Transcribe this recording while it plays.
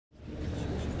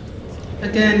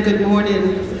Again, good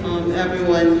morning,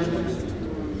 everyone.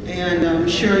 And I'm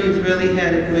sure you've really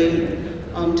had a great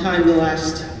time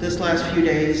this last few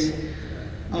days.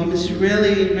 It's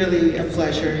really a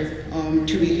pleasure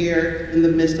to be here in the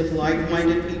midst of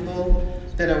like-minded people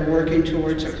that are working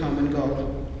towards a common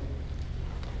goal.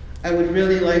 I would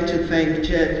really like to thank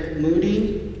Jed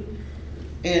Moody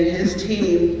and his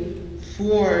team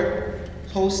for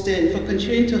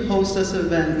continuing to host this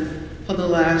event for the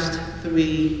last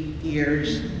 3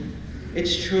 years.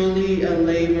 It's truly a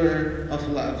labor of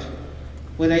love.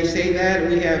 When I say that,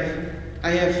 I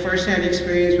have firsthand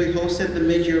experience. We hosted the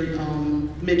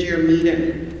mid-year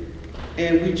meeting,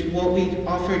 and what we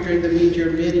offered during the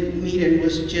mid-year meeting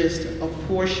was just a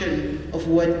portion of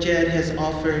what Jed has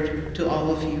offered to all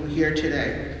of you here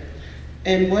today.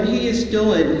 And what he is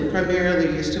doing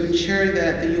primarily is to ensure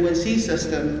that the UNC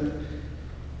system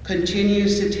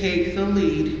continues to take the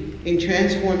lead in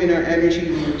transforming our energy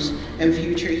use and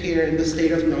future here in the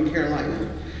state of North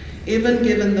Carolina. Even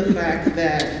given the fact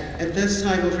that at this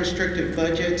time of restricted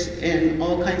budgets and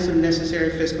all kinds of necessary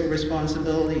fiscal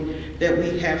responsibility that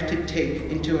we have to take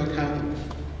into account.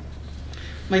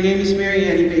 My name is Mary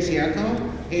Annie Basiaco,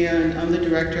 and I'm the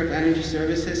Director of Energy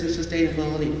Services and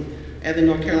Sustainability at the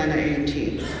North Carolina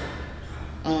A&T.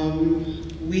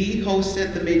 We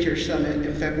hosted the Major Summit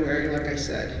in February, like I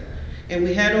said, and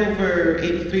we had over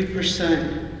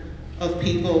 83% of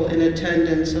people in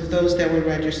attendance of those that were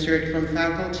registered from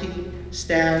faculty,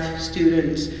 staff,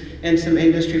 students, and some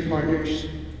industry partners,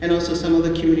 and also some of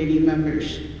the community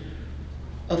members.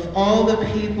 Of all the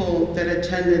people that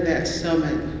attended that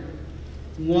summit,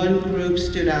 one group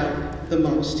stood out the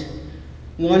most.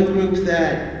 One group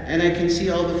that, and I can see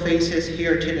all the faces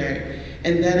here today,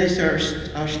 and that is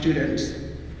our students.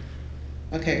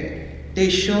 Okay. They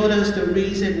showed us the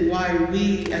reason why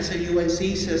we as a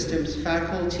UNC systems,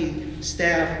 faculty,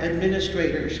 staff,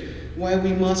 administrators, why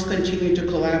we must continue to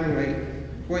collaborate.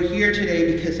 We're here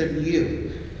today because of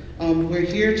you. We're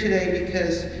here today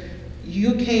because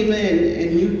you came in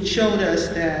and you showed us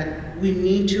that we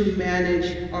need to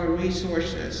manage our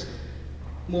resources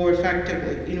more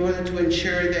effectively in order to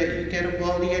ensure that you get a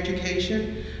quality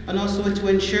education, and also to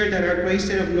ensure that our great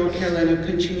state of North Carolina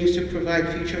continues to provide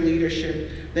future leadership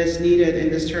that's needed in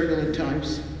these turbulent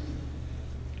times.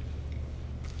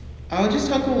 I'll just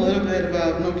talk a little bit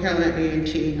about North Carolina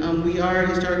A&T. We are a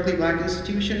historically Black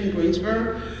institution in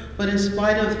Greensboro, but in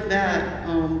spite of that,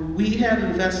 we have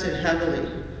invested heavily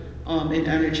in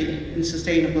energy and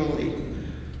sustainability.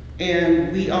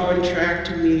 And we are on track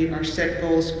to meet our set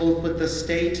goals both with the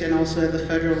state and also at the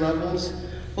federal levels.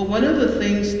 But one of the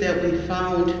things that we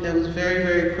found that was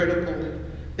very critical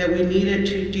that we needed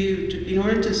to do in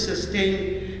order to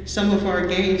sustain some of our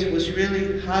gains was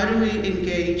really, how do we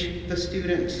engage the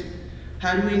students?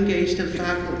 How do we engage the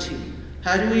faculty?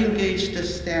 How do we engage the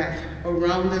staff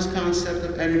around this concept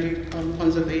of energy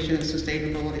conservation and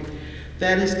sustainability?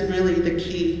 That is really the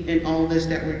key in all this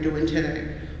that we're doing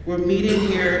today. We're meeting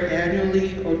here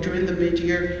annually or during the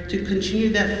mid-year to continue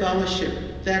that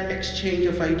fellowship, that exchange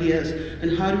of ideas,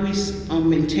 and how do we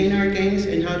maintain our gains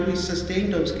and how do we sustain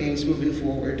those gains moving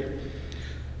forward.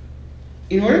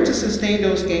 In order to sustain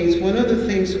those gains, one of the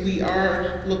things we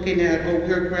are looking at or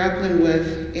we're grappling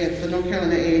with at the North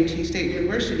Carolina A&T State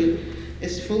University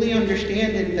is fully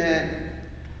understanding that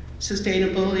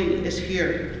sustainability is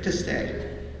here to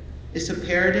stay. It's a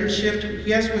paradigm shift.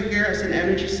 Yes, we're here as an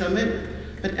energy summit,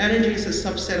 but energy is a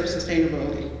subset of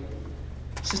sustainability.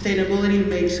 Sustainability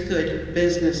makes good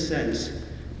business sense.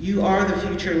 You are the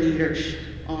future leaders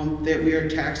that we are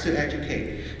tasked to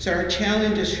educate. So our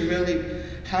challenge is really,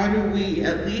 how do we,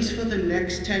 at least for the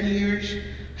next 10 years,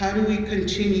 how do we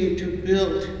continue to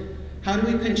build? How do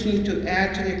we continue to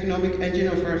add to the economic engine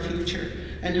of our future?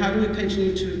 And how do we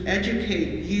continue to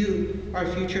educate you, our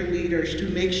future leaders, to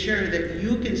make sure that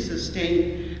you can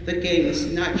sustain the gains,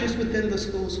 not just within the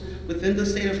schools, within the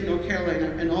state of North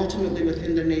Carolina, and ultimately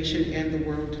within the nation and the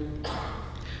world.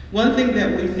 One thing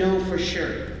that we know for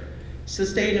sure,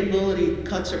 sustainability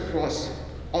cuts across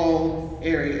all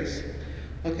areas.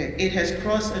 Okay, it has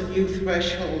crossed a new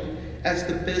threshold as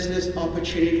the business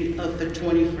opportunity of the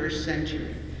 21st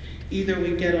century. Either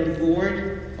we get on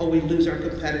board or we lose our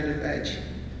competitive edge.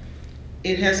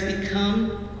 It has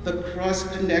become the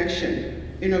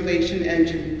cross-connection innovation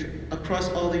engine across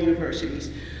all the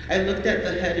universities. I looked at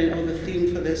the heading of the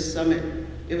theme for this summit.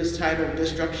 It was titled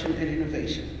Disruption and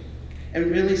Innovation. And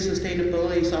really,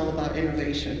 sustainability is all about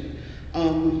innovation.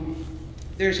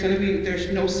 There's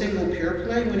no single pure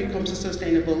play when it comes to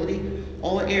sustainability.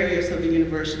 All areas of the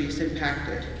university is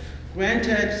impacted.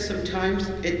 Granted, sometimes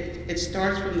it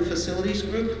starts from the facilities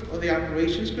group or the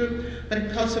operations group, but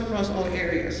it cuts across all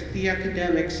areas, the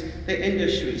academics, the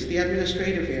industries, the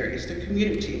administrative areas, the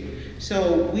community.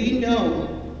 So we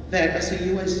know that as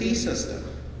a UNC system,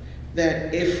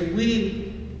 that if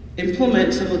we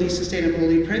implement some of these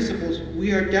sustainability principles,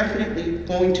 we are definitely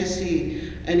going to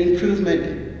see an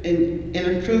improvement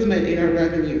in our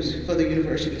revenues for the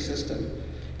university system.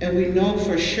 And we know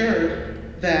for sure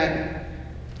that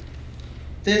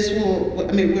this will,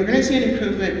 we're gonna see an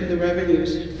improvement in the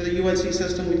revenues for the UNC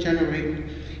system we generate.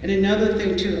 And another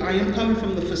thing too, I am coming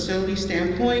from the facility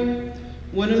standpoint.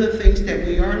 One of the things that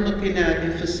we are looking at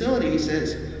in facilities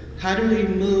is how do we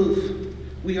move,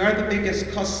 we are the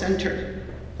biggest cost center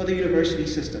for the university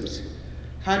systems.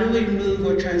 How do we move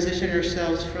or transition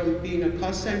ourselves from being a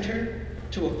cost center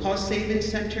to a cost saving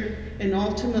center and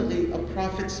ultimately a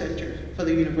profit center for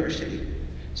the university?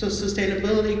 So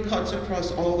sustainability cuts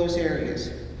across all those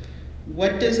areas.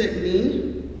 What does it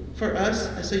mean for us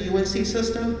as a UNC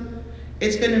system?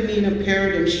 It's going to mean a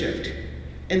paradigm shift.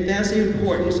 And that's the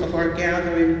importance of our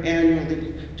gathering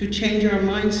annually, to change our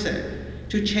mindset,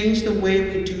 to change the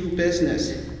way we do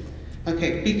business.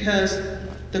 Okay, because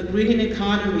the green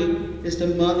economy is the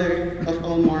mother of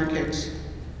all markets,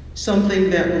 something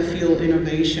that will fuel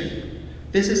innovation.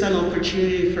 This is an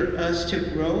opportunity for us to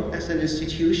grow as an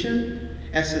institution,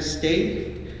 as a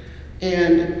state,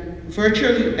 and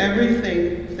virtually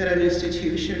everything that an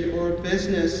institution or a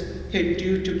business can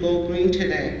do to go green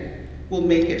today will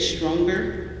make it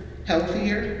stronger,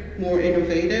 healthier, more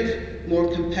innovative, more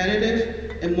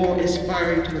competitive, and more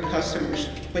inspiring to the customers,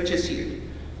 which is you.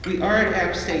 We are at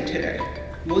App State today.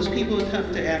 Most people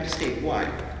come to App State, why?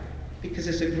 Because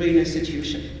it's a green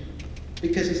institution,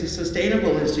 because it's a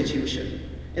sustainable institution.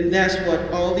 And that's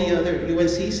what all the other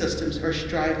UNC systems are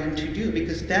striving to do,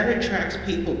 because that attracts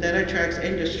people, that attracts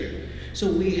industry.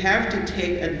 So we have to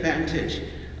take advantage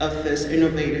of this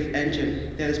innovative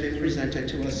engine that has been presented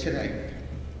to us today.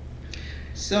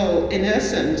 So in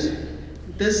essence,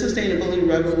 this sustainability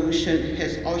revolution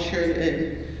has ushered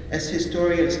in, as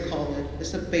historians call it,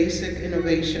 it's a basic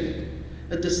innovation,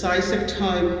 a decisive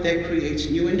time that creates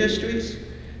new industries,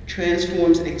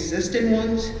 transforms existing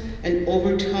ones, and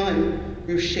over time,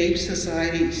 reshape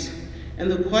societies. And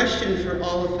the question for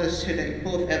all of us today,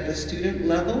 both at the student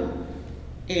level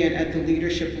and at the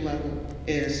leadership level,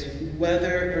 is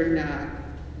whether or not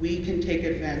we can take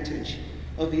advantage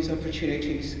of these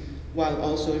opportunities while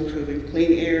also improving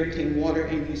clean air, clean water,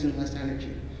 and using less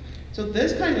energy. So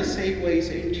this kind of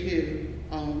segues into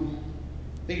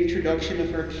the introduction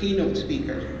of our keynote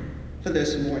speaker for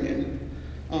this morning.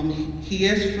 He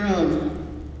is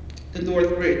from the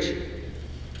Northbridge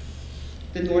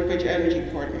Energy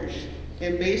Partners.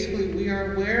 And basically, we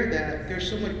are aware that there's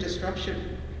so much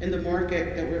disruption in the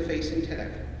market that we're facing today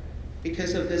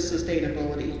because of this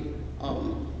sustainability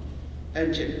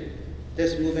engine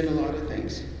that's moving a lot of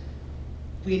things.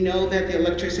 We know that the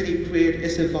electricity grid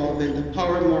is evolving, the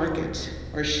power markets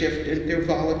are shifting, they're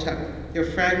volatile, they're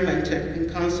fragmented and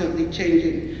constantly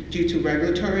changing due to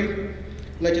regulatory,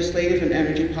 legislative, and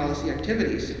energy policy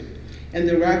activities, and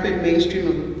the rapid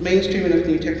mainstreaming of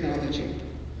new technology.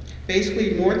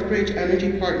 Basically, Northbridge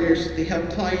Energy Partners, they help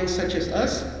clients such as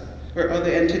us or other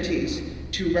entities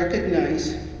to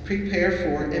recognize, prepare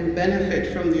for, and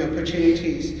benefit from the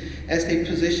opportunities as they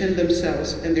position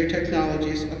themselves and their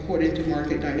technologies according to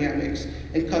market dynamics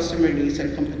and customer needs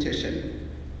and competition.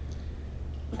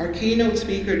 Our keynote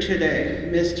speaker today,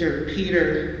 Mr.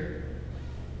 Peter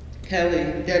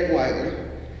Kelly Detweiler,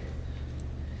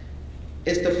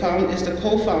 is the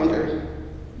co-founder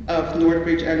of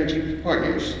Northbridge Energy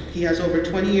Partners. He has over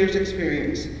 20 years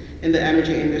experience in the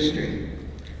energy industry.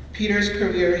 Peter's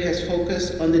career has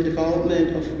focused on the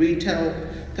development of retail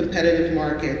competitive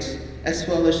markets, as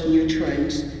well as new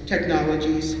trends,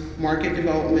 technologies, market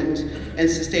development, and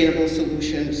sustainable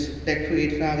solutions that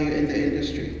create value in the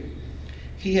industry.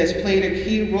 He has played a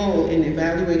key role in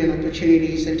evaluating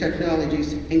opportunities and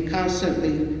technologies in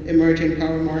constantly emerging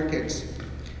power markets.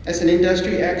 As an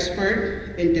industry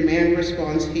expert in demand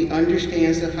response, he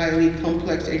understands the highly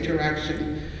complex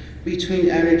interaction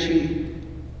between energy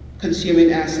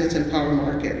consuming assets and power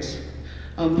markets.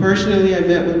 Personally, I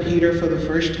met with Peter for the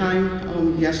first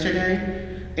time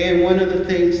yesterday, and one of the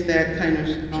things that kind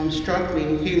of struck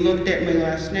me, he looked at my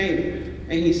last name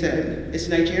and he said, "It's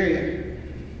Nigerian."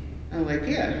 I'm like,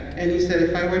 "Yeah." And he said,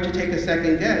 "If I were to take a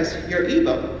second guess, you're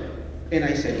Igbo." And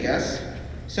I said, "Yes."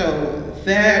 So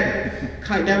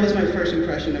that was my first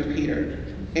impression of Peter.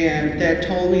 And that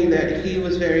told me that he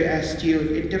was very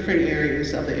astute in different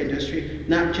areas of the industry,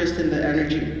 not just in the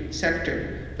energy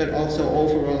sector, but also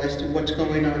overall as to what's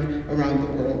going on around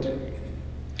the world.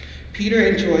 Peter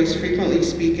enjoys frequently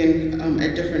speaking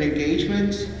at different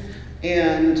engagements,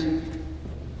 and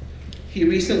he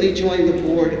recently joined the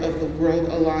board of the World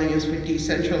Alliance for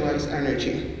Decentralized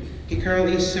Energy. He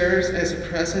currently serves as the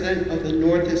president of the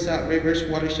North and South Rivers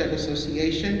Watershed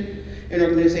Association, an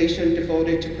organization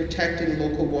devoted to protecting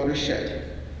local watershed.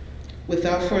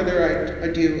 Without further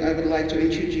ado, I would like to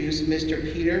introduce Mr.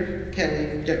 Peter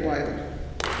Kelly Detweiler.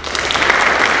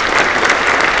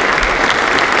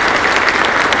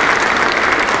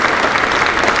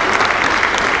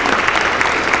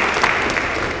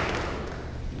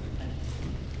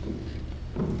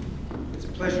 It's a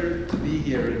pleasure to be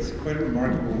here. It's quite a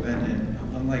remarkable event, and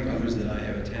unlike others that I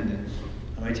have attended,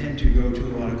 I tend to go to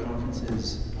a lot of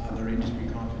conferences, other industry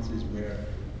conferences, where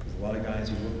there's a lot of guys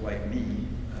who look like me,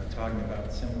 talking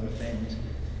about similar things,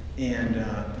 and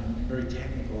very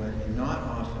technical, and not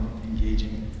often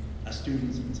engaging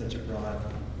students in such a broad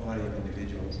body of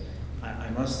individuals. I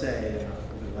must say,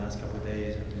 over the last couple of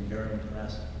days, I've been very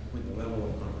impressed with the level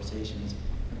of conversations.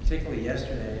 And particularly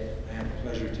yesterday, I had the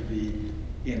pleasure to be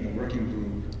in the working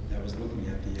group that was looking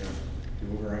at the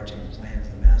overarching plans,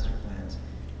 the master plans,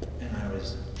 and I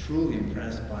was truly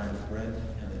impressed by the breadth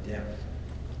and the depth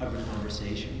of the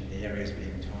conversation, the areas being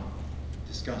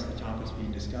discussed, the topics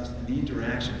being discussed, and the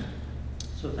interaction.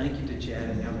 So thank you to Chad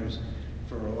and the others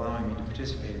for allowing me to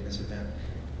participate in this event.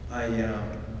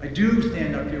 I do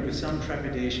stand up here with some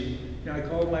trepidation. You know, I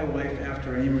called my wife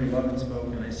after Amory Lovin spoke,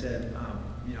 and I said,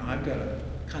 you know, I've got a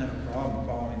kind of a problem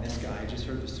following this guy. I just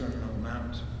heard the Sermon on the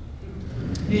Mount.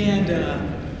 And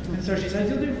so she said,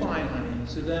 you'll do fine, honey.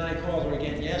 So then I called her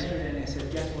again yesterday, and I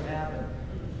said, guess what happened?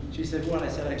 She said, what? I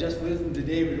said, I just listened to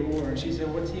David Orr, and she said,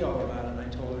 what's he all about? And I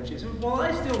told her, and she said, well,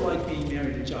 I still like being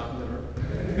married to John Liver.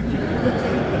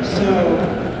 So,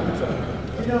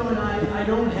 you know, and I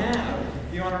don't have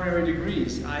the honorary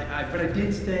degrees, but I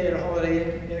did stay at a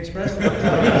Holiday Inn Express.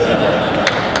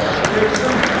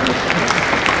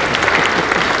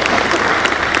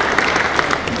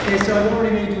 Okay, so I've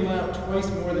already made you laugh twice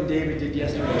more than David did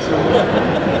yesterday. So,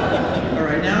 all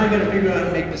right, now I got to figure out how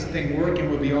to make this thing work, and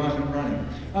we'll be off and running.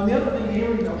 The other thing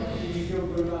here, you know, you feel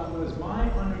good about was my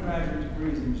undergraduate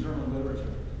degrees in German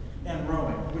literature and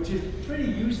rowing, which is pretty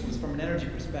useless from an energy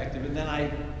perspective. And then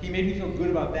he made me feel good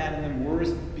about that, and then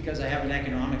worse because I have an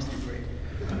economics degree.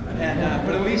 And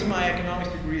but at least my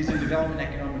economics degree is in development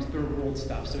economics, third world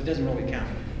stuff, so it doesn't really count.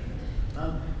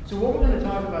 So what we're going to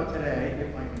talk about today,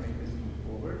 if I can make this move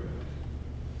forward.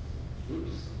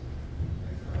 Oops.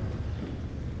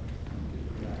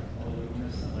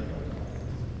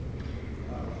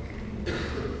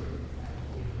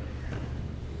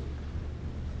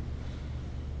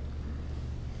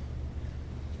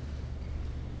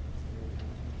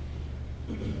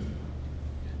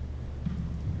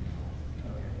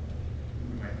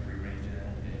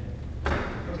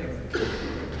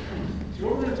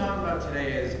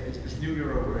 Today is this new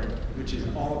era we're in, which is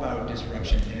all about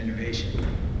disruption and innovation.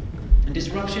 And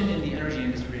disruption in the energy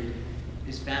industry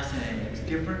is fascinating. It's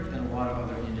different than a lot of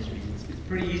other industries. It's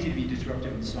pretty easy to be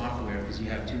disruptive in software because you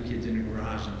have 2 kids in a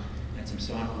garage and some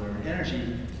software. In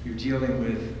energy, you're dealing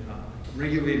with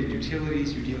regulated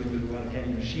utilities, you're dealing with a lot of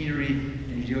heavy machinery,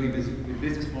 and you're dealing with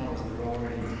business models that are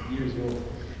already years old.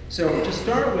 So to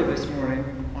start with this morning,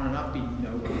 on an upbeat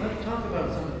note, let's talk about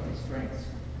some of the constraints.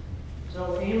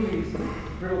 So Amory's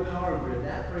brittle power grid,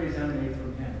 that phrase emanates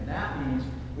from him. That means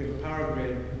we have a power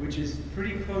grid which is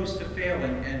pretty close to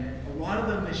failing, and a lot of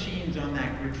the machines on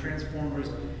that grid, transformers,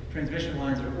 transmission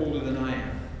lines, are older than I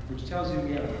am, which tells you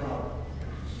we have a problem.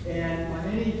 And on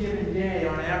any given day,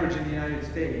 on average in the United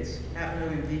States,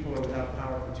 500,000 people are without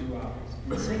power for 2 hours.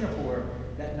 In Singapore,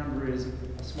 that number is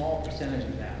a small percentage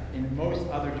of that. In most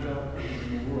other developed countries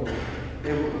in the world,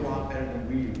 they work a lot better than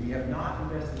we do. We have not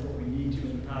invested what we need to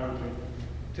in the power grid,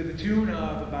 to the tune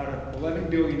of about $11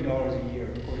 billion a year,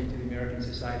 according to the American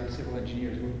Society of Civil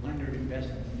Engineers. We're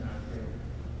underinvesting in our grid.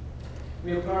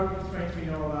 We have carbon constraints we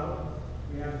know about.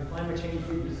 We have the climate change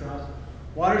we've discussed.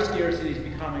 Water scarcity is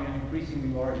becoming an increasingly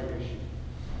larger issue.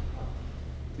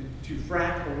 To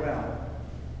frack a well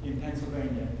in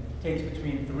Pennsylvania takes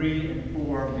between 3 and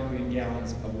 4 million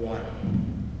gallons of water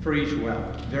for each well,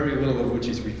 very little of which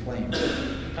is reclaimed.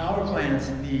 Power plants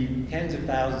need tens of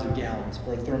thousands of gallons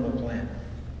for a thermal plant.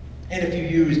 And if you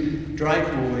use dry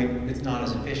cooling, it's not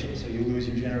as efficient, so you lose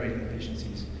your generating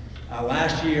efficiencies.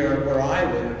 Last year, where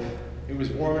I live, it was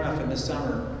warm enough in the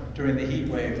summer during the heat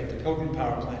wave that the Pilgrim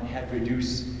Power Plant had to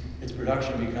reduce its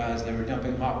production because they were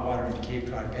dumping hot water into Cape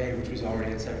Cod Bay, which was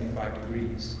already at 75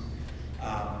 degrees.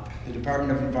 The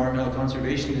Department of Environmental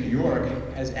Conservation in New York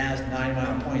has asked 9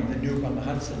 Mile Point, the nuke on the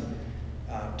Hudson,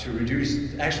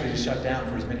 to shut down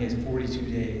for as many as 42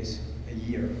 days a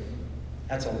year.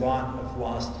 That's a lot of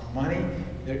lost money.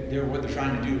 What they're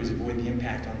trying to do is avoid the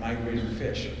impact on migrating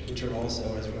fish, which are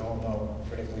also, as we all know,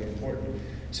 critically important.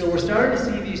 So we're starting to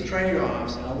see these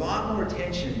trade-offs and a lot more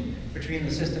tension between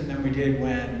the system than we did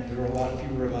when there were a lot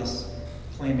fewer of us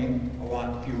claiming a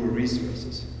lot fewer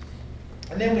resources.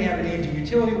 And then we have an aging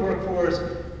utility workforce.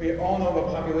 We all know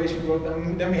about population growth.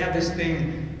 And then we have this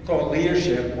thing called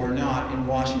leadership or not in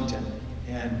Washington.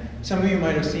 And some of you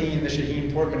might have seen the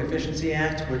Shaheen-Portman Efficiency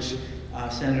Act, which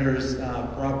Senators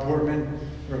Rob Portman,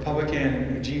 Republican,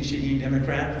 and Jean Shaheen,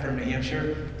 Democrat from New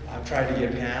Hampshire, tried to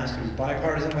get passed. It was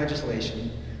bipartisan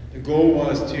legislation. The goal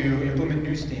was to implement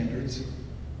new standards,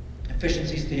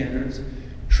 efficiency standards,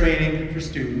 training for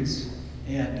students,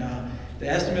 and the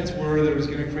estimates were that it was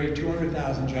going to create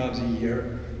 200,000 jobs a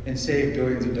year and save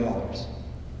billions of dollars.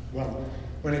 Well,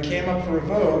 when it came up for a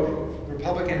vote,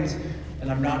 Republicans,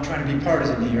 and I'm not trying to be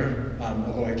partisan here,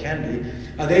 although I can be,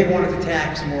 they wanted to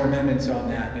tack some more amendments on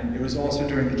that, and it was also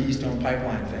during the Keystone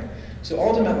Pipeline thing. So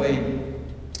ultimately,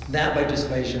 that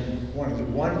legislation, one of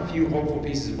the few hopeful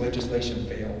pieces of legislation,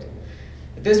 failed.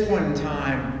 At this point in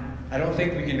time, I don't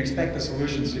think we can expect the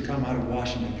solutions to come out of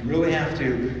Washington. You really have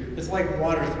to, it's like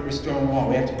water through a stone wall.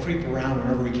 We have to creep around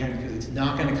wherever we can because it's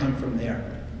not going to come from there.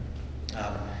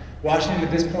 Washington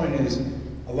at this point is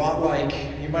a lot like,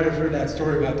 you might have heard that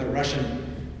story about the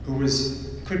Russian who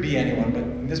could be anyone, but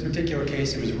in this particular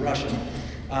case it was Russian,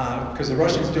 because the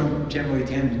Russians don't generally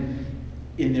tend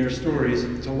in their stories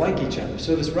to like each other.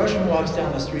 So this Russian walks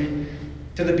down the street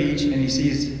to the beach and he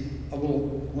sees a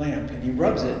little lamp and he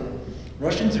rubs it.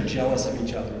 Russians are jealous of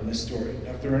each other in this story.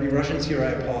 Now, if there are any Russians here,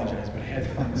 I apologize, but I had to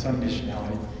find some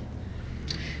additionality.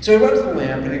 So he rubs the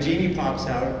lamp, and a genie pops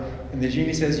out, and the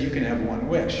genie says, "You can have one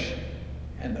wish."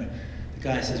 And the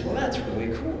guy says, "Well, that's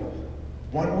really cool.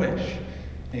 One wish."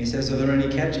 And he says, "Are there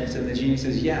any catches?" And the genie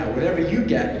says, "Yeah, whatever you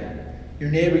get,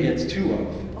 your neighbor gets 2 of."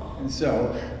 And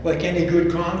so, like any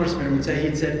good congressman would say,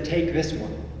 he'd said, "Take this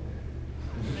one."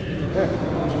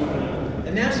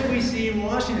 And that's what we see in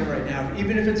Washington right now.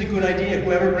 Even if it's a good idea,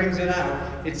 whoever brings it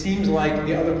out, it seems like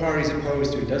the other party's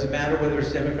opposed to it. It doesn't matter whether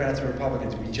it's Democrats or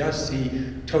Republicans. We just see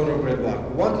total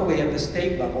gridlock. Luckily, at the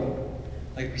state level,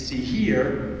 like we see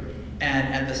here,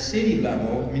 and at the city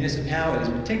level, municipalities,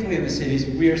 particularly in the cities,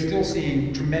 we are still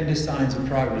seeing tremendous signs of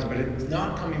progress, but it's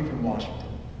not coming from Washington.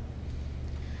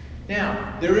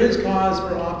 Now, there is cause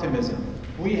for optimism.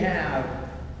 We have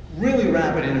really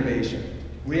rapid innovation.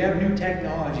 We have new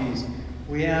technologies.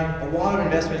 We have a lot of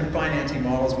investment in financing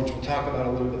models, which we'll talk about a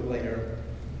little bit later.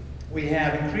 We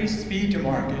have increased speed to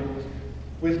market.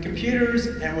 With computers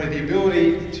and with the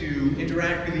ability to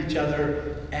interact with each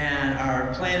other and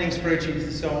our planning spreadsheets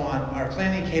and so on, our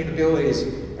planning capabilities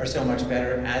are so much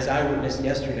better, as I witnessed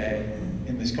yesterday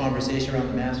in this conversation around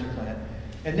the master plan.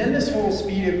 And then this whole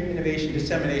speed of innovation,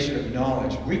 dissemination of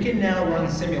knowledge. We can now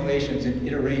run simulations and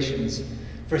iterations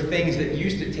for things that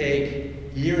used to take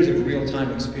years of real-time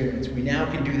experience. We now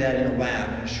can do that in a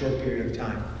lab in a short period of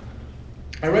time.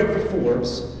 I write for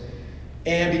Forbes,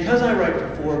 and because I write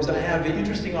for Forbes, I have the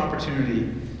interesting opportunity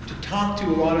to talk to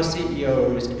a lot of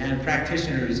CEOs and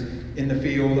practitioners in the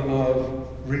field of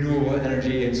renewable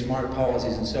energy and smart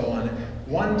policies and so on.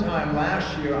 One time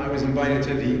last year, I was invited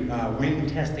to the Wind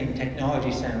Testing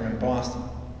Technology Center in Boston.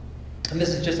 And this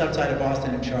is just outside of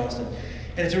Boston in Charleston.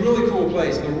 And it's a really cool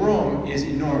place. The room is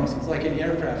enormous. It's like an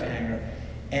aircraft hangar.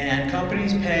 And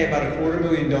companies pay about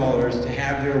 $250,000 to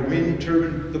have their wind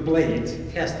turbine, the blades,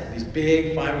 tested, these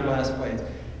big fiberglass blades.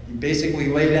 You basically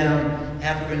lay down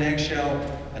half of an eggshell,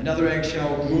 another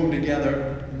eggshell, glue them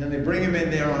together, and then they bring them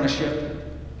in there on a ship.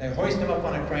 They hoist them up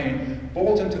on a crane,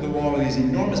 bolt them to the wall with these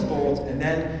enormous bolts, and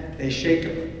then they shake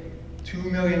them 2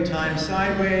 million times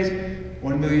sideways,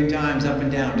 1 million times up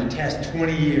and down to test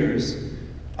 20 years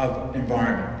of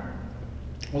environment.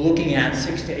 We're looking at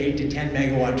 6 to 8 to 10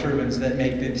 megawatt turbines that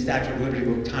make the Statue of Liberty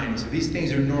look tiny. So these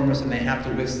things are enormous and they have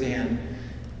to withstand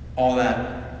all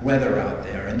that weather out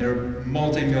there, and they're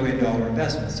multi-million-dollar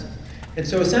investments. And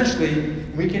so essentially,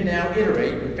 we can now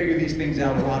iterate and figure these things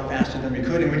out a lot faster than we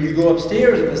could. And when you go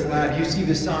upstairs in this lab, you see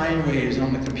the sine waves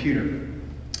on the computer.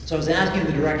 So I was asking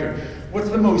the director, what's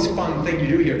the most fun thing to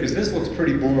do here? Because this looks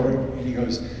pretty boring. And he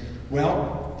goes,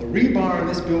 well, the rebar in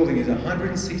this building is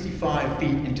 165 feet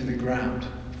into the ground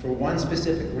for one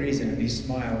specific reason. And he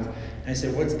smiled. And I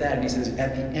said, what's that? And he says,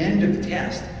 at the end of the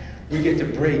test, we get to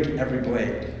break every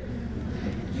blade.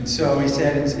 And so he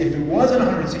said, if it wasn't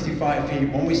 165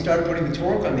 feet, when we start putting the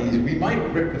torque on these, we might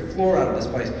rip the floor out of this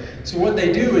place. So what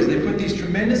they do is they put these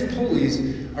tremendous pulleys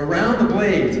around the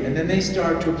blades, and then they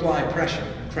start to apply pressure,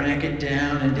 crank it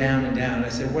down and down and down. And I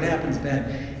said, what happens then?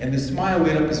 And the smile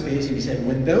lit up his face, and he said,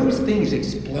 when those things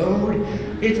explode,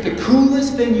 it's the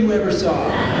coolest thing you ever saw.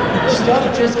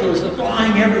 Stuff just goes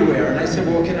flying everywhere. And I said,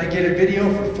 well, can I get a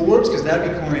video for Forbes? Because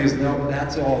that'd be cool. He goes, no,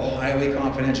 that's all highly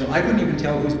confidential. I couldn't even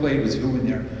tell whose blade was who in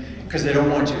there, because they don't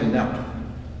want you to know.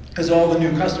 Because all the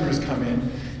new customers come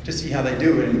in to see how they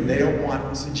do it, and they don't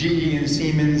want, GE and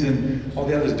Siemens and all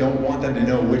the others don't want them to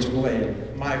know which blade.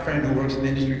 My friend who works in the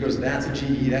industry goes, that's a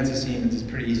GE, that's a Siemens. It's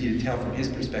pretty easy to tell from his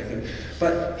perspective.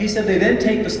 But he said they then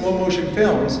take the slow motion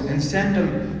films and send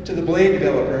them to the blade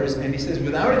developers, and he says,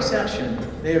 without exception,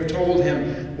 they have told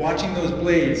him, watching those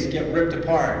blades get ripped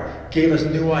apart gave us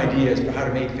new ideas for how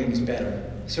to make things better.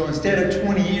 So instead of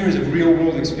 20 years of real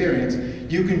world experience,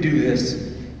 you can do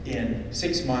this in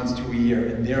 6 months to a year,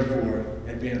 and therefore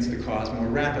advance the cause more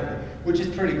rapidly, which is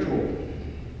pretty cool.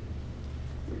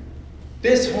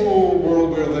 This whole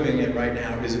world we're living in right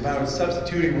now is about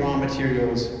substituting raw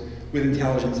materials with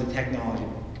intelligence and technology.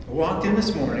 I walked in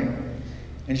this morning,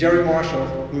 and Jerry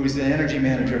Marshall, who is the energy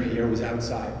manager here, was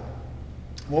outside.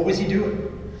 What was he doing?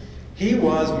 He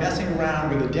was messing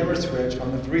around with a dimmer switch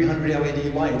on the 300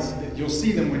 LED lights. You'll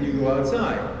see them when you go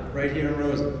outside, right here in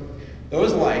Rosen.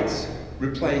 Those lights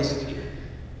replaced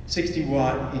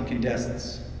 60-watt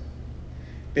incandescents,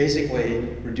 basically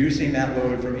reducing that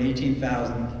load from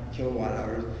 18,000 kilowatt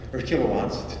hours, or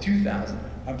kilowatts to 2,000.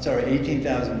 I'm sorry,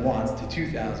 18,000 watts to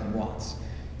 2,000 watts.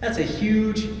 That's a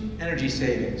huge energy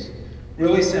savings.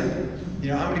 Really simple. You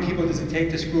know, how many people does it take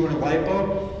to screw in a light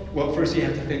bulb? Well, first you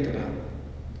have to think about it.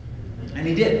 And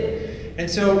he did.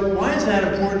 And so why is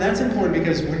that important? That's important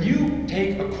because when you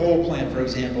take a coal plant, for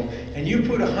example, and you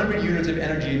put 100 units of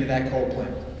energy into that coal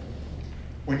plant,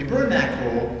 when you burn that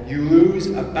coal, you lose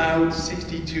about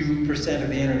 62% of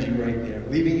the energy right there,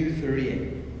 leaving you 38.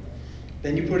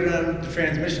 Then you put it on the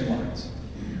transmission lines,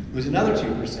 lose another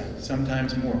 2%,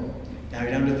 sometimes more. Now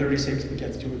you're down to 36 if it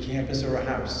gets to a campus or a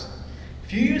house.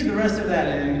 If you use the rest of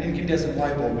that in an incandescent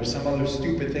light bulb or some other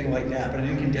stupid thing like that, but an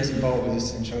incandescent bulb is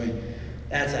essentially,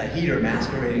 that's a heater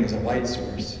masquerading as a light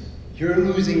source. You're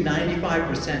losing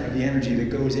 95% of the energy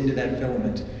that goes into that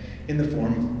filament in the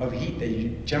form of heat that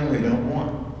you generally don't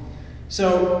want.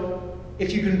 So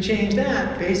if you can change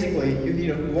that, basically you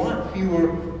need a lot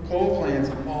fewer coal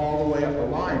plants all the way up the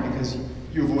line because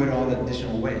you avoid all that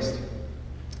additional waste.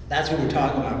 That's what we're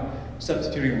talking about,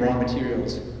 substituting raw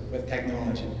materials with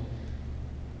technology.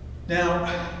 Now,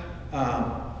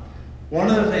 one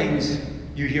of the things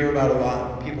you hear about a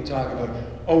lot when people talk about,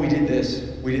 oh, we did this,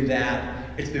 we did that.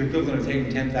 It's the equivalent of taking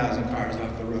 10,000 cars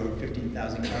off the road,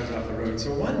 15,000 cars off the road.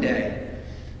 So one day,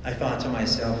 I thought to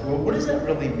myself, well, what does that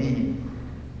really mean?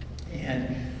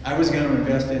 And I was going to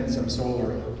invest in some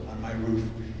solar on my roof.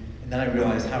 And then I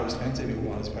realized how expensive it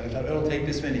was. But I thought, it'll take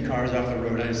this many cars off the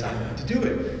road. I decided not to do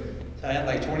it. So I had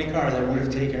like 20 cars I would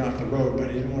have taken off the road, but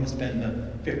I didn't want to spend the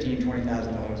 $15,000,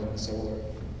 $20,000 on the solar.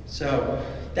 So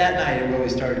that night, it really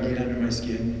started to get under my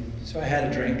skin. So I had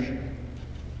a drink.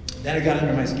 Then it got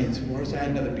under my skin some more, so I had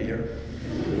another beer.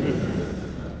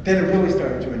 Then it really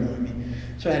started to annoy me.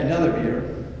 So I had another beer.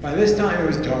 By this time, it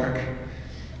was dark.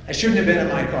 I shouldn't have been in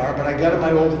my car, but I got in my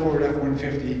old Ford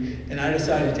F-150, and I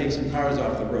decided to take some cars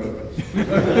off the road.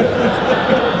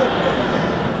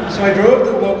 So I drove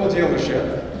to the local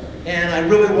dealership, and I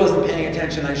really wasn't paying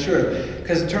attention. I should,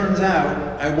 because it turns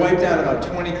out I wiped out about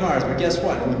 20 cars. But guess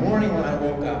what? In the morning when I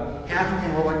woke up, half of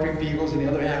them were electric vehicles, and the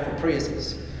other half were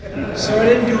Priuses. So I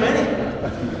didn't do anything.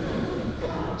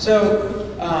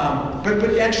 So,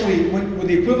 but actually, with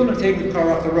the equivalent of taking the car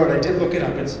off the road, I did look it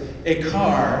up. It's a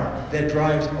car that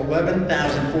drives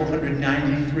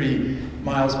 11,493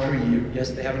 miles per year.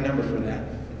 Yes, they have a number for that.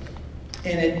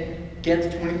 And it gets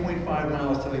 20.5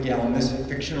 miles to the gallon. This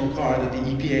fictional car that the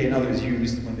EPA and others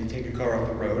use when they take a car off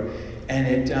the road. And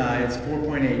it's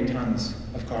 4.8 tons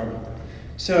of carbon.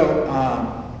 So,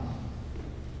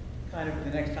 kind of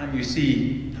the next time you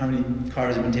see how many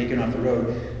cars have been taken off the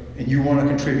road and you want to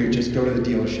contribute, just go to the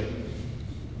dealership.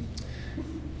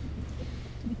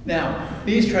 Now,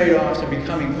 these trade-offs are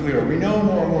becoming clearer. We know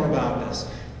more and more about this.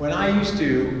 When I used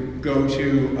to go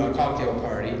to a cocktail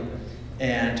party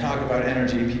and talk about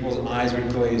energy, people's eyes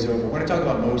would glaze over. When I talk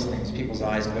about most things, people's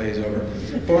eyes glaze over.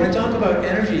 But when I talk about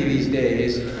energy these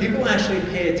days, people actually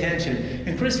pay attention.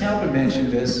 And Chris Halpin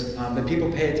mentioned this, that people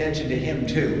pay attention to him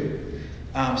too.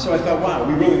 So I thought, wow,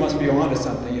 we really must be onto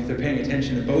something if they're paying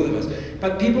attention to both of us.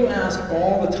 But people ask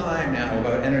all the time now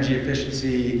about energy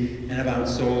efficiency and about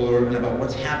solar and about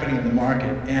what's happening in the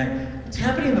market. And what's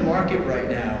happening in the market right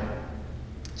now,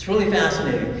 it's really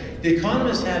fascinating. The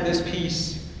Economist had this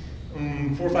piece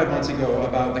 4 or 5 months ago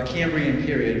about the Cambrian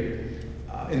period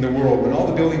in the world, when all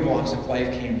the building blocks of life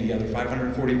came together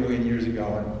 540 million years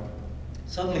ago. And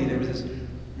suddenly there was this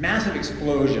massive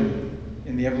explosion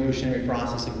in the evolutionary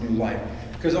process of new life,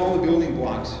 because all the building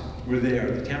blocks were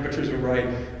there. The temperatures were right,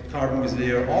 the carbon was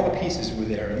there, all the pieces were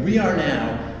there. And we are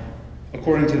now,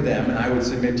 according to them, and I would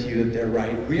submit to you that they're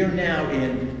right, we are now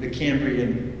in the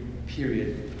Cambrian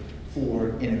period for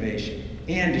innovation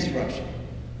and disruption.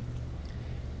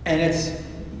 And it's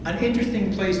an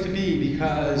interesting place to be,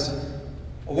 because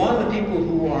a lot of the people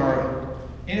who are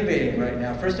innovating right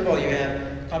now, first of all, you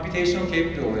have computational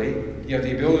capability, you have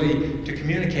the ability to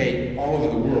communicate all over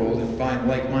the world and find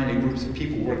like-minded groups of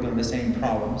people working on the same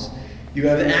problems. You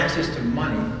have access to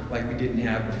money like we didn't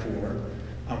have before,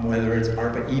 whether it's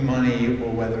ARPA e-money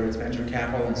or whether it's venture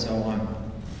capital and so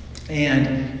on.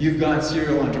 And you've got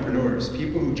serial entrepreneurs,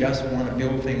 people who just want to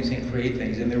build things and create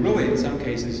things, and they really, in some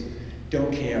cases,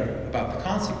 don't care about the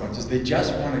consequences. They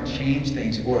just want to change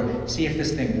things or see if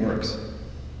this thing works.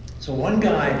 So one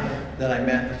guy that I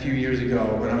met a few years ago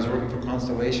when I was working for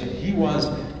Constellation, he was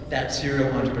that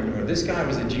serial entrepreneur. This guy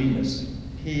was a genius.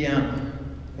 He,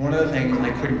 one of the things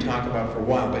I couldn't talk about for a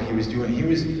while, but he was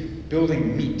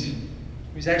building meat. He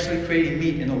was actually creating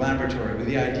meat in a laboratory with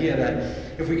the idea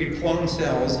that if we could clone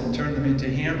cells and turn them into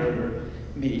hamburger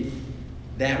meat,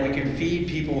 that we could feed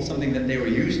people something that they were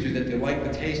used to, that they liked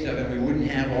the taste of, and we wouldn't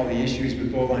have all the issues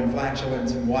with bovine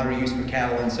flatulence and water use for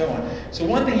cattle and so on. So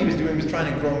one thing he was doing was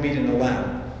trying to grow meat in the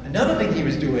lab. Another thing he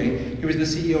was doing, he was the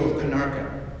CEO of Konarka.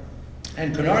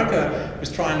 And Konarka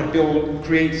was trying to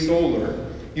create solar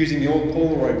using the old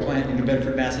Polaroid plant in New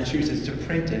Bedford, Massachusetts to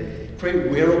print it, create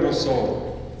wearable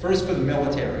solar. First for the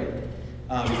military,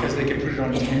 because they could put it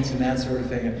on tents and that sort of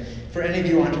thing. And for any of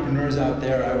you entrepreneurs out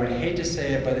there, I would hate to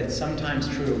say it, but it's sometimes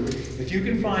true. If you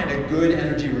can find a good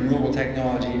energy renewable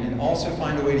technology and also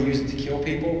find a way to use it to kill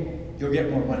people, you'll get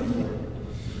more money for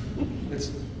it.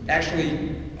 It's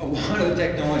actually a lot of the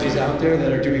technologies out there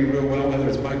that are doing real well, whether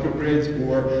it's microgrids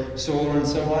or solar and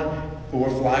so on, or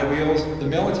flywheels, the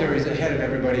military is ahead of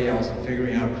everybody else in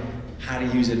figuring out how to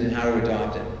use it and how to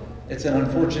adopt it. It's an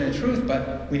unfortunate truth,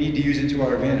 but we need to use it to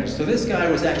our advantage. So this guy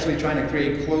was actually trying to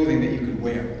create clothing that you could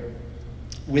wear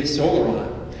with solar on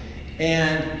it.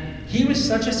 And he was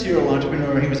such a serial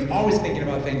entrepreneur, and he was always thinking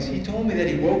about things. He told me that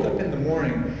he woke up in the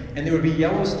morning and there would be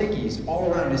yellow stickies all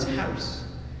around his house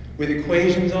with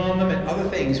equations on them and other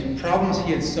things, problems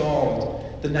he had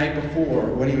solved the night before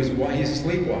when he was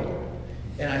sleepwalking.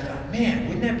 And I thought, man,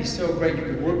 wouldn't that be so great? You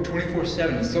could work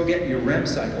 24/7 and still get your REM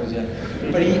cycles in.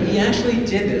 But he actually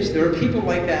did this. There are people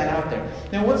like that out there.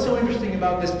 Now, what's so interesting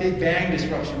about this Big Bang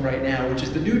disruption right now, which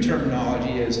is the new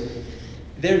terminology, is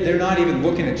they're not even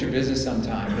looking at your business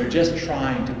sometime. They're just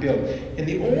trying to build. In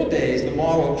the old days, the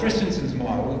model, Christensen's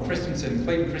model,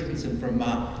 Clayton Christensen from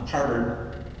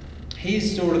Harvard,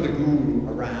 he's sort of the guru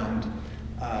around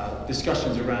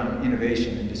discussions around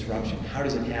innovation and disruption. How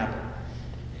does it happen?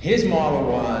 His model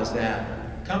was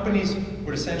that companies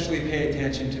would essentially pay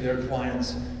attention to their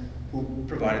clients who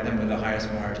provided them with the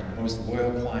highest margin, the most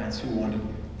loyal clients who wanted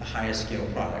the highest scale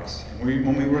products. And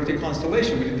when we worked at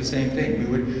Constellation, we did the same thing. We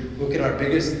would look at our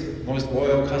biggest, most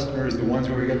loyal customers, the ones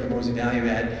where we got the most value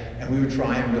add, and we would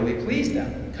try and really please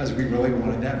them because we really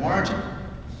wanted that margin.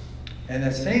 And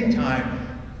at the same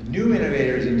time, the new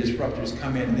innovators and disruptors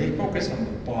come in and they focus on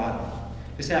the bottom.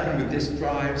 This happened with disk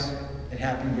drives, it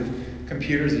happened with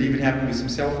computers, it even happened with some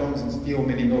cell phones and steel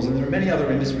mini mills, and there are many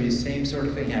other industries, same sort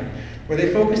of thing happened, where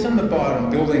they focus on the bottom,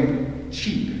 building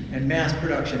cheap and mass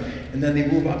production, and then they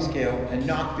move upscale and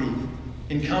knock the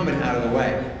incumbent out of the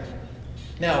way.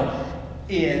 Now,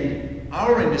 in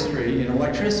our industry, in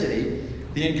electricity,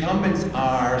 the incumbents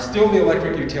are still the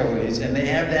electric utilities, and they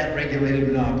have that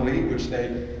regulated monopoly, which they,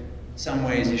 in some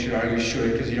ways you should argue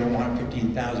should, because you don't want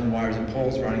 15,000 wires and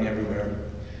poles running everywhere.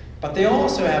 But they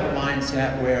also have a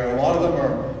mindset where a lot of them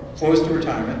are close to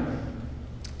retirement.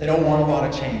 They don't want a lot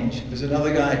of change. There's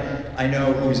another guy I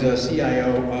know who's a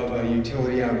CIO of a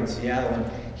utility out in Seattle, and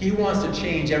he wants to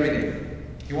change everything.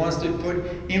 He wants to put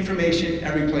information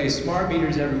every place, smart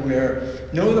meters everywhere,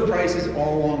 know the prices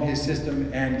all along his system,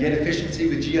 and get efficiency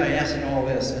with GIS and all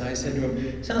this. And I said to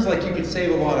him, sounds like you could save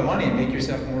a lot of money and make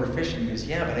yourself more efficient. He goes,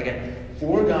 yeah, but I got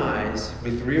 4 guys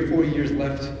with 3 or 4 years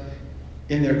left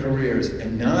in their careers,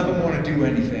 and none of them want to do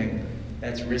anything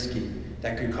that's risky,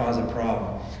 that could cause a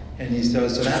problem. And he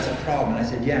says, so that's a problem. And I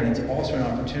said, yeah, and it's also an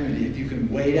opportunity. If you can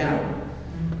wait out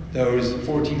those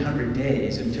 1,400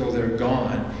 days until they're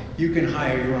gone, you can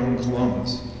hire your own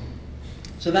clones.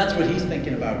 So that's what he's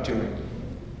thinking about doing.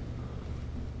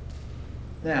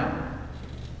 Now,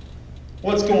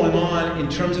 what's going on in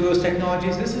terms of those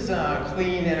technologies? This is a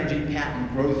Clean Energy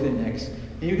Patent Growth Index.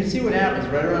 And you can see what happens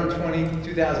right around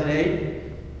 2008,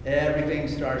 everything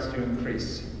starts to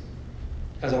increase.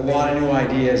 Because a lot of new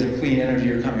ideas of clean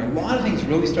energy are coming. A lot of things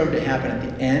really started to happen at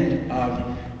the end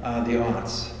of the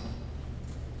aughts.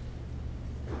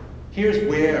 Here's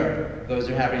where those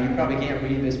are happening. You probably can't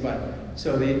read this, but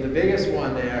so the biggest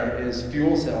one there is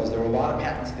fuel cells. There were a lot of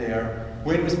patents there.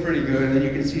 Wind was pretty good, and then you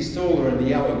can see solar in the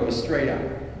yellow goes straight up,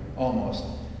 almost.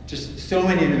 Just so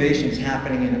many innovations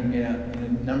happening in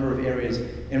a number of areas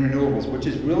in renewables, which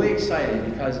is really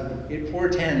exciting because it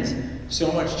portends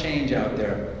so much change out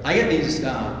there. I get these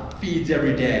feeds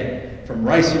every day from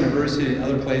Rice University and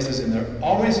other places, and they're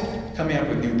always coming up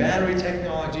with new battery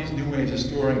technologies, new ways of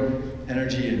storing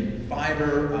energy in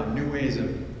fiber, new ways of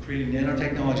creating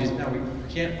nanotechnologies. Now, we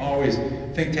can't always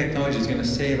think technology is going to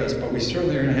save us, but we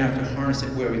certainly are going to have to harness it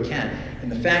where we can.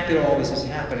 And the fact that all this is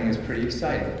happening is pretty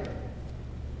exciting.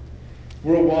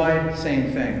 Worldwide,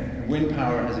 same thing. And wind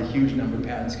power has a huge number of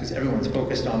patents because everyone's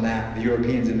focused on that. The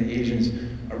Europeans and the Asians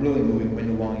are really moving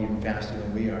wind along even faster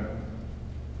than we are.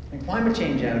 And climate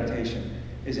change adaptation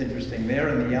is interesting. There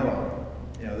in the yellow,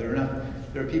 you know,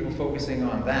 there are people focusing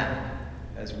on that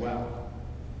as well.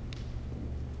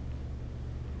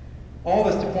 All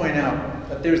this to point out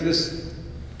that there's this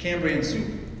Cambrian soup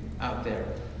out there.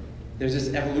 There's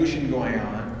this evolution going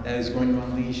on that is going to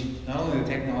unleash not only the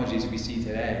technologies we see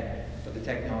today, but the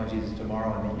technologies of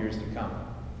tomorrow and the years to come.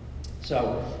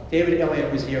 So David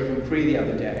Elliott was here from Cree the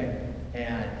other day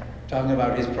and talking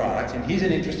about his products, and he's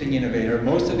an interesting innovator.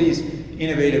 Most of these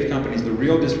innovative companies, the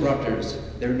real disruptors,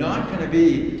 they're not going to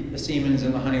be the Siemens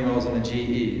and the Honeywells and the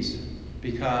GEs,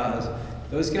 because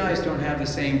those guys don't have the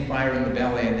same fire in the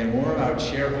belly, and they're more about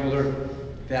shareholder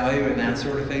value and that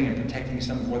sort of thing, and protecting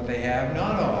some of what they have.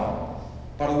 Not all,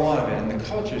 but a lot of it, and the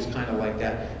culture is kind of like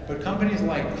that. But companies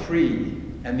like Cree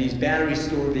and these the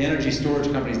energy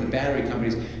storage companies, the battery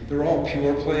companies, they're all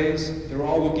pure plays. They're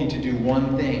all looking to do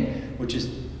one thing, which is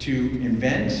to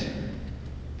invent,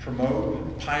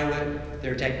 promote, pilot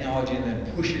their technology, and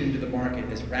then push it into the market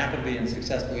as rapidly and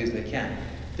successfully as they can.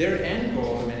 Their end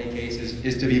goal, in many cases,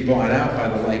 is to be bought out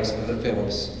by the likes of the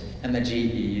Philips and the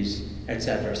GEs,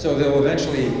 etc. So they'll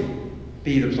eventually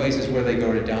be the places where they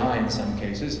go to die in some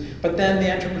cases. But then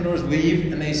the entrepreneurs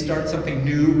leave and they start something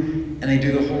new and they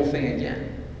do the whole thing again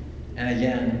and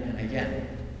again and again.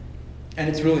 And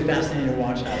it's really fascinating to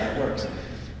watch how that works.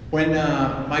 When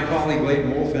my colleague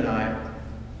Leighton Wolf and I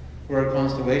were at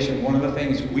Constellation, one of the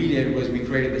things we did was we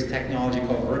created this technology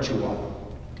called Virtuaut.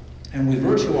 And with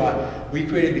Virtuaut, we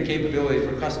created the capability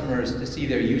for customers to see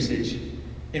their usage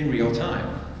in real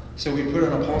time. So we put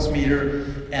on a pulse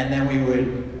meter, and then we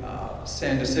would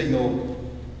send a signal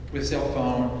with cell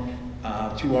phone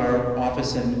to our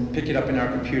office and pick it up in our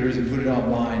computers and put it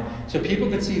online. So people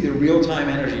could see their real-time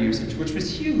energy usage, which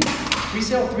was huge. We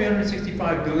sell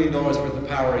 $365 billion worth of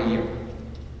power a year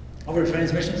over a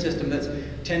transmission system that's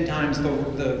 10 times the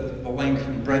length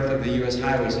and breadth of the US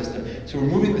highway system. So we're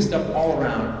moving this stuff all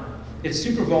around. It's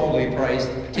super volatilely priced,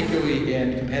 particularly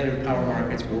in competitive power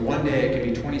markets, where one day it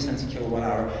can be 20 cents a kilowatt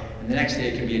hour, and the next day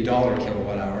it can be $1 a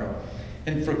kilowatt hour.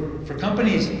 And for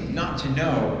companies not to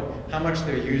know how much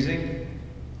they're using,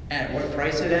 at what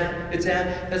price it's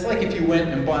at, that's like if you went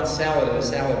and bought salad at a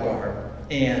salad bar,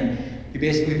 and you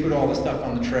basically put all the stuff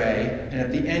on the tray, and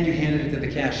at the end you handed it to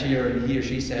the cashier, and he or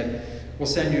she said, we'll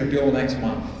send you a bill next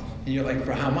month. And you're like,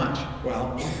 for how much?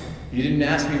 Well, you didn't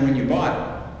ask me when you bought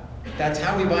it. That's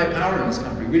how we buy power in this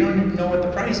country. We don't even know what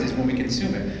the price is when we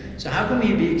consume it. So how can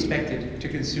we be expected to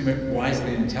consume it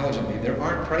wisely and intelligently? There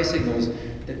aren't price signals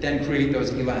that then create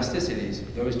those elasticities,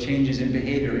 those changes in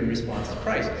behavior in response to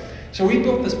price. So we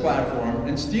built this platform,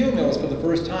 and steel mills for the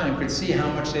first time could see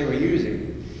how much they were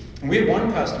using. And we had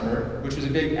one customer, which was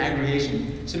a big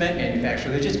aggregation cement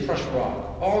manufacturer. They just crushed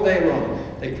rock all day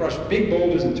long. They crushed big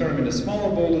boulders and turned them into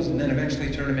smaller boulders, and then eventually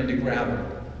turned them into gravel.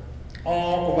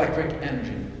 All electric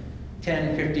energy.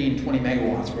 10, 15, 20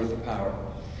 megawatts worth of power.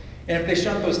 And if they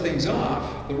shut those things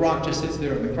off, the rock just sits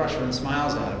there in the crusher and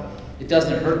smiles at them. It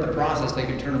doesn't hurt the process, they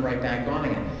can turn them right back on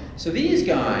again. So these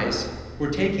guys were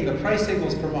taking the price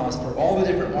signals from us for all the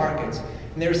different markets,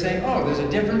 and they were saying, oh, there's a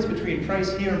difference between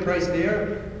price here and price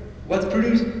there. Let's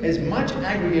produce as much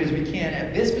aggregate as we can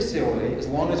at this facility, as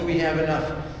long as we have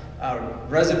enough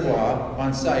reservoir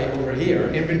on site over here,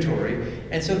 inventory,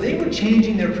 and so they were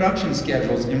changing their production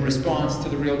schedules in response to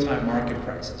the real-time market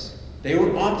prices. They were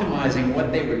optimizing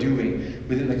what they were doing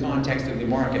within the context of the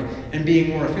market and being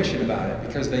more efficient about it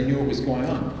because they knew what was going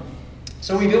on.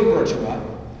 So we built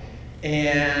Virtua,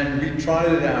 and we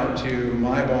trotted it out to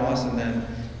my boss and then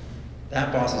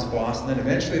that boss's boss, and then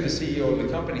eventually the CEO of the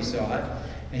company saw it,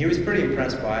 and he was pretty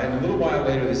impressed by it, and a little while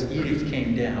later this edict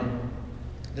came down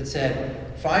that said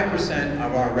 5%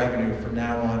 of our revenue from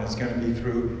now on is going to be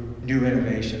through new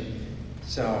innovation.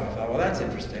 So I thought, well, that's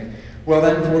interesting. Well,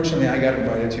 then fortunately I got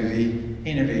invited to the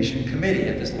innovation committee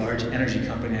at this large energy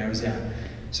company I was at.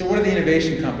 So what did the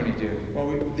innovation company do?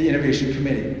 Well, the innovation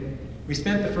committee. We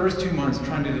spent the first 2 months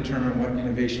trying to determine what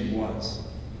innovation was.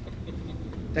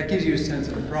 That gives you a sense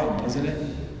of the problem, doesn't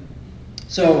it?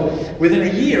 So within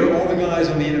a year, all the guys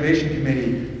on the innovation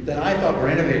committee that I thought were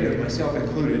innovative, myself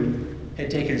included, had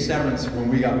taken severance when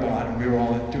we got bought and we were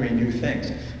all doing new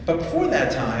things. But before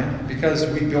that time, because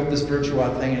we built this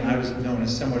Virtua thing and I was known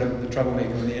as somewhat of the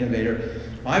troublemaker and the innovator,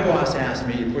 my boss asked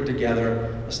me to put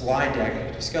together a slide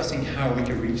deck discussing how we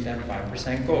could reach that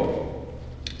 5% goal.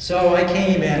 So I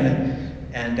came in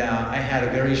and I had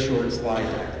a very short slide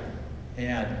deck.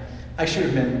 And I should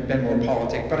have been more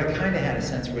politic, but I kind of had a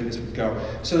sense where this would go.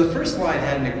 So the first slide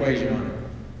had an equation on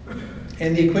it.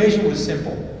 And the equation was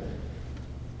simple.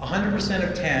 100%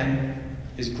 of 10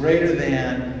 is greater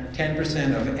than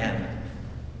 10% of n.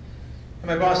 And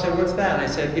my boss said, what's that? And I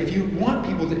said, if you want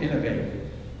people to innovate,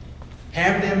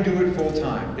 have them do it full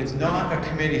time. It's not a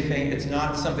committee thing. It's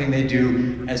not something they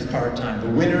do as part-time. The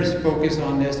winners focus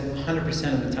on this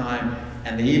 100% of the time,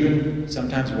 and they even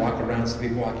sometimes walk around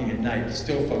sleepwalking at night,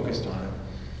 still focused on it.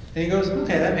 And he goes,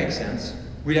 okay, that makes sense.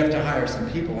 We'd have to hire some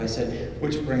people. I said,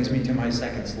 which brings me to my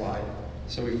second slide.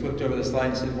 So we flipped over the slide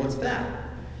and said, what's that?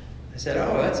 I said,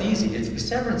 oh, that's easy. It's a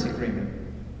severance agreement.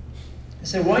 I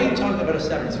said, why are you talking about a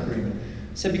severance agreement?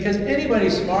 I said, because anybody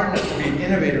smart enough to be an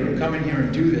innovator and come in here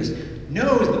and do this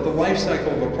knows that the life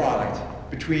cycle of a product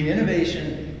between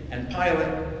innovation and pilot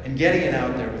and getting it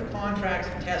out there with contracts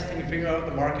and testing and figuring out what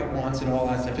the market wants and all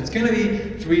that stuff, it's going to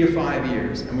be 3 to 5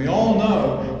 years. And we all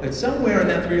know that somewhere in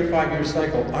that 3 to 5 year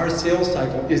cycle, our sales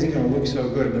cycle isn't going to look so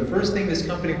good. And the first thing this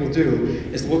company will do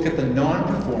is look at the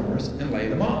non-performers and lay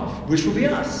them off, which will be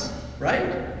us, right?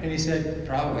 And he said,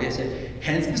 probably. I said,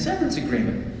 hence the severance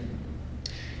agreement.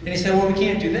 And he said, well, we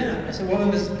can't do that. I said, well,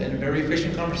 then this has been a very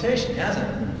efficient conversation, hasn't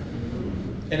it?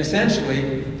 And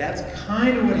essentially, that's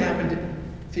kind of what happened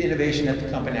to innovation at the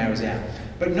company I was at.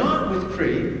 But not with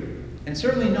Cree, and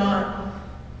certainly not,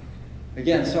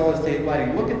 again, solid state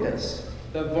lighting. Look at this.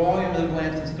 The volume of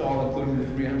lamps installed, including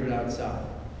the 300 outside.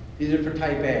 These are for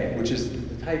type A, which is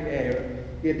the type A.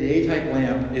 We have the A-type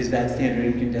lamp is that standard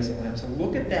incandescent lamp. So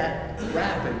look at that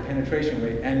rapid penetration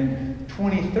rate. And in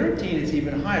 2013, it's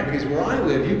even higher, because where I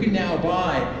live, you can now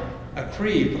buy a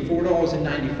Cree for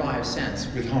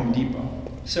 $4.95 with Home Depot.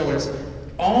 So it's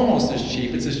almost as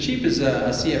cheap. It's as cheap as a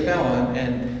CFL,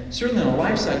 and certainly on a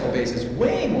life cycle basis,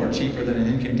 way more cheaper than an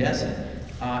incandescent.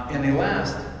 And they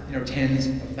last, tens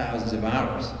of thousands of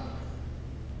hours.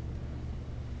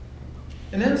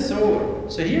 And then solar.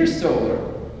 So here's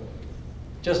solar,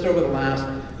 just over the last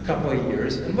couple of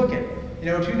years. And look at, in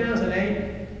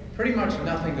 2008, pretty much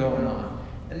nothing going on.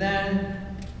 And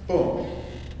then, boom.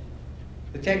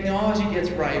 The technology gets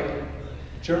ripe.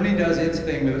 Germany does its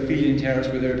thing with the feed-in tariffs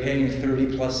where they're paying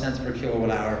 30+ cents per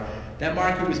kilowatt hour. That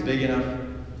market was big enough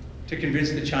to convince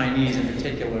the Chinese in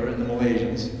particular and the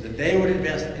Malaysians that they would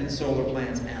invest in solar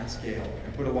plants at scale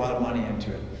and put a lot of money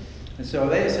into it. And so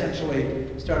they essentially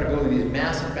started building these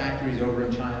massive factories over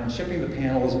in China and shipping the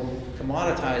panels,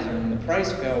 commoditizing them, and the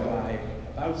price fell by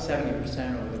about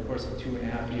 70% over the course of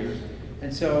 2.5 years.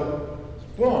 And so,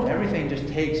 boom, everything just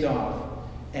takes off.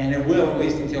 And it will, at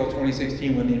least until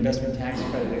 2016 when the investment tax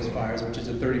credit expires, which is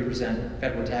a 30%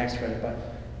 federal tax credit.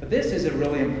 But this is a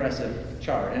really impressive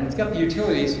chart. And it's got the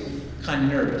utilities kind of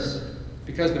nervous,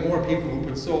 because the more people who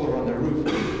put solar on their roof,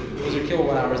 those are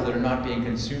kilowatt hours that are not being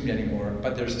consumed anymore,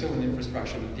 but there's still an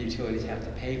infrastructure that the utilities have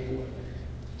to pay for.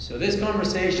 So this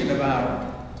conversation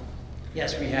about,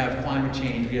 yes, we have climate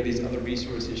change, we have these other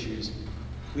resource issues,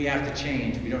 we have to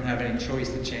change, we don't have any choice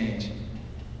to change.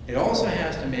 It also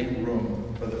has to make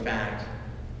room for the fact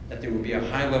that there will be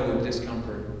a high level of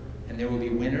discomfort, and there will be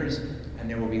winners and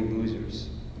there will be losers.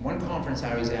 One conference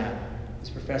I was at, this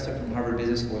professor from Harvard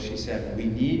Business School, she said, we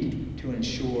need to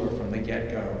ensure from the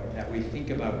get-go that we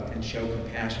think about and show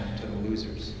compassion to the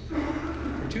losers.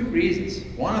 For 2 reasons.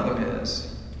 One of them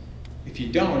is, if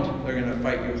you don't, they're going to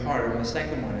fight you harder. And the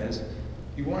second one is,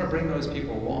 you want to bring those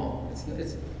people along.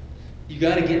 You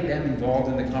got to get them involved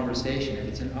in the conversation. If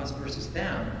it's an us versus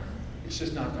them, it's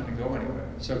just not going to go anywhere.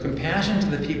 So compassion to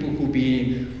the people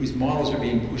whose models are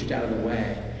being pushed out of the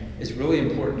way is really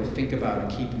important to think about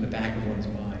and keep in the back of one's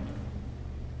mind.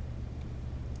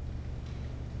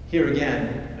 Here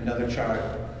again, another chart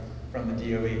from the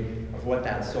DOE of what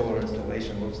that solar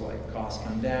installation looks like. Costs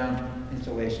come down,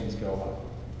 installations go up.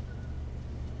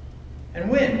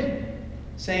 And wind,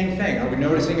 same thing. Are we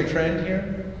noticing a trend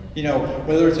here? You know,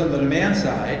 whether it's on the demand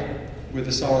side with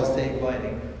the solid state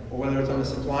lighting, or whether it's on the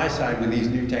supply side with these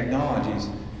new technologies,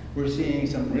 we're seeing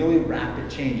some really rapid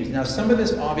changes. Now, some of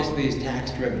this obviously is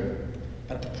tax driven,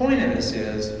 but the point of this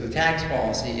is, the tax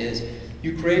policy is,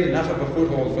 you create enough of a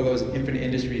foothold for those infant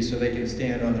industries so they can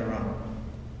stand on their own.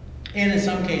 And in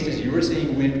some cases, you are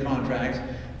seeing wind contracts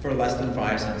for less than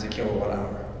 5 cents a kilowatt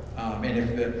hour.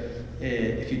 And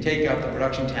if you take out the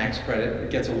production tax credit, it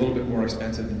gets a little bit more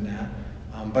expensive than that.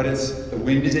 But the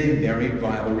wind is a very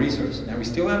viable resource. Now we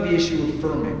still have the issue of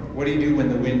firming. What do you do when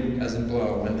the wind doesn't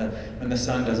blow, when the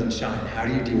sun doesn't shine? How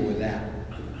do you deal with that?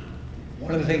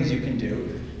 One of the things you can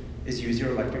do is use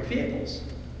your electric vehicles.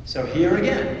 So here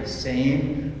again,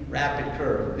 same rapid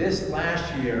curve. This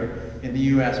last year in the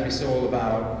US, we sold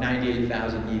about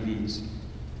 98,000 EVs.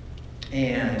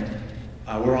 And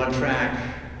we're on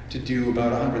track to do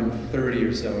about 130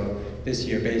 or so this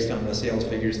year based on the sales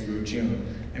figures through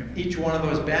June. And each one of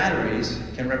those batteries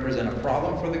can represent a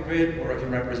problem for the grid, or it can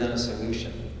represent a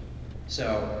solution.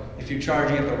 So if you're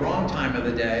charging at the wrong time of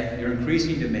the day, you're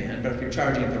increasing demand, but if you're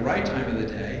charging at the right time of the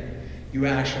day, you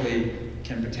actually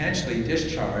can potentially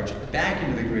discharge back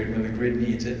into the grid when the grid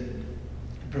needs it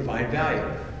and provide value.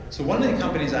 So one of the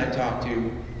companies I talked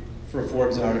to for a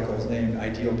Forbes article is named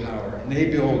Ideal Power, and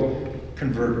they build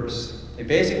converters. They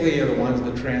basically are the ones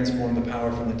that transform the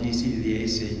power from the DC to the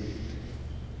AC,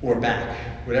 or back,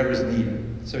 whatever is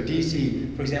needed. So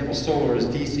DC, for example, solar is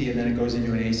DC and then it goes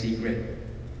into an AC grid.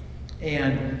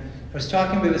 And I was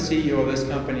talking with the CEO of this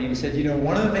company and he said, you know,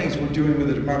 one of the things we're doing with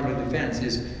the Department of Defense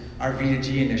is our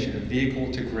V2G initiative,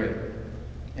 vehicle to grid.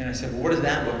 And I said, well, what does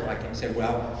that look like? And he said,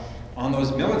 well, on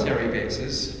those military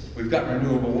bases, we've got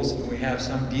renewables and we have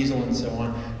some diesel and so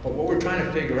on, but what we're trying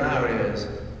to figure out is,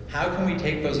 how can we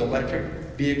take those electric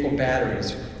vehicle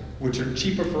batteries, which are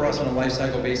cheaper for us on a life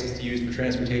cycle basis to use for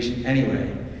transportation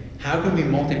anyway, how can we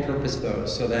multi-purpose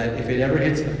those so that if it ever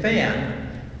hits the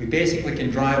fan, we basically can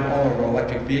drive all of our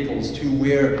electric vehicles to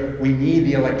where we need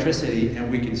the electricity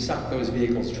and we can suck those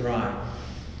vehicles dry.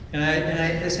 And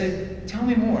I said, tell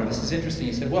me more, this is interesting.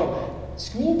 He said, well,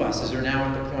 school buses are now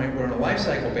at the point where on a life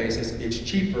cycle basis, it's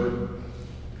cheaper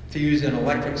to use an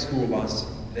electric school bus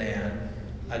than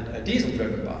a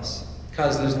diesel-driven bus,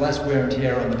 because there's less wear and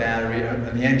tear on the battery,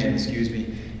 on the engine, excuse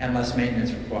me, and less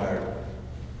maintenance required.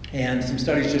 And some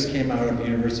studies just came out of the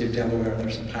University of Delaware, and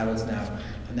there's some pilots now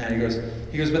on that. He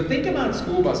goes, but think about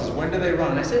school buses, when do they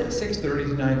run? And I said 6:30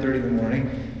 to 9:30 in the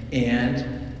morning,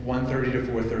 and 1:30 to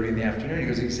 4:30 in the afternoon. He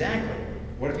goes, exactly.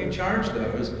 What if you charge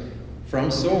those from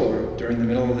solar during the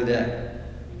middle of the day?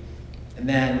 And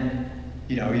then,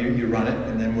 you know, you run it,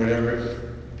 and then whatever,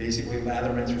 basically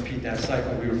lather, rinse, repeat that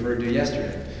cycle we referred to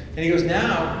yesterday. And he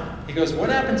goes, what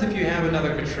happens if you have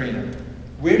another Katrina?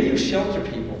 Where do you shelter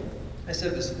people? I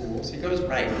said, the schools. He goes,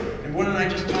 right. And what did I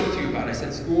just talk to you about? I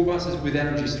said, school buses with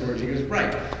energy storage. He goes,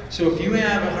 right. So if you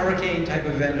have a hurricane type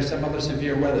event or some other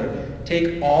severe weather,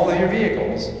 take all of your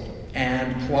vehicles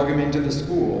and plug them into the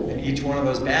school. And each one of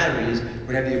those batteries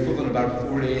would have the equivalent of about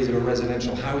 4 days of a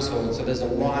residential household. So there's a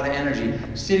lot of energy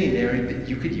sitting there that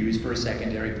you could use for a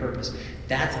secondary purpose.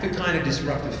 That's the kind of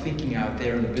disruptive thinking out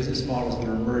there in the business models that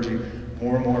are emerging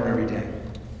more and more every day.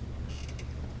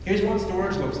 Here's what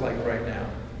storage looks like right now.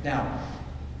 Now,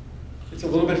 it's a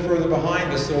little bit further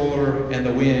behind the solar and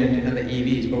the wind and the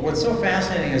EVs, but what's so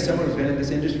fascinating as someone who's been in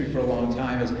this industry for a long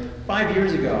time is 5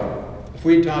 years ago, if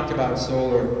we talked about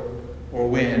solar or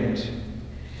wind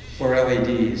or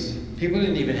LEDs, people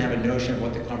didn't even have a notion of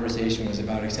what the conversation was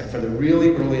about, except for the really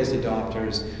earliest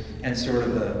adopters and sort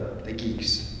of the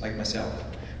geeks like myself.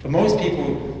 But most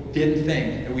people didn't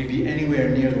think that we'd be anywhere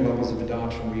near the levels of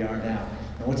adoption we are now.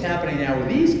 And what's happening now with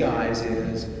these guys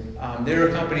is there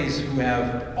are companies who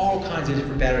have all kinds of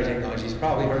different battery technologies. You've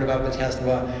probably heard about the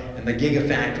Tesla and the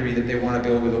gigafactory that they want to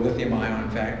build with a lithium-ion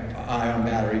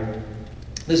battery.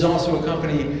 There's also a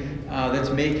company that's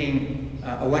making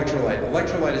electrolyte.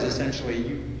 Electrolyte is essentially,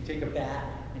 you take a vat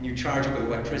and you charge it with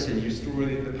electricity. You store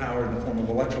the power in the form of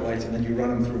electrolytes, and then you run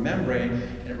them through a membrane,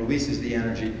 and it releases the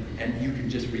energy, and you can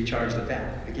just recharge the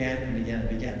vat again and again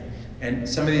and again. And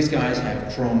some of these guys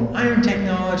have chrome iron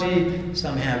technology,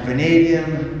 some have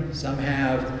vanadium, some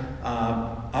have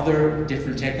other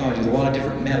different technologies, a lot of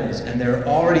different metals, and they're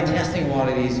already testing a lot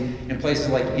of these in places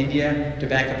like India to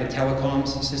back up the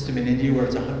telecoms system in India where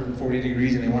it's 140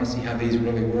 degrees and they want to see how these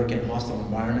really work in hostile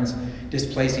environments,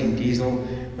 displacing diesel.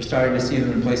 We're starting to see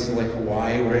them in places like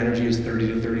Hawaii where energy is 30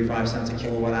 to 35 cents a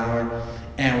kilowatt hour.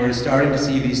 And we're starting to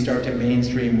see these start to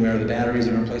mainstream where the batteries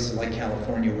are in places like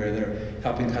California where they're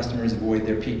helping customers avoid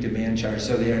their peak demand charge.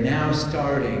 So they are now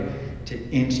starting to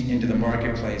inch into the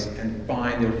marketplace and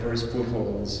find their first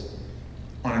footholds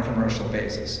on a commercial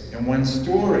basis. And when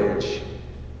storage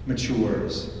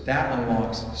matures, that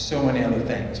unlocks so many other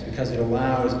things because it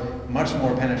allows much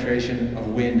more penetration of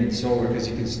wind and solar because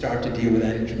you can start to deal with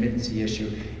that intermittency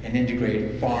issue and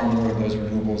integrate far more of those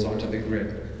renewables onto the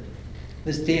grid.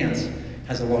 This dance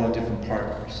has a lot of different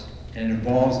partners and it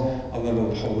involves a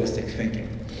level of holistic thinking.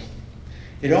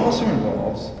 It also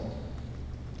involves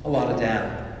a lot of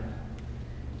data.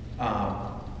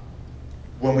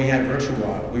 When we had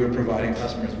VirtualWatt, we were providing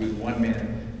customers with 1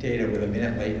 minute data with a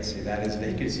minute latency. That is,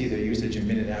 they could see their usage a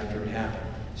minute after it happened.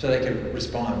 So they could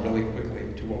respond really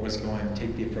quickly to what was going on and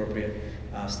take the appropriate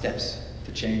steps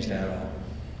to change that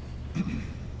all.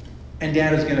 And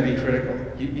data is going to be critical.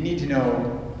 You need to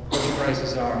know what the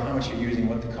prices are, how much you're using,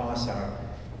 what the costs are.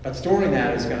 But storing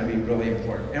that is going to be really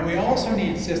important. And we also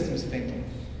need systems thinking.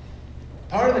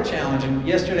 Part of the challenge, and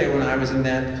yesterday when I was in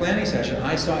that planning session,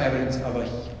 I saw evidence of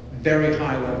a very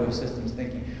high level of systems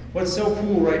thinking. What's so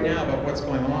cool right now about what's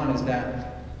going on is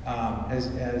that,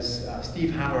 as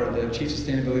Steve Howard, the Chief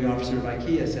Sustainability Officer of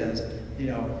IKEA says, you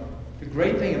know, the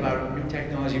great thing about new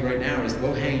technology right now is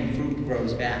low-hanging fruit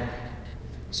grows back.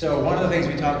 So one of the things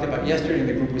we talked about yesterday in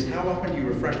the group was how often do you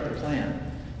refresh the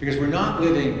plan? Because we're not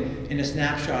living in a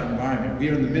snapshot environment. We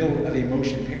are in the middle of a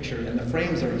motion picture and the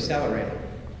frames are accelerating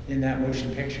in that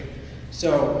motion picture.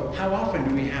 So how often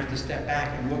do we have to step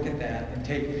back and look at that and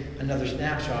take another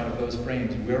snapshot of those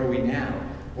frames? Where are we now?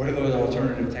 What do those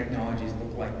alternative technologies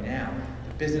look like now?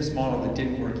 The business model that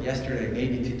didn't work yesterday,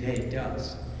 maybe today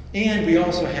does. And we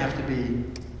also have to be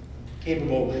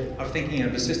capable of thinking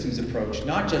of a systems approach,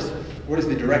 not just what is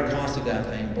the direct cost of that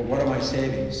thing, but what are my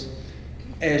savings?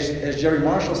 As Jerry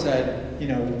Marshall said, you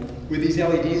know, with these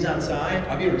LEDs outside,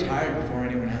 I'll be retired before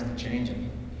anyone has to change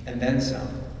them, and then some.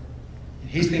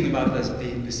 He's thinking about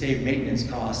the saved maintenance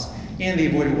costs and the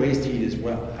avoided waste heat as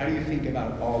well. How do you think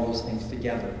about all those things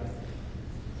together?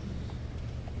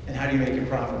 And how do you make it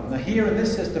profitable? Now here in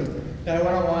this system, now I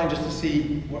went online just to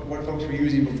see what folks were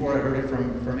using before I heard it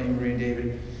from Amory and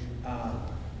David.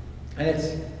 And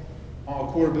it's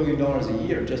 $250 million a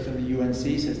year just in the UNC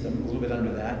system, a little bit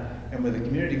under that. And with the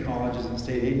community colleges and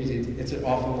state agencies, it's an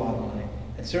awful lot of money.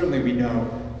 And certainly we know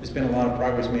there's been a lot of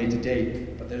progress made to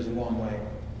date, but there's a long way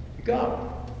to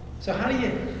go. So how do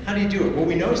you do it? Well,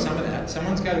 we know some of that.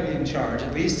 Someone's got to be in charge.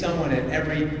 At least someone at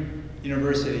every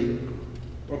university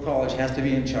or college has to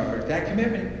be in charge. That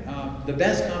commitment, the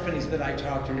best companies that I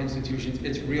talk to, institutions,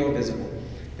 it's real visible.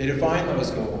 They define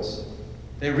those goals.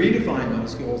 They redefine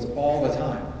those goals all the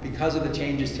time because of the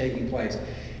changes taking place.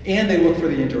 And they look for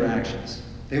the interactions.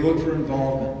 They look for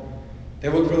involvement. They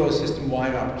look for those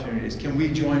system-wide opportunities. Can we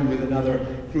join with another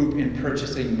group in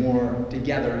purchasing more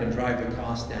together and drive the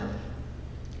cost down?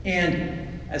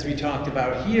 And as we talked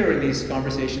about here in these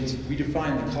conversations, we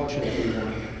define the culture that we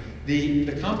want.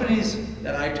 The companies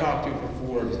that I talk to for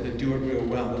Forbes that do it real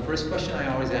well, the first question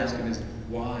I always ask them is,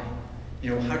 why? You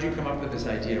know, how did you come up with this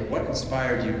idea? What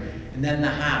inspired you? And then the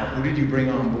how. Who did you bring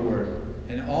on board?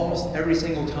 And almost every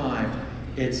single time,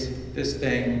 it's this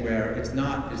thing where it's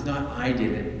not I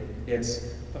did it.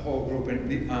 It's the whole group.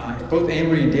 And both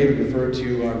Amory and David referred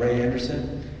to Ray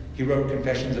Anderson. He wrote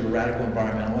Confessions of a Radical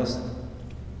Environmentalist.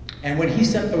 And when he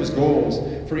set those goals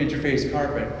for Interface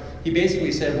Carpet, he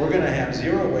basically said, we're going to have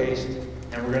zero waste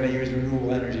and we're going to use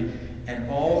renewable energy. And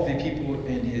all of the people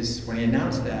in his, when he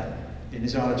announced that, in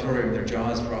his auditorium, their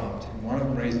jaws dropped. And one of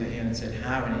them raised their hand and said,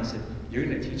 how? And he said, you're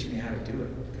going to teach me how to do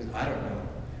it, because I don't know.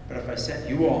 But if I set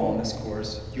you all on this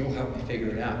course, you'll help me figure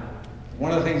it out.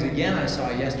 One of the things, again, I saw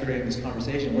yesterday in this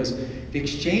conversation was the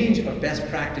exchange of best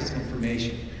practice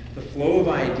information, the flow of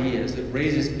ideas that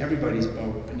raises everybody's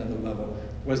boat another level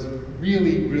was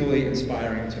really, really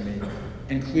inspiring to me.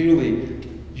 And clearly,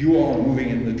 you all are moving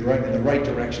in the right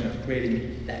direction of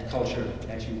creating that culture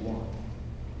that you want.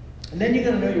 And then you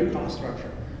got to know your cost structure.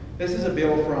 This is a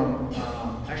bill from,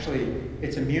 actually,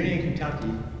 it's a Muni in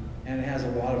Kentucky, and it has a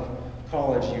lot of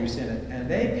college use in it. And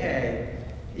they pay,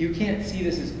 you can't see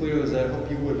this as clearly as I hope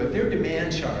you would, but their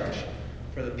demand charge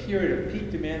for the period of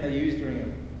peak demand they use during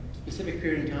a specific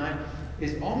period of time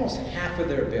is almost half of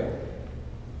their bill.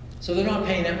 So they're not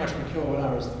paying that much per kilowatt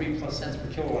hour, it's 3+ cents per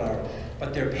kilowatt hour,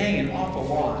 but they're paying an awful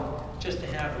lot just to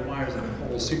have the wires and the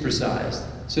poles supersized.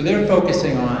 So they're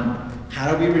focusing on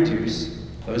how do we reduce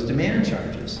those demand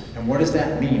charges, and what does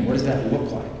that mean? What does that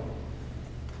look like?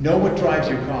 Know what drives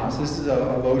your costs. This is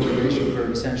a load duration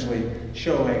curve essentially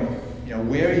showing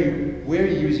where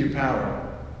you use your power.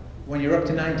 When you're up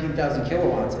to 19,000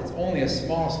 kilowatts, it's only a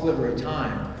small sliver of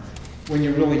time when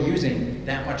you're really using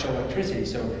that much electricity.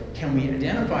 So can we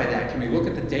identify that? Can we look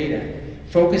at the data,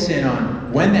 focus in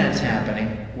on when that's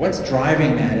happening, what's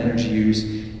driving that energy use,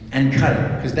 and cut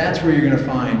it? Because that's where you're going to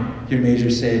find your major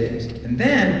savings. And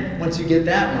then, once you get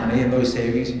that money and those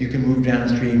savings, you can move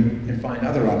downstream and find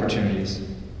other opportunities.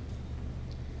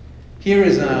 Here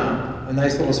is a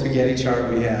nice little spaghetti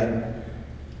chart we had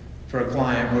for a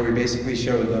client where we basically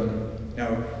showed them,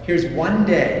 here's one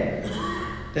day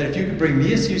that if you could bring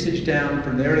this usage down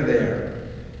from there to there,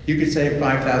 you could save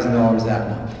 $5,000 that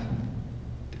month.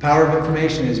 The power of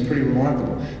information is pretty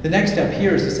remarkable. The next step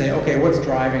here is to say, okay, what's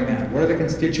driving that? What are the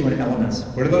constituent elements?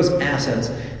 What are those assets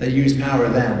that use power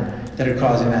then that are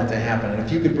causing that to happen? And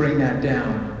if you could bring that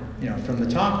down, from the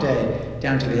top day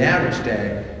down to the average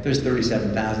day, there's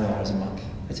 $37,000 a month.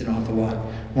 That's an awful lot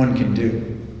one can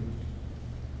do.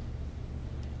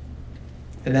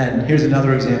 And then here's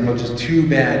another example, just 2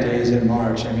 bad days in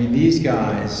March. I mean, these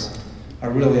guys are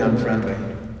really unfriendly.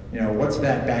 What's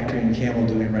that Bactrian camel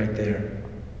doing right there?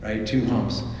 Right, 2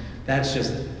 humps. That's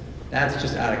just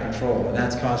out of control, and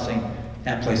that's costing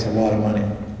that place a lot of money.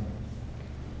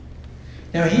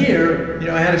 Now here,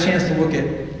 I had a chance to look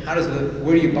at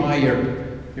where do you buy your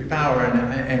power,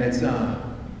 and it's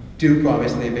Duke,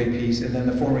 obviously a big piece, and then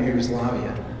the former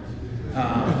Yugoslavia.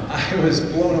 I was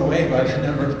blown away by the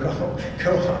number of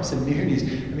co-ops and munis.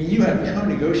 I mean, you have no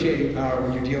negotiating power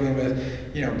when you're dealing with,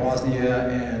 Bosnia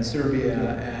and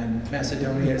Serbia and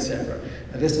Macedonia, etc.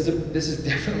 This is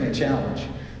definitely a challenge.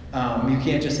 You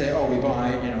can't just say, oh, we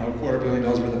buy, $250 million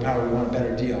worth of power, we want a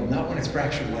better deal. Not when it's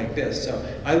fractured like this. So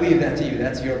I leave that to you.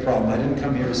 That's your problem. I didn't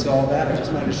come here to solve that. I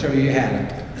just wanted to show you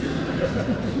had it.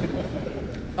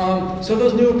 So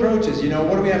those new approaches,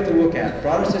 what do we have to look at?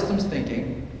 Broader systems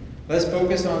thinking. Let's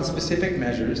focus on specific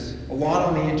measures, a lot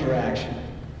on the interaction.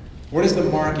 What is the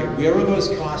market? Where are those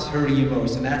costs hurting you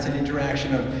most? And that's an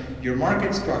interaction of your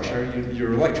market structure,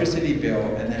 your electricity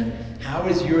bill, and then how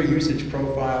is your usage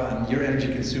profile and your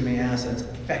energy consuming assets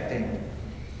affecting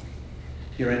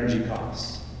your energy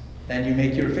costs? Then you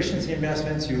make your efficiency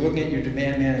investments, you look at your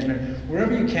demand management.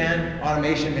 Wherever you can,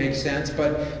 automation makes sense,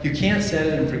 but you can't set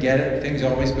it and forget it. Things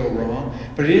always go wrong.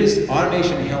 But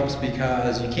automation helps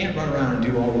because you can't run around and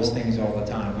do all those things all the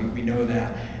time. We know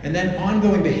that. And then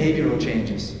ongoing behavioral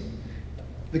changes.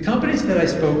 The companies that I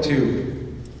spoke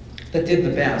to that did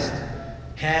the best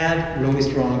had really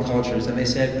strong cultures, and they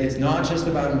said it's not just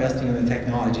about investing in the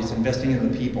technology, it's investing in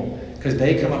the people, because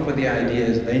they come up with the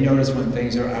ideas, they notice when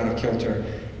things are out of kilter,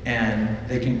 and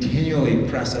they continually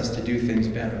press us to do things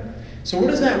better. So what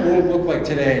does that world look like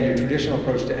today in your traditional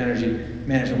approach to energy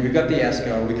management? We've got the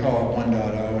ESCO, we call it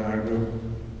 1.0 in our group.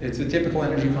 It's the typical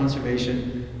energy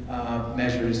conservation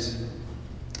measures,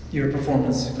 your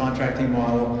performance contracting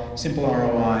model, simple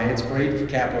ROI. It's great for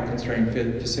capital constrained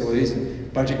facilities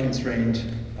and budget constrained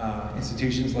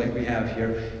institutions like we have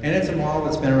here. And it's a model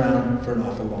that's been around for an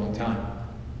awful long time.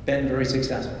 Been very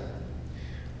successful.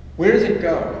 Where does it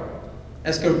go?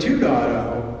 ESCO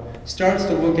 2.0 starts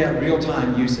to look at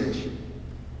real-time usage,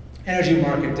 energy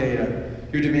market data,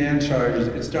 your demand charges.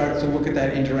 It starts to look at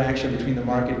that interaction between the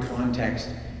market context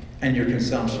and your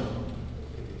consumption.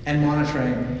 And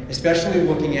monitoring, especially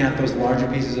looking at those larger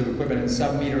pieces of equipment and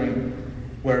sub-metering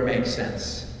where it makes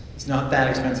sense. It's not that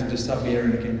expensive to sub-meter,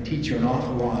 and it can teach you an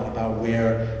awful lot about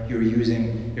where you're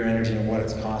using your energy and what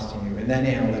it's costing you. And then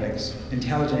analytics,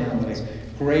 intelligent analytics,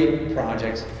 great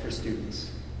projects for students.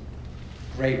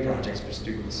 Great projects for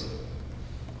students.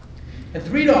 And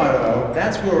 3.0,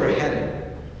 that's where we're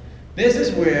headed. This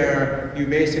is where you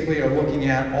basically are looking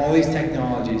at all these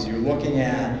technologies. You're looking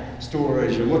at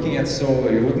storage, you're looking at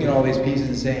solar, you're looking at all these pieces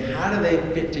and saying, how do they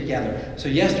fit together? So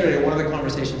yesterday, one of the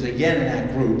conversations again in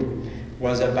that group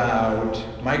was about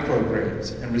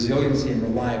microgrids and resiliency and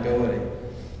reliability.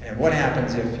 And what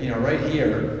happens if, right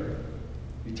here,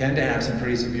 we tend to have some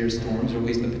pretty severe storms, or at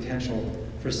least the potential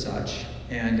for such.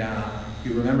 And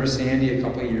you remember Sandy a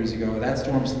couple of years ago, that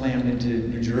storm slammed into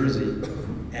New Jersey.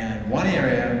 And one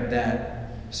area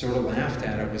that sort of laughed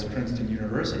at it was Princeton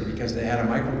University, because they had a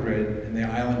microgrid and they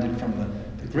islanded from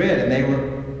the grid, and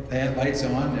they had lights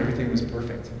on and everything was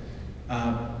perfect.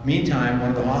 Meantime,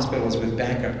 one of the hospitals with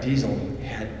backup diesel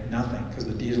had nothing because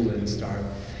the diesel didn't start.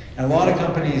 And a lot of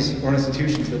companies or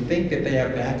institutions that think that they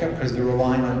have backup because they're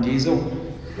relying on diesel,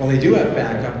 Well, they do have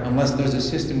backup unless there's a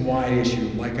system-wide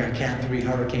issue, like a Cat 3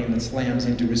 hurricane that slams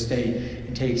into a state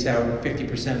and takes out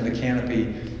 50% of the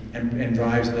canopy and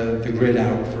drives the grid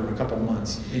out for a couple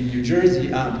months. In New Jersey,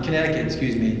 Connecticut,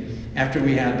 excuse me, after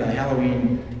we had the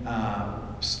Halloween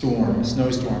storm, a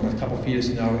snowstorm with a couple feet of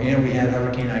snow, and we had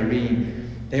Hurricane Irene,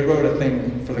 they wrote a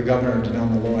thing for the governor, Janelle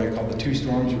Malloy, called the Two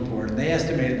Storms Report, and they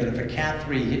estimated that if a Cat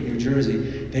 3 hit New Jersey,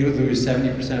 they would lose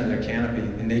 70% of their canopy,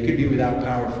 and they could be without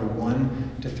power for 1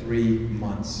 to 3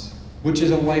 months, which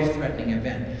is a life-threatening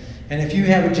event. And if you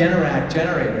have a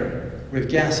generator with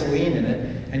gasoline in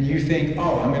it, and you think,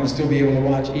 oh, I'm going to still be able to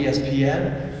watch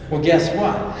ESPN, well, guess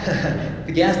what?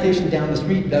 The gas station down the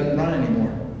street doesn't run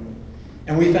anymore.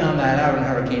 And we found that out in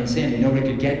Hurricane Sandy. Nobody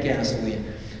could get gasoline.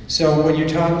 So when you're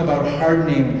talking about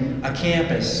hardening a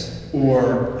campus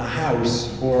or a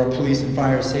house or a police and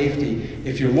fire safety,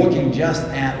 if you're looking just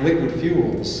at liquid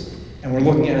fuels and we're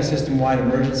looking at a system-wide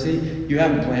emergency, you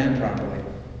haven't planned properly.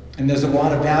 And there's a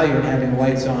lot of value in having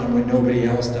lights on when nobody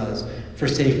else does for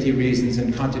safety reasons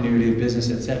and continuity of business,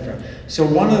 etc. So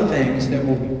one of the things that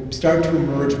will start to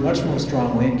emerge much more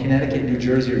strongly in Connecticut and New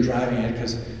Jersey are driving it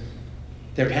because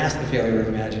they're past the failure of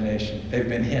imagination. They've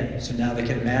been hit. So now they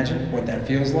can imagine what that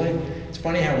feels like. It's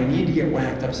funny how we need to get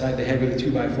whacked upside the head with a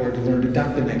 2x4 to learn to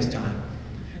duck the next time.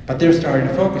 But they're starting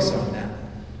to focus on that.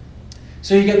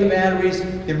 So you get the batteries,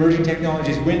 the emerging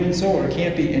technologies, wind and solar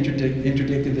can't be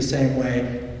interdicted the same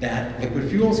way that liquid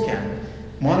fuels can.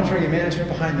 Monitoring and management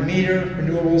behind the meter,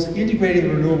 renewables, integrating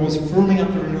renewables, firming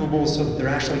up the renewables so that they're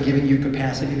actually giving you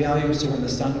capacity value, so when the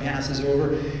sun passes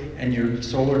over and your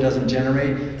solar doesn't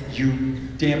generate, you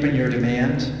dampen your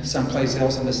demand someplace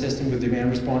else in the system with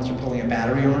demand response or pulling a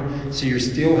battery on, so you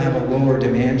still have a lower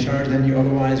demand charge than you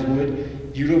otherwise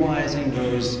would, utilizing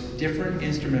those different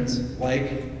instruments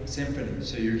like Symphony,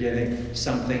 so you're getting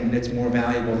something that's more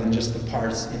valuable than just the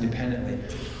parts independently,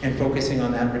 and focusing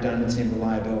on that redundancy and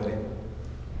reliability.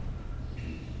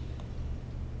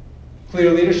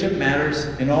 Clear leadership matters.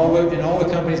 In all the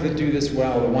companies that do this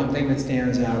well, the one thing that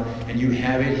stands out, and you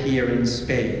have it here in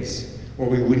spades, or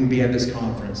we wouldn't be at this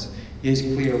conference, is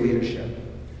clear leadership.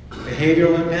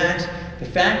 Behavioral impacts, the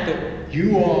fact that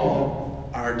you all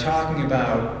are talking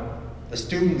about the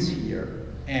students here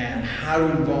and how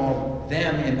to involve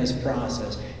them in this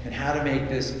process and how to make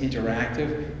this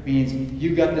interactive means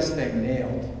you got this thing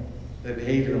nailed, the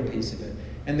behavioral piece of it.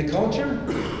 And the culture,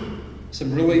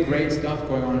 some really great stuff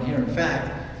going on here. In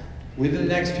fact, within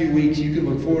the next few weeks, you can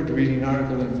look forward to reading an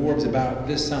article in Forbes about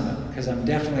this summit, because I'm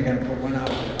definitely going to put one out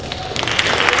there.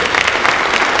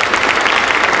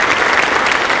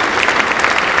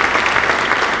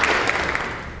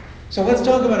 So let's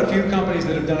talk about a few companies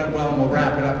that have done it well, and we'll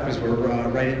wrap it up because we're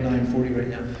right at 9:40 right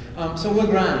now. So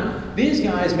Legrand, these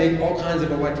guys make all kinds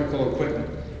of electrical equipment.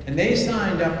 And they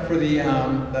signed up for the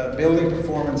Building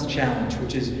Performance Challenge,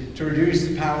 which is to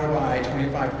reduce power by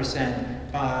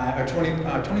 25% by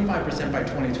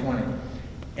 2020.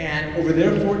 And over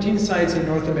their 14 sites in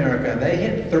North America, they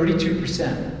hit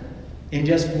 32% in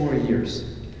just 4 years.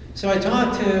 So I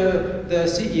talked to the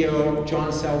CEO, John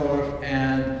Seldorf,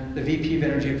 and the VP of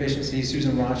Energy Efficiency,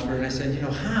 Susan Rochford, and I said, you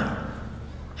know,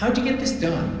 how'd you get this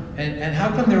done? And how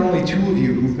come there are only 2 of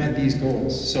you who've met these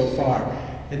goals so far?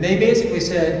 And they basically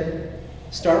said,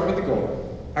 start with the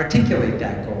goal, articulate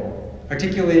that goal,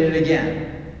 articulate it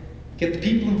again, get the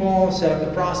people involved, set up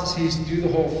the processes, do the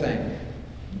whole thing.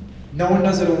 No one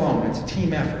does it alone, it's a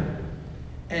team effort.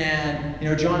 And you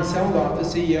know, John Seldorf, the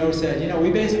CEO, said, you know,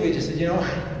 we basically just said, you know,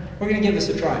 we're gonna give this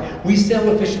a try. We sell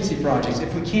efficiency projects.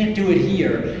 If we can't do it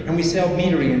here, and we sell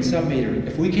metering and sub-metering,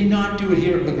 if we cannot do it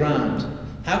here at Legrand,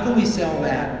 how can we sell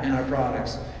that in our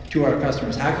products to our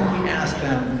customers? How can we ask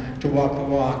them to walk the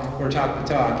walk or talk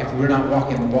the talk if we're not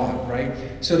walking the walk, right?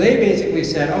 So they basically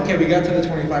said, okay, we got to the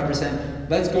 25%,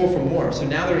 let's go for more. So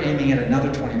now they're aiming at another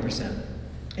 20%.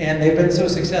 And they've been so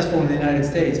successful in the United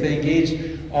States, they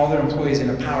engaged all their employees in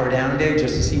a power down day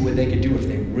just to see what they could do if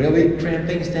they really cramp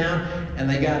things down. And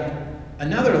they got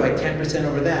another like 10%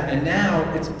 over that. And now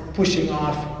it's pushing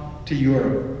off to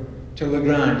Europe, to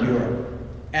Legrand, Europe.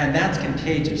 And that's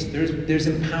contagious. There's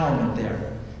empowerment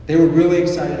there. They were really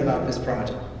excited about this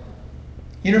project.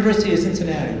 University of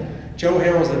Cincinnati. Joe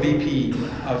Harrell's the VP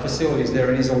of facilities there,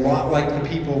 and he's a lot like the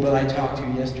people that I talked to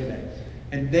yesterday.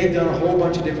 And they've done a whole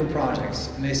bunch of different projects.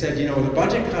 And they said, you know, the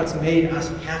budget cuts made us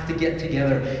have to get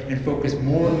together and focus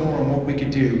more and more on what we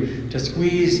could do to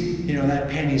squeeze, you know, that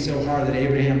penny so hard that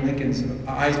Abraham Lincoln's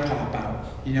eyes pop out,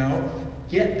 you know?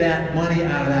 Get that money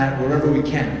out of that wherever we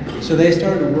can. So they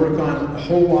started to work on a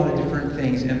whole lot of different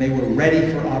things, and they were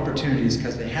ready for opportunities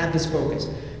because they had this focus.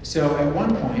 So at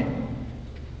one point,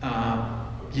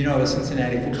 you know, the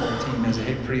Cincinnati football team has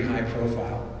a pretty high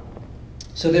profile.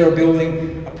 So they were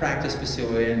building a practice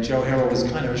facility, and Joe Harrell was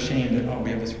kind of ashamed that, oh, we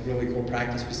have this really cool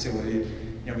practice facility.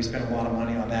 You know, we spent a lot of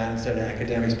money on that instead of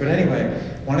academics. But anyway,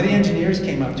 one of the engineers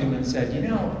came up to him and said, you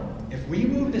know, if we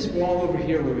move this wall over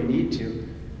here where we need to,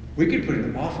 we could put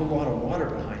an awful lot of water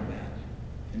behind that.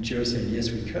 And Joe said,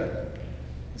 yes, we could.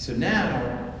 So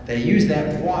now they use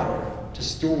that water to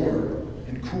store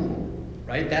and cool,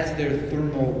 right? That's their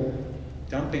thermal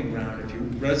dumping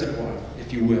ground, reservoir,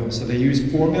 if you will. So they use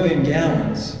 4 million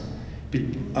gallons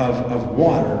of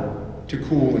water to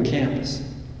cool the campus.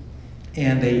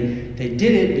 And they did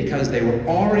it because they were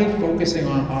already focusing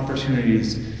on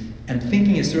opportunities and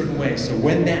thinking a certain way. So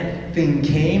when that thing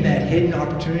came, that hidden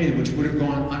opportunity, which would have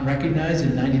gone unrecognized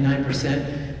in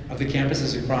 99% of the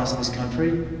campuses across this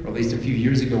country, or at least a few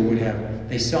years ago would have,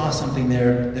 they saw something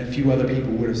there that few other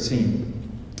people would have seen.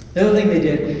 The other thing they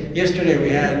did, yesterday we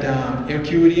had Air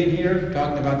Acuity in here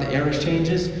talking about the air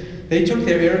exchanges. They took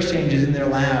their air exchanges in their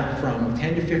lab from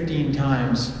 10 to 15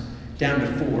 times down to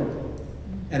 4.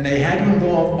 And they had to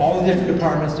involve all the different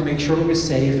departments to make sure it was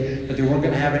safe, that they weren't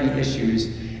going to have any issues.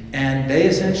 And they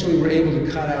essentially were able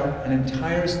to cut out an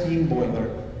entire steam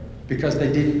boiler because they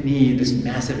didn't need this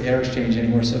massive air exchange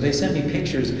anymore. So they sent me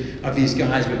pictures of these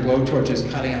guys with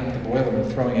blowtorches cutting out the boiler and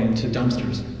throwing it into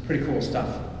dumpsters. Pretty cool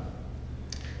stuff.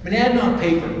 Monadnock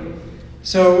Paper.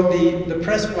 So the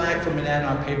press flag from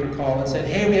Monadnock Paper called and said,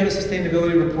 hey, we have a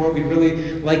sustainability report. We'd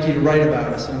really like you to write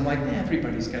about us. And I'm like,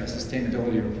 everybody's got a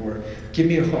sustainability report. Give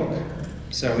me a hook.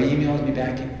 So he emails me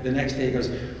back the next day. He goes,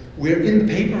 we're in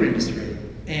the paper industry,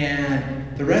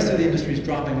 and the rest of the industry is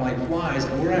dropping like flies,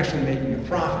 and we're actually making a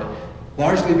profit,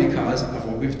 largely because of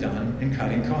what we've done in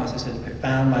cutting costs. I said, I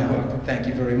found my hook. Thank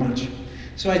you very much.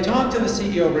 So I talked to the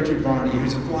CEO, Richard Varney,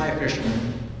 who's a fly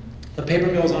fisherman. The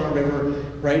paper mill's on a river,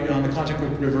 right on the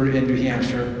Contacook River in New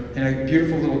Hampshire, in a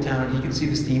beautiful little town. He can see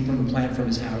the steam from the plant from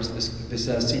his house, this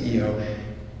CEO.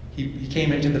 He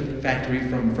came into the factory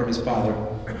from his father.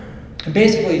 And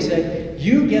basically he said,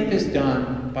 you get this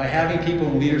done by having people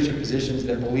in leadership positions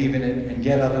that believe in it and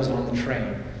get others on the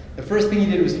train. The first thing he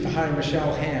did was to hire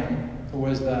Michelle Ham, who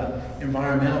was the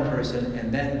environmental person,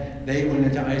 and then they went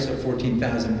into ISO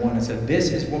 14001 and said,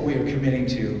 this is what we are committing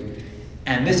to.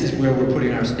 And this is where we're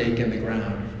putting our stake in the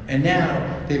ground. And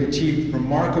now they've achieved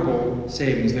remarkable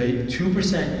savings. They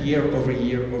 2% year over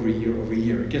year over year over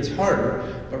year. It gets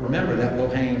harder, but remember that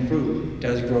low-hanging fruit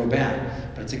does grow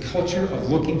back. But it's a culture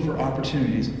of looking for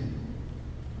opportunities.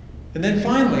 And then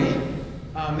finally,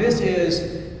 this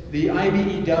is the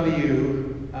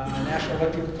IBEW, National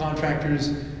Electrical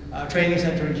Contractors Training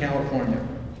Center in California.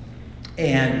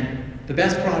 And the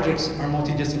best projects are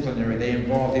multidisciplinary. They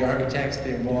involve the architects,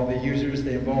 they involve the users,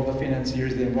 they involve the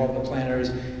financiers, they involve the planners,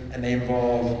 and they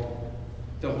involve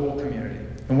the whole community.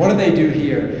 And what do they do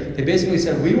here? They basically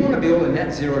said, we want to build a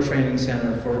net zero training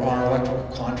center for our electrical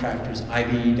contractors,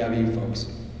 IBEW folks.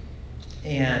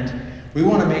 And we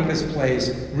want to make this place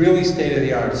really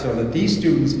state-of-the-art so that these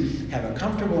students have a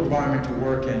comfortable environment to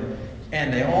work in,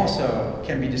 and they also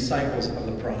can be disciples of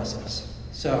the process.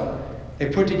 So they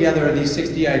put together these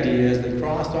 60 ideas, they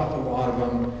crossed off a lot of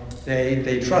them,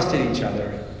 they trusted each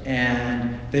other,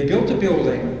 and they built a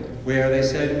building where they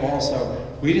said also,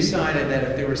 we decided that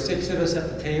if there were 6 of us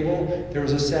at the table, there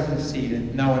was a 7th seat.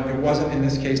 And no, it wasn't in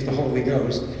this case the Holy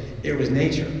Ghost, it was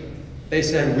nature. They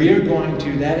said, we are going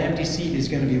to, that empty seat is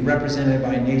going to be represented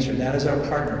by nature. That is our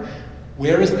partner.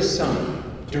 Where is the sun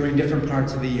during different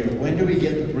parts of the year? When do we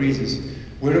get the breezes?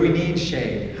 Where do we need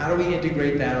shade? How do we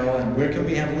integrate that all in? Where can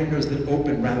we have windows that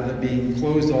open rather than being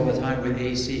closed all the time with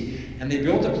AC? And they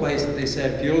built a place that they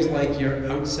said feels like you're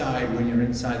outside when you're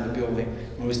inside the building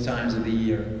most times of the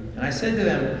year. And I said to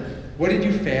them, what did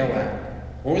you fail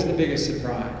at? What was the biggest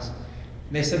surprise?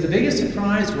 And they said the biggest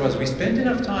surprise was we spent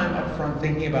enough time up front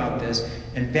thinking about this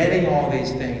and vetting all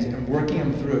these things and working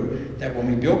them through that when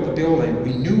we built the building,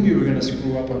 we knew we were going to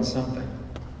screw up on something,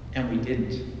 and we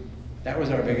didn't. That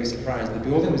was our biggest surprise. The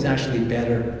building was actually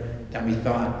better than we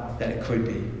thought that it could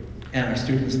be, and our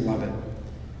students love it.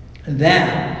 And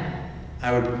that,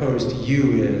 I would propose to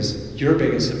you, is your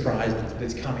biggest surprise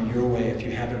that's coming your way if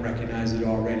you haven't recognized it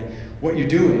already. What you're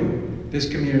doing, this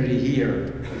community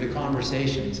here, with the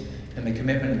conversations and the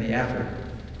commitment and the effort,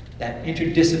 that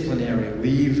interdisciplinary,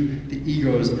 leave the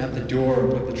egos at the door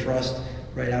and put the trust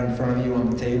right out in front of you on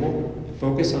the table,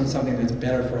 focus on something that's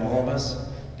better for all of us,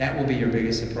 that will be your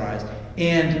biggest surprise.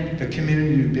 And the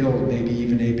community you build may be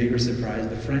even a bigger surprise.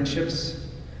 The friendships,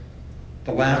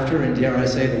 the laughter, and dare I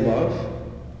say the love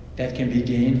that can be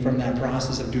gained from that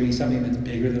process of doing something that's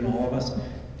bigger than all of us,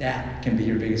 that can be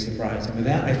your biggest surprise. And with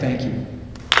that, I thank you.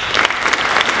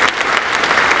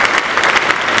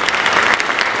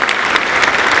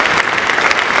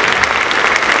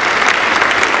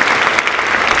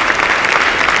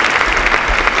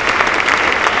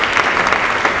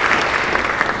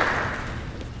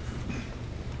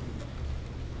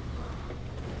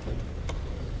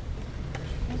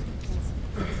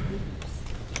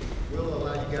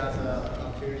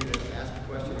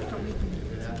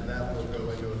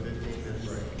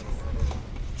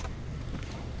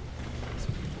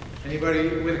 Anybody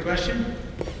with a question?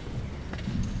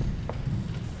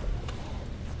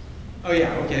 Oh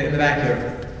yeah, okay, in the back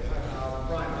here.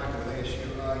 Brian, Michael, the issue.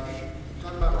 You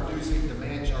talk about reducing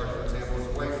demand charge, for example, as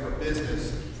a way for a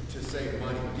business to save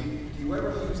money. Do you ever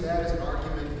use that as an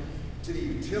argument to the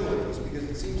utilities? Because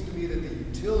it seems to me that the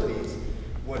utilities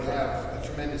would have a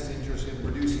tremendous interest in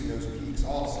reducing those peaks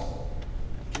also.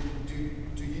 Do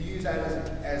you use that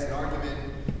as an argument,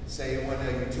 say, when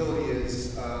a utility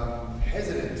is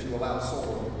hesitant to allow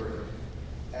solar on the grid,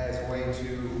 as a way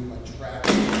to attract,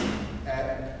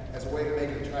 as a way to make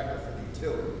it attractive for the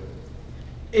utility?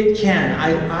 It can.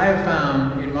 I have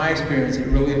found, in my experience, it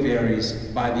really varies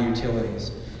by the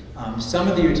utilities. Some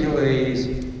of the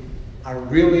utilities are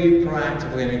really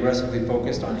proactively and aggressively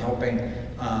focused on helping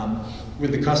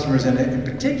with the customers, and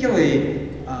particularly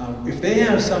if they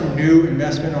have some new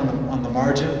investment on the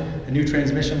margin, a new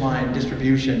transmission line,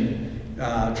 distribution,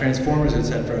 transformers,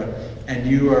 etc., and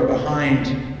you are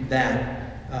behind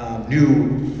that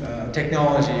new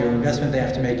technology or investment they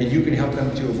have to make, and you can help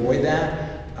them to avoid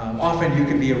that. Often you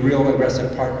can be a real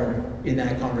aggressive partner in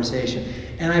that conversation.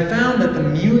 And I found that the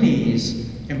munis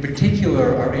in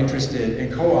particular are interested,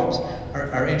 and co-ops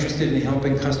are interested in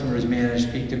helping customers manage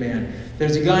peak demand.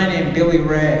 There's a guy named Billy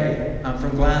Ray from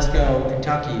Glasgow,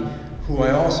 Kentucky, who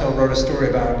I also wrote a story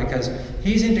about because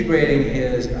he's integrating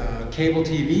his cable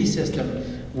TV system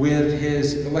with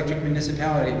his electric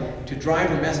municipality to drive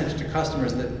the message to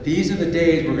customers that these are the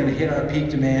days we're going to hit our peak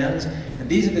demands, and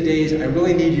these are the days I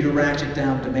really need you to ratchet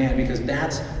down demand, because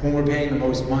that's when we're paying the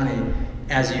most money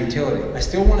as a utility. I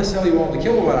still want to sell you all the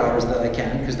kilowatt hours that I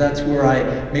can, because that's where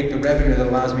I make the revenue that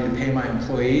allows me to pay my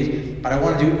employees, but I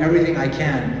want to do everything I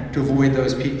can to avoid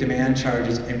those peak demand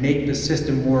charges and make the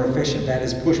system more efficient. That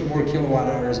is, push more kilowatt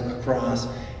hours across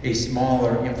a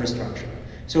smaller infrastructure.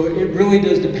 So it really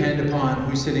does depend upon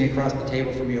who's sitting across the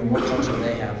table from you and what culture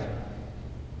they have.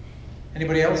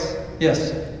 Anybody else?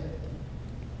 Yes?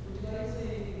 Would you like to say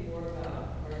anything more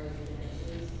about parking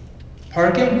campuses?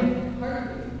 Parking?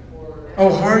 Parking or...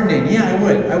 Oh, hardening. Yeah,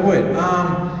 I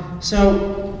would.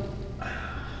 So,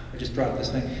 I just dropped this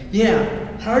thing.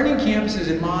 Yeah, hardening campuses,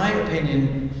 in my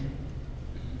opinion,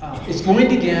 is going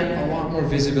to get a lot more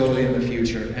visibility in the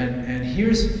future. And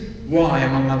here's why,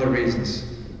 among other reasons.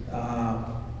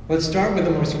 Let's start with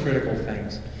the most critical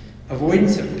things.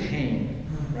 Avoidance of pain,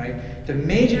 right? The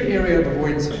major area of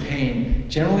avoidance of pain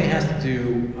generally has to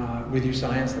do with your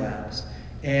science labs.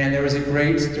 And there was a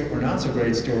great, or not so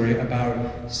great story about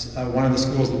one of the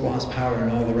schools that lost power and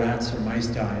all the rats or mice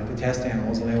died, the test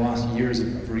animals, and they lost years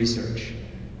of research.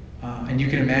 And you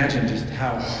can imagine just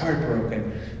how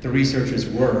heartbroken the researchers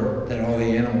were that all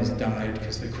the animals died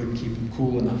because they couldn't keep them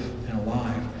cool enough and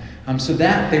alive. So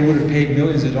that they would have paid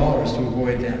millions of dollars to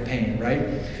avoid that pain,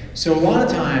 right? So a lot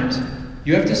of times,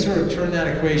 you have to sort of turn that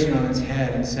equation on its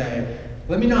head and say,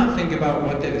 let me not think about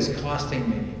what that is costing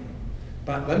me,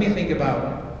 but let me think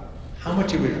about how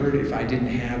much it would hurt if I didn't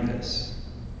have this.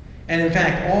 And in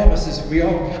fact, all of us, we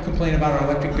all complain about our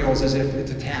electric bills as if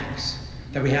it's a tax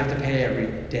that we have to pay every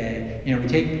day. You know, we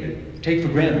take for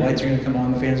granted the lights are going to come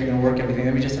on, the fans are going to work, everything,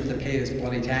 then we just have to pay this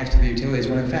bloody tax to the utilities,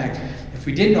 when in fact, if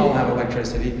we didn't all have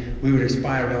electricity, we would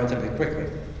expire relatively quickly.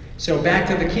 So back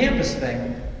to the campus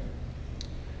thing,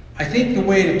 I think the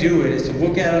way to do it is to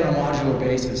look at it on a modular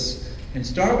basis and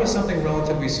start with something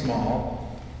relatively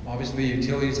small. Obviously,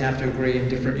 utilities have to agree, and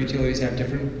different utilities have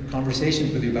different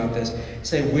conversations with you about this.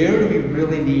 Say, where do we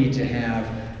really need to have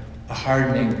a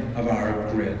hardening of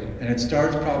our grid? And it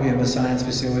starts probably in the science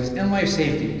facilities and life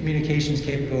safety, communications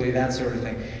capability, that sort of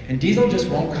thing. And diesel just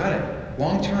won't cut it.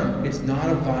 Long term, it's not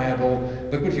a viable,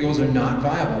 liquid fuels are not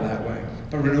viable that way,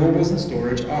 but renewables and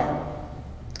storage are.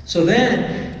 So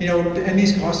then, you know, and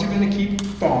these costs are going to keep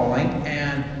falling,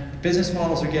 and business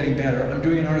models are getting better. I'm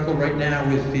doing an article right now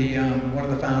with the one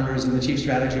of the founders and the chief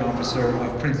strategy officer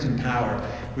of Princeton Power,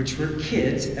 which were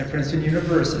kids at Princeton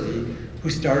University who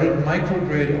started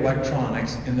microgrid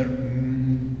electronics in the,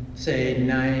 say,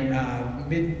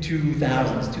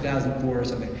 mid-2000s, 2004 or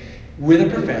something, with a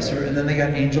professor, and then they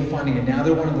got angel funding, and now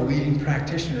they're one of the leading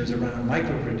practitioners around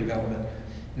microgrid development.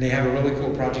 And they have a really cool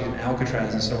project in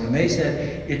Alcatraz and so on. And they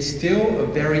said, it's still a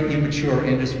very immature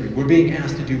industry. We're being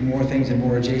asked to do more things and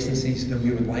more adjacencies than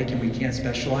we would like, and we can't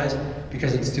specialize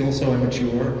because it's still so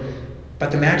immature.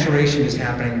 But the maturation is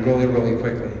happening really, really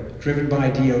quickly, driven by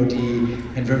DOD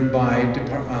and driven by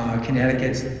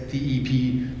Connecticut's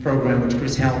DEP program, which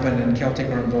Chris Halpin and Celtic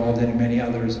are involved in, and many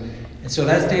others. And so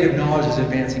that state of knowledge is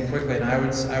advancing quickly, and I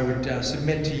would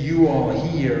submit to you all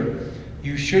here,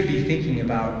 you should be thinking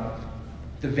about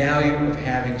the value of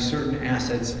having certain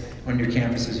assets on your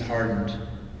campuses hardened.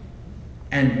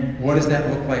 And what does that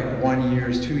look like 1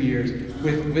 year, 2 years?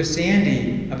 With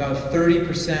Sandy, about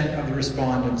 30% of the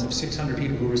respondents, of 600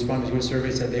 people who responded to a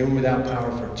survey, said they were without power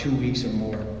for 2 weeks or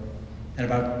more. And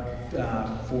about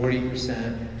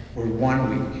 40% were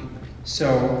 1 week.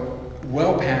 So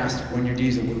well past when your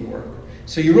diesel would work.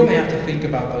 So you really have to think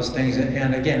about those things.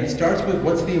 And again, it starts with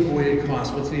what's the avoided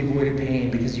cost, what's the avoided pain,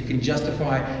 because you can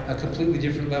justify a completely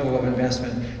different level of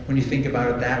investment when you think about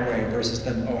it that way versus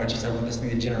then, oh, I want this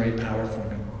thing to generate power for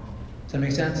me. Does that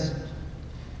make sense?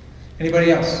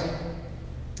 Anybody else?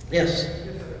 Yes?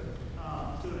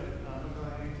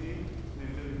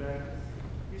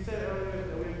 You said earlier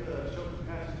that we have to show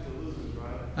compassion to losers,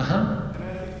 right? Uh-huh. And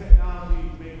as these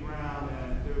technologies make ground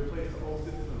and they replace the old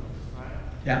systems, right?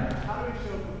 Yeah. How do we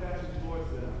show compassion towards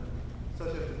them, such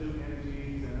as the Duke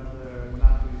Energies and other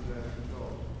monopolies that are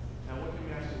controlled? And what can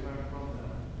we actually learn from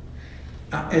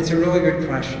them? It's a really good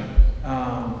question.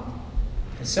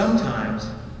 And sometimes,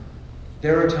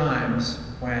 there are times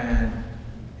when,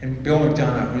 and Bill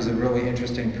McDonough, who's a really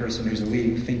interesting person, who's a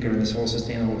leading thinker in this whole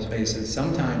sustainable space, is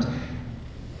sometimes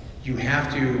you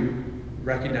have to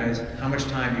recognize how much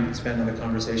time you can spend on the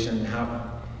conversation and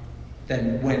how,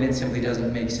 then when it simply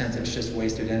doesn't make sense, it's just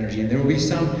wasted energy. And there will be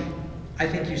some, I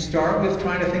think you start with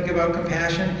trying to think about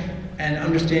compassion and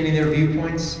understanding their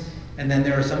viewpoints, and then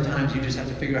there are some times you just have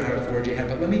to figure out how to forge ahead.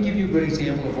 But let me give you a good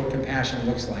example of what compassion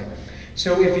looks like.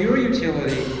 So if you're a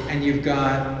utility and you've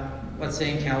got, let's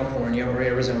say in California or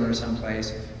Arizona or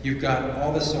someplace, you've got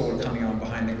all the solar coming on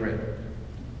behind the grid.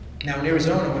 Now in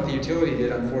Arizona, what the utility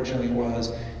did, unfortunately,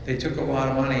 was they took a lot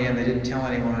of money and they didn't tell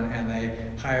anyone, and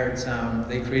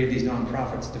they created these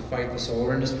nonprofits to fight the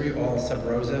solar industry, all sub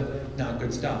rosa, not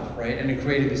good stuff, right? And it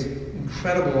created this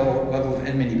incredible level of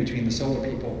enmity between the solar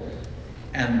people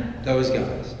and those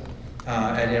guys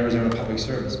at Arizona Public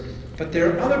Service. But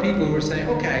there are other people who are saying,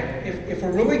 okay, if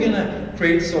we're really gonna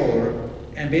create solar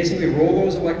and basically roll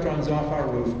those electrons off our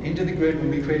roof into the grid when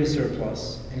we create a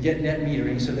surplus and get net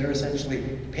metering, so they're essentially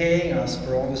paying us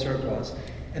for all the surplus.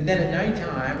 And then at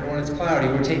nighttime, or when it's cloudy,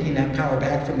 we're taking that power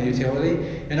back from the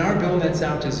utility, and our bill nets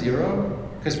out to zero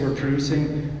because we're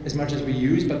producing as much as we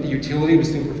use, but the utility was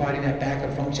still providing that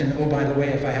backup function. Oh, by the way,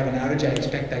 if I have an outage, I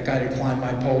expect that guy to climb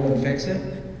my pole and fix it.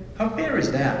 How fair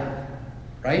is that?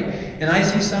 Right? And I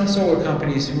see some solar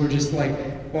companies who are just like,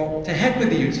 well, to heck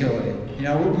with the utility. You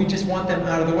know, we just want them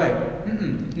out of the way.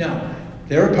 No,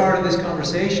 they're a part of this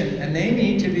conversation, and they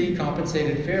need to be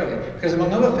compensated fairly. Because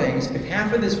among other things, if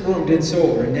half of this room did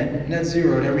solar and net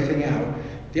zeroed everything out,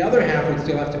 the other half would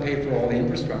still have to pay for all the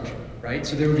infrastructure, right?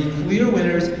 So there would be clear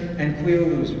winners and clear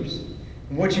losers.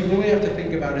 And what you really have to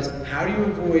think about is how do you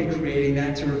avoid creating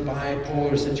that sort of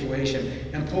bipolar situation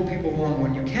and pull people along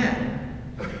when you can.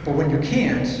 But when you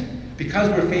can't, because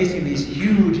we're facing these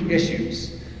huge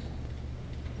issues,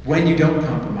 when you don't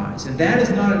compromise. And that is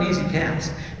not an easy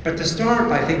task. But to start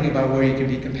by thinking about where you can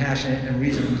be compassionate and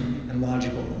reasoned and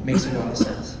logical makes a lot of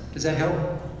sense. Does that help?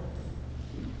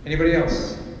 Anybody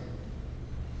else?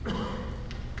 Thank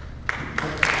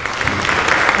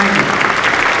you.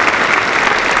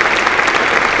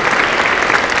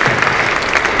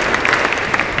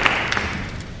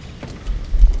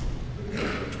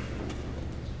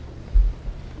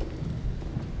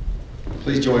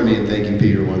 Please join me in thanking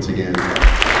Peter once again.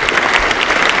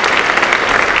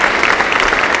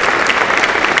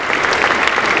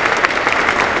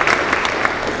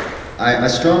 I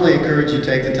strongly encourage you to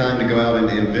take the time to go out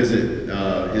and visit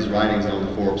his writings on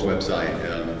the Forbes website.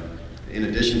 In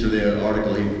addition to the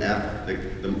article,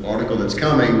 the article that's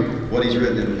coming, what he's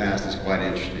written in the past is quite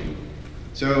interesting.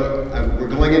 So we're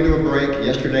going into a break.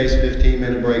 Yesterday's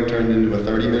 15-minute break turned into a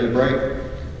 30-minute break.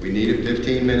 We need a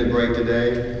 15-minute break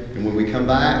today. And when we come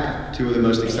back, two of the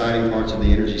most exciting parts of the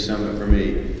Energy Summit for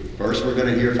me. First, we're going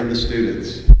to hear from the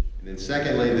students. And then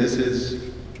secondly,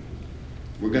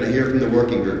 we're going to hear from the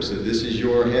working group. So this is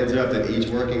your heads up that each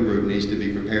working group needs to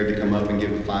be prepared to come up and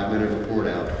give a 5-minute report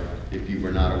out if you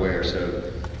were not aware.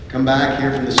 So come back,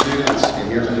 hear from the students,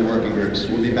 and hear from the working groups.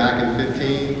 We'll be back in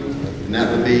 15, and that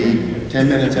will be 10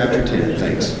 minutes after 10.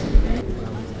 Thanks.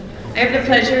 I have the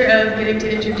pleasure of getting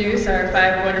to introduce our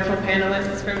 5 wonderful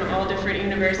panelists from all different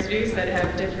universities that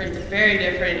have very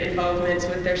different involvements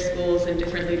with their schools and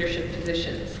different leadership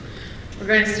positions. We're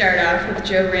going to start off with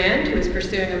Joe Rand, who is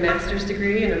pursuing a master's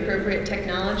degree in appropriate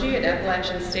technology at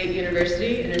Appalachian State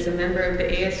University and is a member of the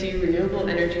ASU Renewable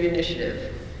Energy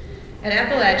Initiative. At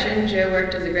Appalachian, Joe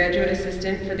worked as a graduate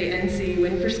assistant for the NC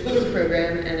Win for Schools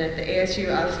program and at the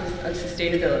ASU Office of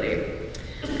Sustainability.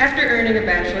 After earning a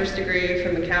bachelor's degree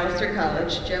from Macalester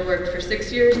College, Joe worked for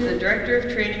 6 years as the Director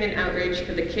of Training and Outreach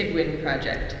for the KidWin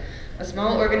Project, a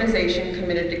small organization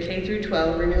committed to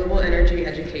K-12 renewable energy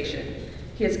education.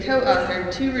 He has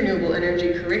co-authored 2 renewable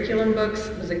energy curriculum books,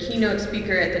 was a keynote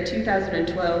speaker at the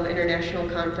 2012 International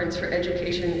Conference for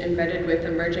Education Embedded with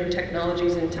Emerging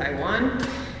Technologies in Taiwan,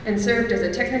 and served as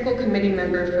a technical committee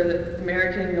member for the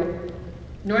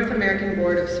North American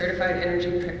Board of Certified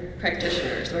Energy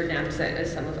Practitioners, or NABCET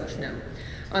as some of us know,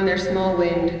 on their small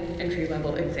wind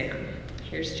entry-level exam.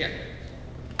 Here's Jim.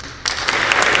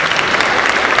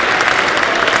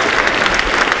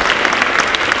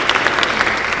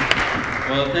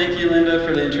 Well, thank you, Linda,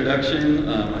 for the introduction.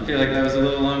 I feel like that was a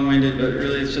little long-winded, but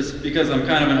really it's just because I'm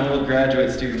kind of an old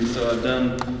graduate student, so I've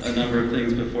done a number of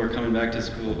things before coming back to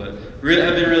school. But I've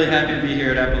been really happy to be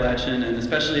here at Appalachian, and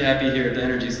especially happy here at the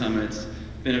Energy Summit. It's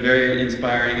been a very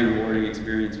inspiring and rewarding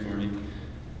experience for me.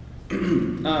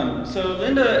 So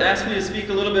Linda asked me to speak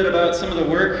a little bit about some of the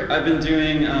work I've been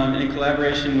doing in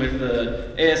collaboration with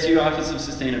the ASU Office of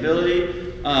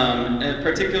Sustainability, and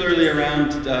particularly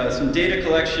around some data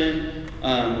collection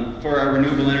for our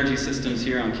renewable energy systems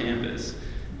here on campus.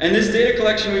 And this data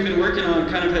collection we've been working on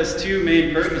kind of has 2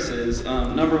 main purposes.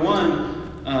 Number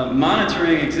one,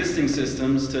 monitoring existing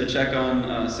systems to check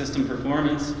on system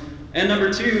performance. And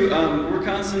number 2, we're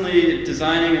constantly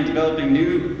designing and developing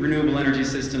new renewable energy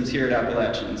systems here at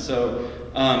Appalachian. So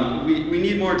we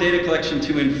need more data collection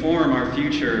to inform our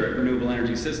future renewable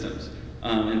energy systems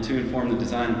and to inform the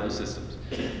design of those systems.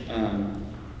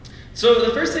 So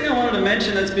the first thing I wanted to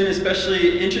mention that's been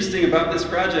especially interesting about this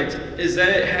project is that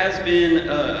it has been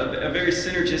a very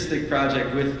synergistic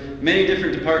project with many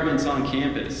different departments on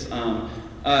campus.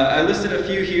 I listed a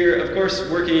few here, of course,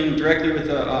 working directly with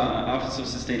the Office of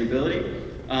Sustainability.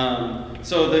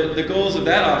 So the goals of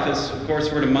that office, of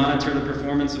course, were to monitor the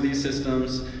performance of these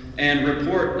systems and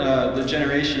report the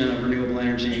generation of renewable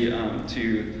energy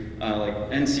to like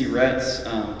NC-RETs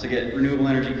to get renewable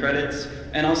energy credits,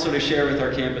 and also to share with our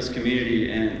campus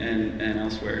community and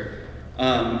elsewhere.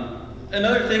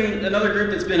 Another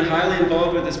group that's been highly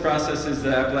involved with this process is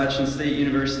the Appalachian State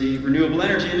University Renewable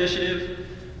Energy Initiative.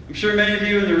 I'm sure many of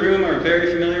you in the room are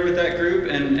very familiar with that group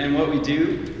and what we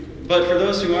do. But for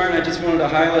those who aren't, I just wanted to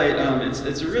highlight,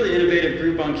 it's a really innovative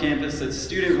group on campus that's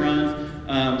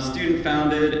student-run,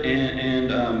 student-founded,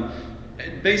 and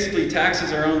basically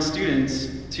taxes our own students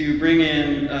to bring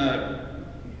in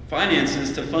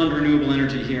finances to fund renewable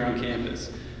energy here on campus.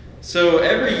 So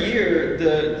every year,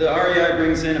 the REI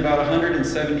brings in about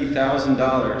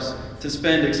 $170,000 to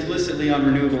spend explicitly on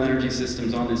renewable energy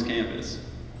systems on this campus.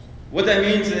 What that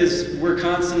means is we're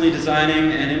constantly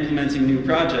designing and implementing new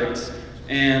projects,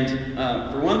 and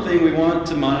for one thing, we want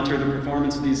to monitor the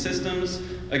performance of these systems,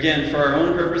 again, for our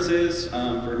own purposes,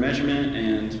 for measurement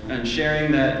and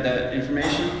sharing that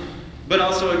information, but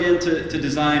also, again, to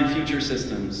design future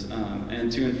systems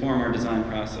and to inform our design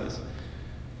process.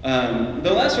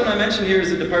 The last one I mentioned here is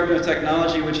the Department of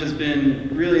Technology, which has been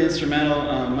really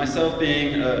instrumental. Myself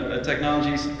being a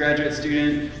technology graduate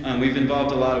student, we've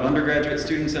involved a lot of undergraduate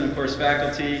students and, of course,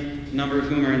 faculty, a number of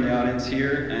whom are in the audience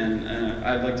here. And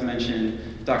I'd like to mention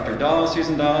Dr. Dahl,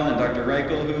 Susan Dahl, and Dr.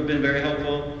 Reichel, who have been very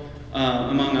helpful,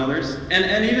 among others.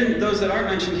 And even those that aren't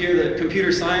mentioned here, the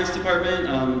Computer Science Department,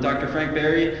 Dr. Frank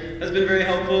Berry has been very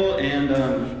helpful,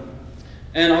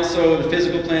 and also the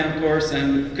physical plan, of course,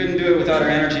 and couldn't do it without our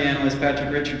energy analyst,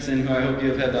 Patrick Richardson, who I hope you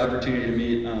have had the opportunity to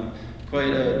meet.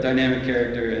 Quite a dynamic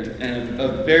character and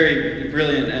a very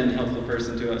brilliant and helpful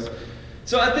person to us.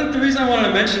 So I think the reason I wanted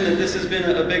to mention that this has been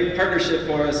a big partnership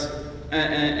for us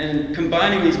and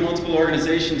combining these multiple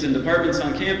organizations and departments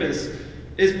on campus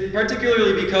is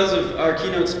particularly because of our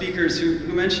keynote speakers who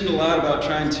mentioned a lot about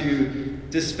trying to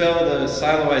dispel the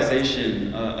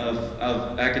siloization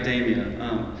of academia.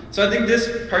 So I think this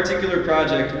particular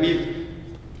project, we've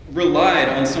relied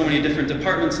on so many different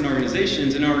departments and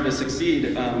organizations in order to succeed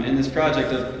in this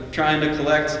project of trying to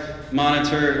collect,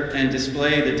 monitor, and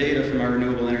display the data from our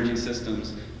renewable energy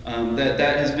systems.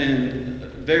 That has been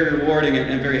very rewarding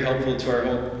and very helpful to our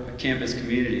whole campus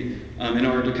community in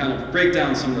order to kind of break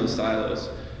down some of those silos.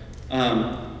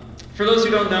 For those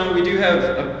who don't know, we do have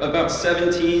about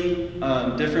 17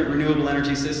 different renewable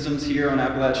energy systems here on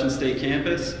Appalachian State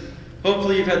campus.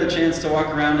 Hopefully you've had the chance to walk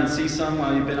around and see some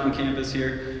while you've been on campus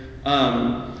here.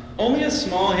 Only a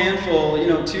small handful,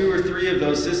 2 or 3 of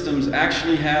those systems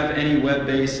actually have any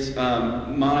web-based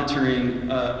monitoring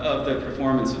of the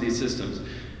performance of these systems.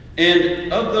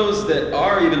 And of those that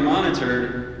are even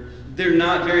monitored, they're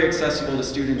not very accessible to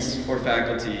students or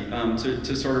faculty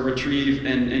to sort of retrieve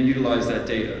and utilize that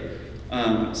data.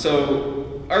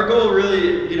 So our goal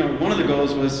really, one of the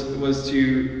goals was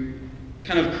to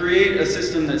kind of create a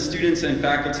system that students and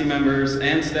faculty members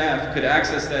and staff could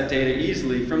access that data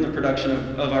easily from the production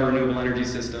of our renewable energy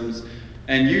systems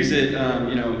and use it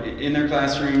in their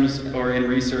classrooms or in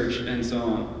research and so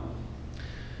on.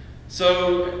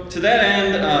 So to that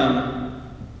end,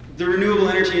 the Renewable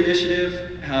Energy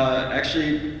Initiative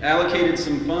actually allocated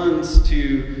some funds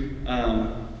to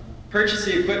purchase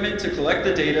the equipment to collect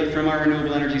the data from our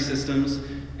renewable energy systems,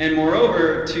 and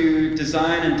moreover, to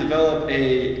design and develop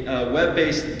a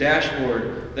web-based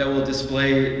dashboard that will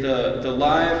display the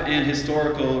live and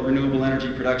historical renewable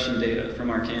energy production data from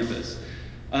our campus.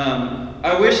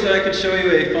 I wish that I could show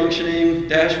you a functioning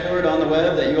dashboard on the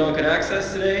web that you all could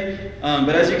access today,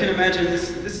 but as you can imagine, this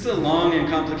is a long and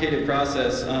complicated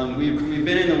process. We've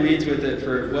been in the weeds with it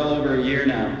for well over a year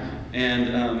now,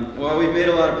 and while we've made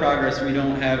a lot of progress, we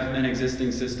don't have an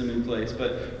existing system in place,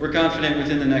 but we're confident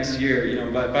within the next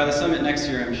year, by the summit next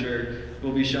year, I'm sure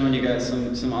we'll be showing you guys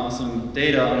some awesome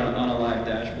data on a live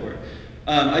dashboard.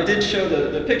 I did show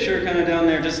the picture kind of down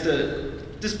there just to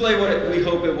display what we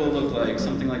hope it will look like,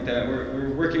 something like that. We're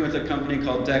working with a company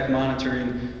called Deck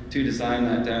Monitoring to design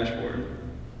that dashboard.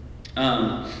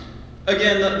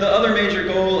 Again, the other major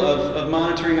goal of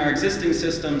monitoring our existing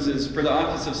systems is for the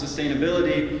Office of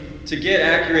Sustainability to get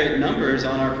accurate numbers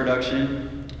on our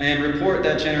production and report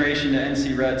that generation to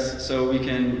NC-RETS so we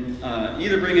can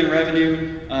either bring in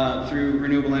revenue through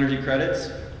renewable energy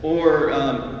credits or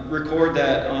record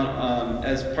that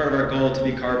as part of our goal to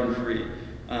be carbon-free.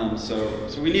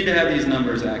 So we need to have these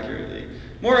numbers accurately.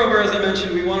 Moreover, as I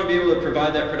mentioned, we want to be able to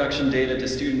provide that production data to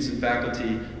students and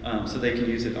faculty so they can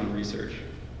use it on research.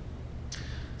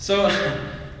 So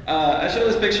I show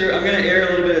this picture. I'm going to air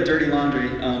a little bit of dirty laundry.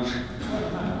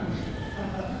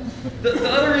 The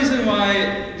other reason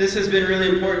why this has been really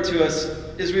important to us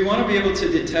is we want to be able to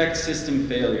detect system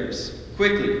failures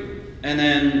quickly, and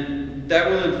then that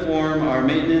will inform our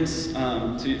maintenance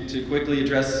to quickly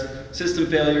address system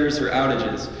failures or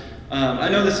outages. I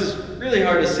know this is really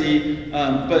hard to see,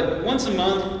 but once a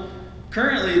month,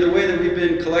 currently the way that we've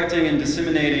been collecting and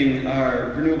disseminating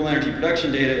our renewable energy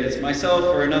production data is myself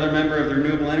or another member of the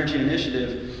Renewable Energy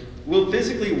Initiative will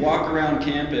physically walk around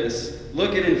campus,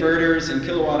 look at inverters and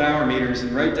kilowatt-hour meters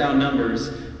and write down numbers,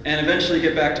 and eventually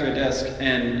get back to a desk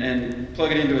and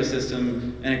plug it into a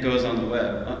system, and it goes on the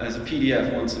web as a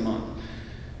PDF once a month.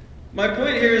 My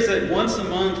point here is that once a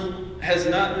month has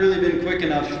not really been quick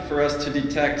enough for us to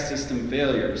detect system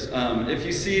failures. If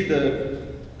you see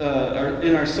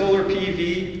in our solar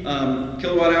PV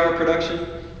kilowatt-hour production,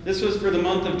 this was for the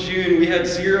month of June. We had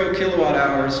 0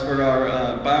 kilowatt-hours for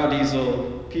our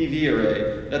biodiesel PV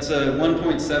array. That's a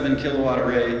 1.7 kilowatt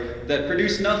array that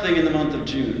produced nothing in the month of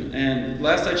June. And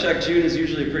last I checked, June is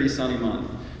usually a pretty sunny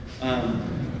month.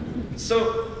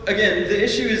 So again, the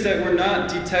issue is that we're not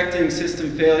detecting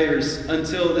system failures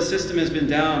until the system has been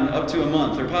down up to a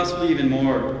month, or possibly even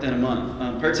more than a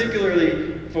month.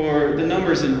 Particularly for the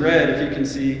numbers in red, if you can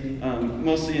see,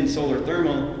 mostly in solar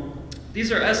thermal,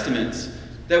 these are estimates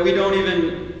that we don't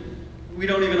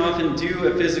even often do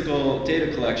a physical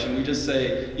data collection. We just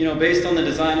say, based on the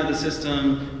design of the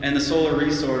system and the solar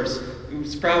resource,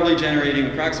 it's probably generating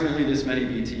approximately this many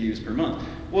BTUs per month.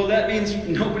 Well, that means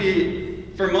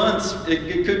for months,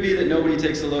 it could be that nobody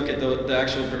takes a look at the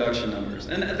actual production numbers.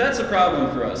 And that's a problem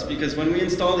for us, because when we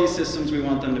install these systems, we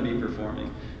want them to be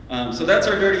performing. So that's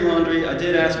our dirty laundry. I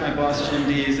did ask my boss, Jim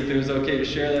Dees, if it was okay to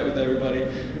share that with everybody.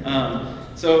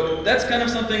 So that's kind of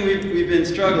something we've been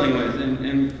struggling with,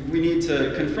 and we need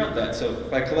to confront that. So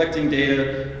by collecting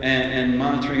data and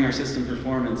monitoring our system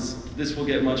performance, this will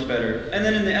get much better. And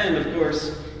then in the end, of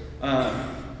course,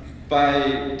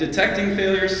 by detecting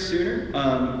failures sooner,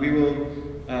 we will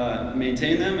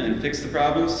maintain them and fix the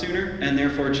problems sooner, and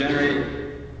therefore generate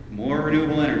more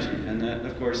renewable energy. And that,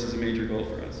 of course, is a major goal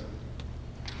for us.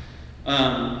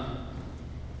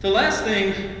 The last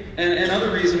thing, and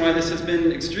another reason why this has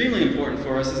been extremely important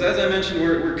for us, is, as I mentioned,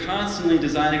 we're constantly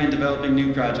designing and developing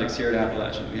new projects here at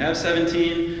Appalachian. We have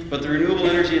 17, but the Renewable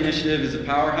Energy Initiative is a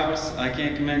powerhouse. I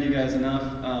can't commend you guys enough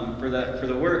for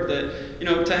the work that,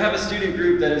 to have a student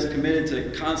group that is committed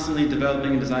to constantly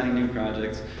developing and designing new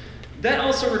projects. That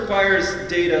also requires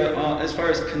data as far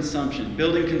as consumption,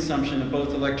 building consumption of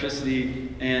both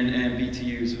electricity and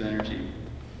BTUs of energy.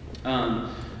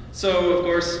 So, of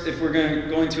course, if we're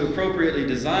going to appropriately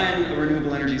design a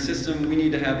renewable energy system, we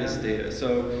need to have this data.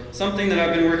 So, something that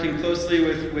I've been working closely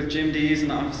with Jim Dees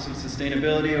and the Office of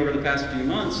Sustainability over the past few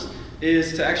months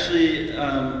is to actually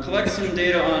collect some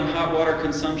data on hot water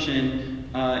consumption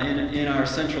in our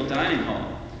central dining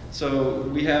hall. So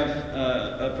we have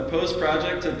a proposed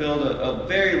project to build a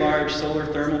very large solar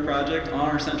thermal project on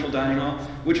our central dining hall,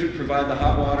 which would provide the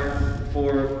hot water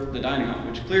for the dining hall,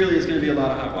 which clearly is going to be a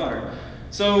lot of hot water.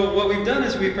 So what we've done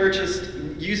is we purchased,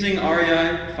 using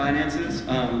REI finances,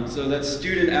 so that's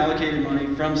student allocated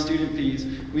money from student fees,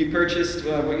 we purchased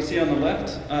what you see on the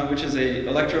left, which is a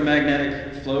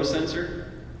electromagnetic flow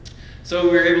sensor. So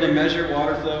we were able to measure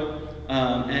water flow,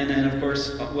 and then of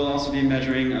course we'll also be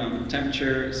measuring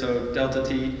temperature, so delta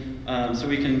T, so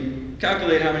we can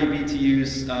calculate how many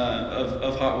BTUs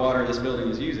of hot water this building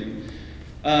is using.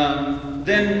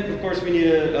 Then of course we need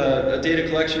a data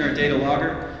collection or a data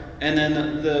logger. And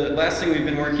then the last thing we've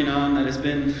been working on that has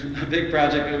been a big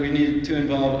project that we need to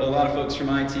involve a lot of folks from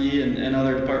IT and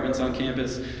other departments on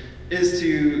campus is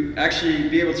to actually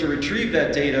be able to retrieve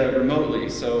that data remotely.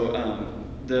 So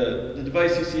the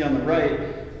device you see on the right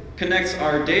connects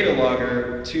our data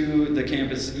logger to the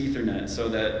campus Ethernet so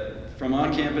that from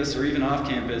on campus or even off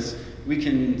campus, we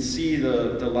can see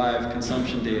the live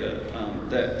consumption data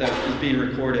that is being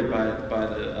recorded by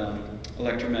the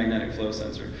electromagnetic flow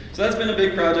sensor. So that's been a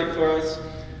big project for us.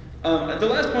 The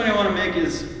last point I want to make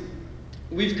is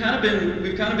we've kind of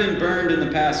been burned in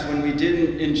the past when we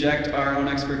didn't inject our own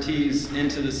expertise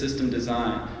into the system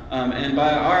design. And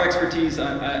by our expertise,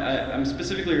 I'm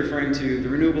specifically referring to the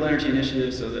Renewable Energy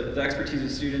Initiative, so the expertise of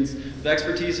students, the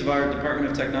expertise of our Department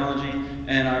of Technology,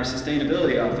 and our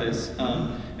Sustainability Office.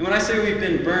 And when I say we've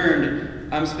been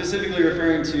burned, I'm specifically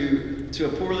referring to a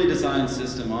poorly designed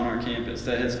system on our campus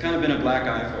that has kind of been a black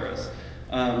eye for us.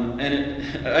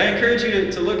 I encourage you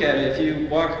to look at it. If you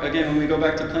walk, again, when we go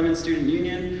back to Clemens Student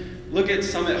Union, look at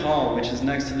Summit Hall, which is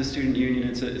next to the Student Union.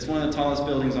 It's one of the tallest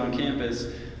buildings on campus,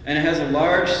 and it has a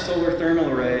large solar thermal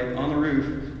array on the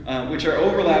roof, which are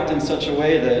overlapped in such a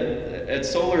way that at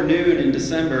solar noon in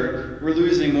December, we're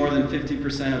losing more than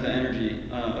 50% of the energy,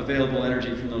 available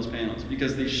energy from those panels,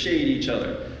 because they shade each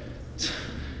other.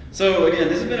 So again,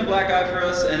 this has been a black eye for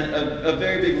us and a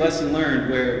very big lesson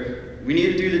learned where we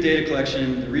need to do the data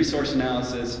collection, the resource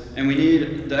analysis, and we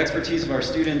need the expertise of our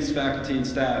students, faculty, and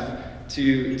staff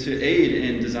to aid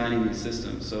in designing these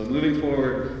systems. So moving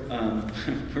forward,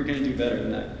 we're going to do better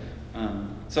than that.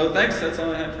 So thanks, that's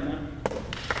all I have for now.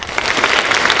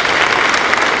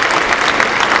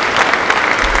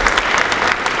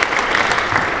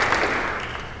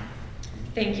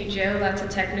 Thank you, Joe. Lots of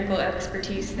technical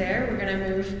expertise there. We're going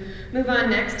to move on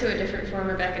next to a different form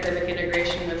of academic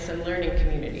integration with some learning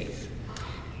communities.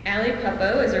 Allie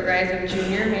Puppo is a rising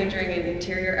junior majoring in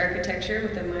interior architecture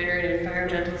with a minor in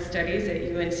environmental studies at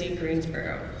UNC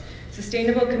Greensboro.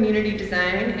 Sustainable community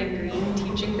design and green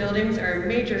teaching buildings are a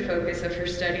major focus of her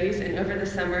studies, and over the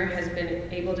summer has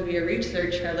been able to be a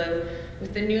research fellow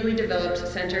with the newly developed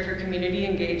Center for Community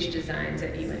Engaged Designs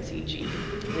at UNCG.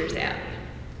 Here's Allie.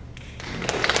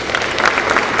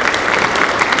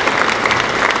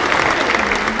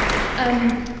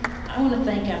 I want to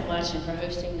thank Appalachian for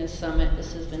hosting this summit.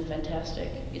 This has been fantastic.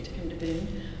 You get to come to Boone.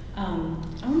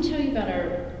 I want to tell you about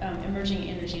our emerging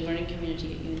energy learning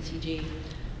community at UNCG.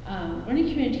 Learning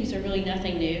communities are really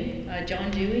nothing new.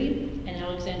 John Dewey and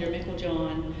Alexander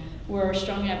Micklejohn were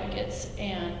strong advocates,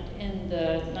 and in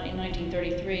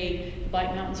 1933, the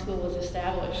Black Mountain School was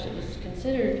established. It was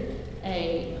considered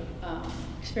a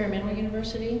experimental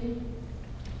university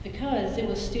because it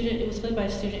was led by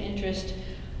student interest,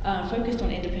 focused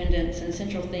on independence and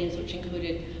central themes which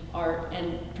included art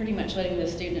and pretty much letting the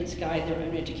students guide their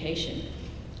own education.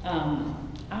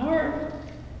 Our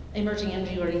emerging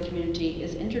energy learning community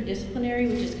is interdisciplinary,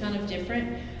 which is kind of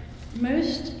different.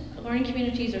 Most learning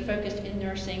communities are focused in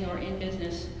nursing or in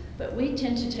business, but we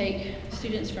tend to take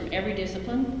students from every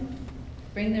discipline,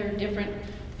 bring their different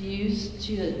views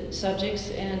to the subjects,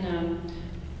 and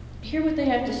hear what they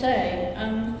have to say.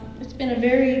 It's been a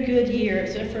very good year.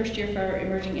 It's our first year for our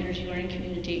emerging energy learning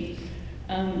community.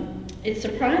 It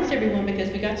surprised everyone because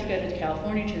we got to go to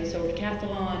California to the Solar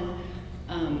Decathlon.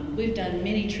 We've done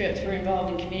many trips. We're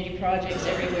involved in community projects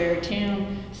everywhere in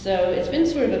town. So it's been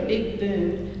sort of a big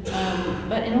boom.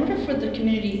 But in order for the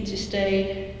community to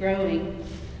stay growing,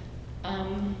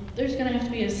 there's going to have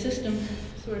to be a system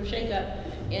sort of shake-up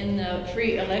in the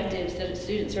free electives that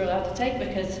students are allowed to take,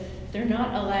 because they're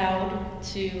not allowed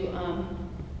to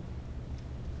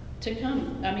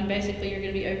come. I mean, basically, you're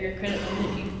going to be over your credit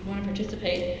limit if you want to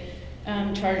participate,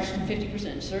 charged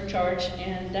 50% surcharge,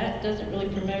 and that doesn't really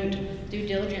promote due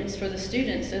diligence for the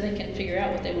students so they can figure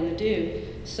out what they want to do.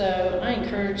 So I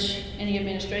encourage any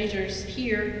administrators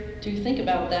here to think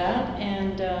about that,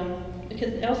 and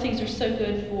because LCs are so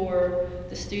good for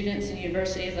the students and the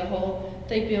university as a whole,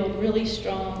 they build really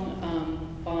strong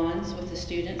bonds with the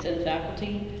students and the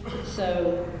faculty.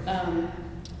 So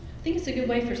I think it's a good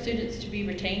way for students to be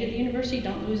retained at the university,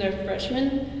 don't lose our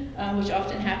freshmen, which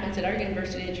often happens at our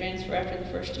university, they transfer after the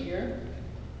first year.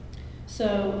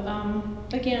 So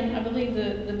again, I believe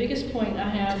the biggest point I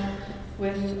have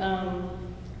with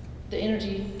the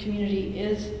energy community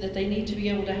is that they need to be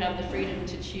able to have the freedom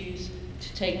to choose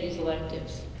to take these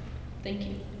electives. Thank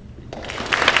you.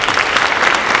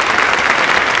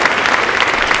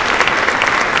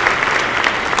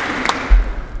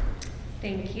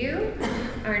 Thank you.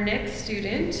 Our next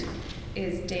student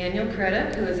is Daniel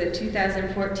Crudup, who is a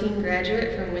 2014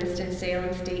 graduate from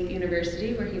Winston-Salem State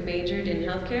University, where he majored in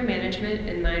healthcare management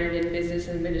and minored in business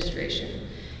administration.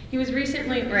 He was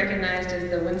recently recognized as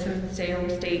the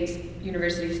Winston-Salem State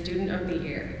University Student of the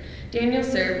Year. Daniel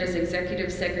served as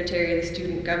Executive Secretary of the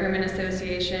Student Government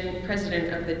Association,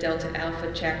 President of the Delta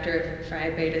Alpha Chapter of Phi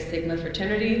Beta Sigma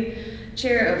Fraternity,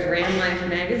 Chair of Ram Life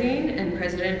Magazine, and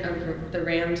President of the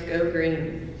Rams Go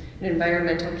Green, an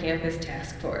environmental campus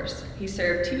task force. He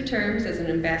served 2 terms as an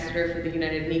ambassador for the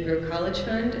United Negro College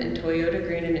Fund and Toyota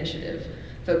Green Initiative,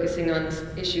 focusing on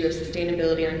the issue of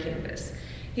sustainability on campus.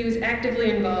 He was actively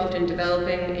involved in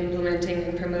developing, implementing,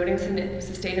 and promoting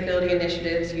sustainability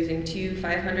initiatives using 2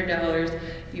 $500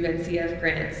 UNCF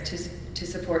grants to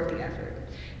support the effort.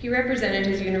 He represented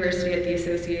his university at the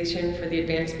Association for the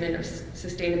Advancement of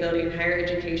Sustainability in Higher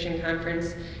Education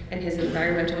Conference and his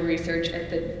environmental research at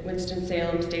the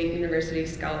Winston-Salem State University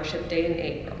Scholarship Day in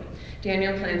April.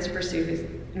 Daniel plans to pursue his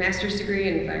master's degree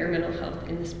in environmental health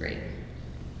in the spring.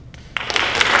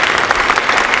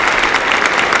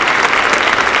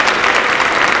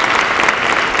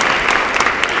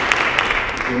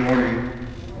 Good morning.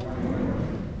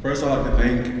 First, I'd like to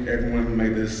thank everyone who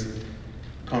made this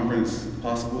conference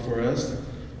possible for us.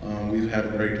 We've had a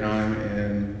great time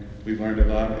and we've learned a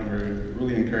lot, and we're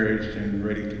really encouraged and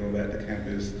ready to go back to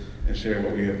campus and share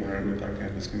what we have learned with our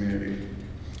campus community.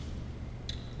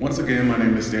 Once again, my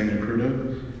name is Daniel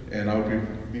Crudup, and I'll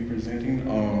be presenting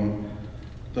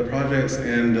the projects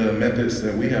and the methods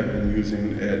that we have been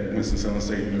using at Winston-Salem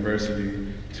State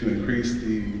University to increase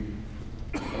the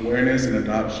awareness and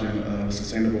adoption of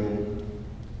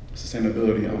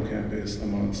sustainability on campus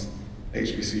amongst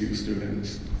HBCU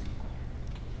students.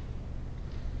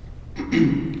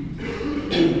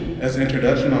 As an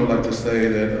introduction, I would like to say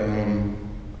that,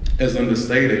 as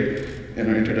understated in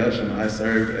our introduction, I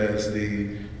served as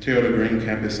the Toyota Green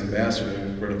Campus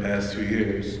Ambassador for the past 2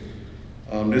 years.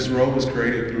 This role was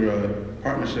created through a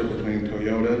partnership between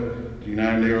Toyota, the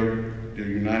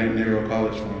United Negro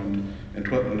College Fund, and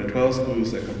the 12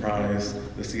 schools that comprise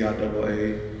the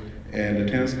CIAA and the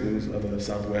 10 schools of the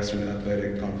Southwestern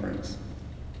Athletic Conference.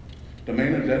 The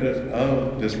main objective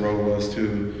of this role was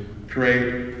to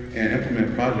create and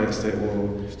implement projects that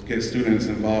will get students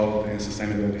involved in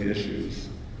sustainability issues.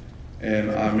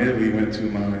 And I immediately went to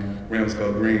my Rams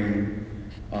Go Green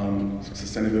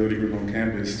sustainability group on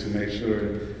campus to make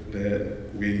sure that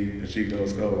we achieve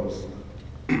those goals.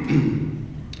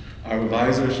 Our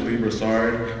advisor, Shalee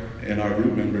Broussard, and our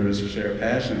group members share a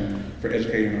passion for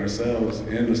educating ourselves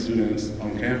and the students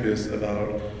on campus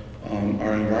about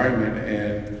our environment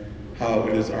and how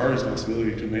it is our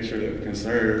responsibility to make sure that we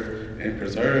conserve and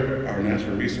preserve our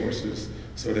natural resources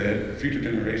so that future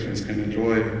generations can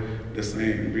enjoy the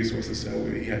same resources that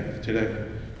we have today.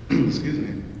 Excuse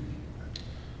me.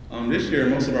 This year,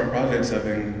 most of our projects have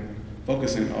been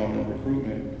focusing on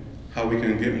recruitment, how we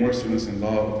can get more students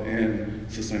involved in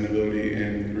sustainability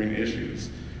and green issues.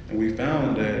 And we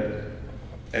found that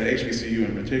at HBCU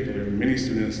in particular, many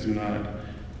students do not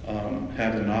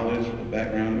have the knowledge or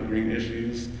background of green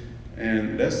issues.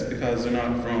 And that's because they're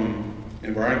not from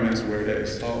environments where that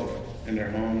is taught in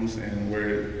their homes and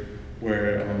where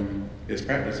it's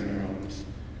practiced in their homes.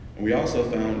 And we also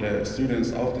found that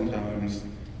students oftentimes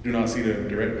do not see the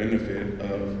direct benefit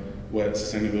of what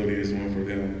sustainability is doing for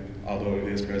them, although it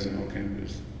is present on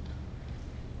campus.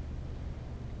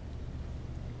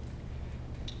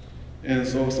 And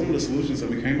so some of the solutions that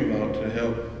we came about to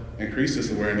help increase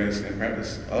this awareness and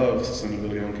practice of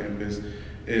sustainability on campus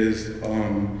is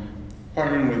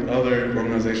partnering with other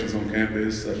organizations on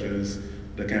campus, such as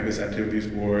the Campus Activities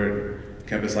Board,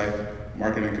 Campus Life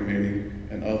Marketing Committee,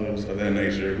 and others of that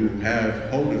nature who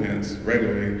hold events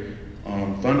regularly,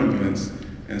 fun events.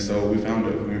 And so we found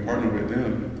that when we partner with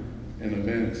them in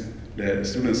events, that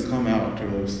students come out to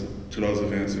those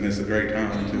events, and it's a great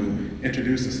time to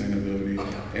introduce sustainability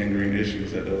and green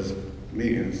issues at those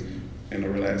meetings in a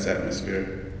relaxed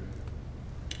atmosphere.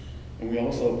 And we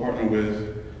also partner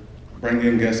with bringing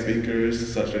in guest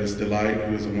speakers such as Delight,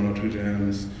 who is a 102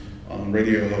 Jams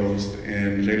radio host,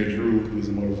 and Jada Drew, who is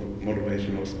a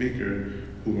motivational speaker,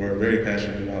 who are very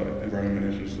passionate about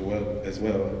environmental issues as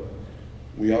well.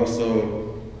 We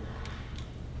also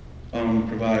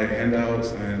provide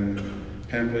handouts and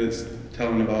pamphlets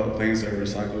telling about things that are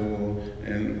recyclable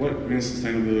and what green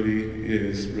sustainability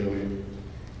is really.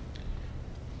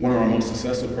 One of our most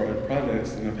successful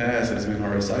projects in the past has been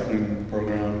our recycling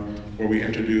program, where we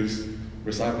introduced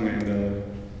recycling in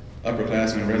the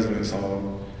upperclassmen residence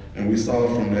hall. And we saw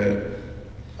from that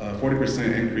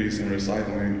 40% increase in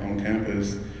recycling on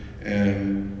campus,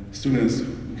 and students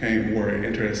became more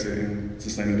interested in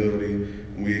sustainability.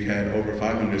 And we had over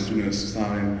 500 students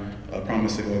sign a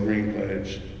Promise to Go Green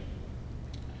pledge.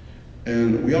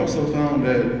 And we also found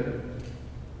that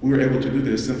we were able to do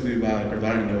this simply by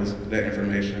providing that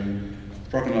information,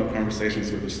 sparking up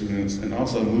conversations with the students, and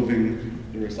also moving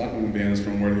the recycling bins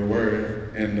from where they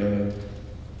were in the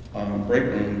break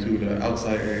room to the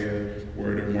outside area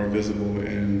where they're more visible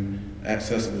and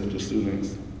accessible to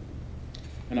students.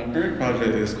 And our current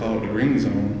project is called the Green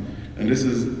Zone, and this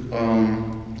is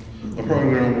a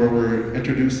program where we're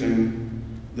introducing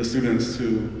the students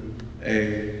to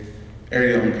a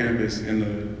area on campus in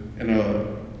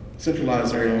a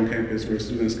centralized area on campus where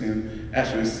students can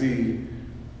actually see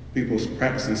people's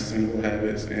practicing sustainable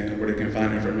habits and where they can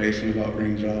find information about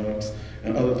green jobs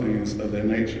and other things of that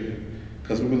nature.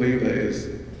 Because we believe that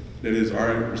it is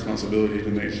our responsibility to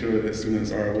make sure that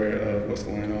students are aware of what's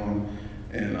going on.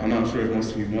 And I'm not sure if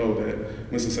most of you know that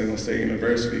Winston-Salem State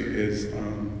University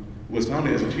was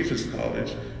founded as a teacher's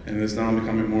college, and it's now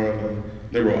becoming more of a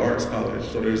liberal arts college.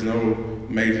 So there's no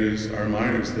majors or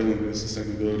minors dealing with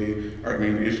sustainability or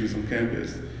green issues on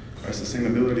campus. Our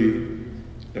sustainability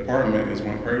department is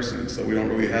one person, so we don't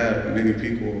really have many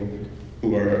people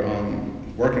who are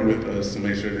working with us to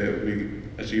make sure that we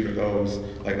achieve the goals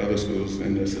like other schools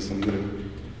in the system do.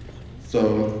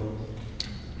 So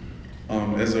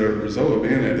as a result of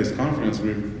being at this conference,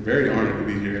 we're very honored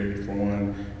to be here for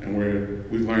one, and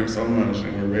we've learned so much,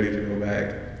 and we're ready to go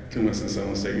back to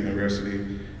Winston-Salem State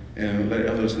University and let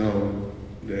others know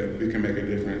that we can make a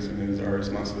difference, and it is our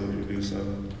responsibility to do so.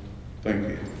 Thank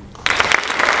you.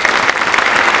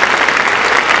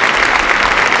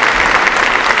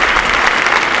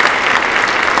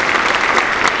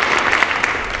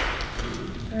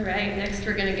 All right, next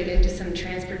we're going to get into some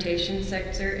transportation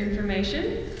sector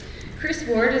information. Chris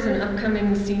Ward is an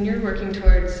upcoming senior working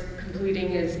towards completing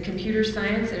his computer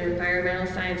science and environmental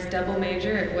science double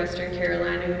major at Western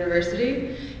Carolina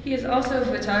University. He is also a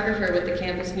photographer with the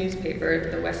campus newspaper,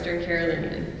 the Western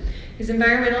Carolinian. His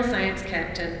environmental science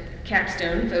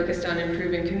capstone focused on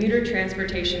improving commuter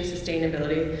transportation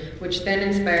sustainability, which then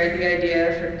inspired the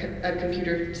idea for a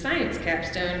computer science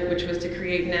capstone, which was to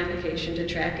create an application to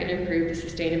track and improve the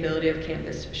sustainability of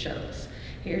campus shuttles.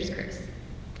 Here's Chris.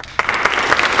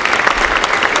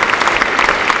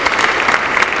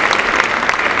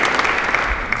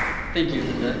 Thank you,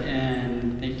 Linda,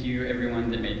 and thank you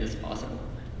everyone that made this possible.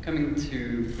 Coming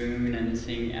to Boone and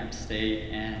seeing App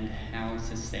State and how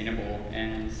sustainable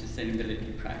and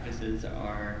sustainability practices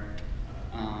are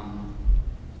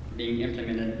being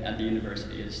implemented at the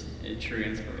university is a true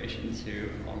inspiration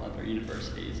to all other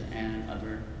universities and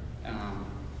other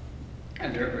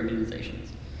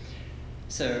organizations.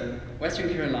 So Western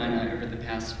Carolina over the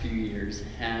past few years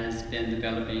has been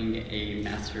developing a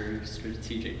master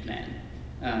strategic plan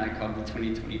called the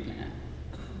 2020 plan.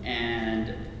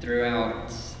 And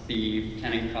throughout the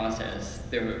planning process,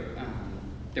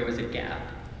 there was a gap.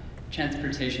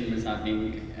 Transportation was not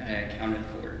being accounted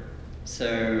for.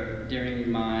 So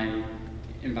during my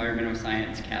environmental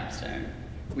science capstone,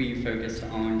 we focused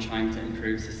on trying to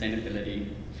improve sustainability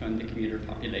from the commuter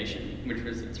population, which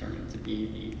was determined to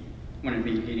be one of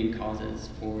the leading causes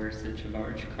for such a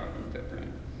large carbon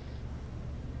footprint.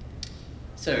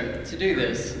 So to do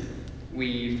this,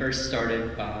 we first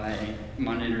started by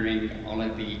monitoring all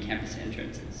of the campus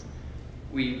entrances.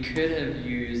 We could have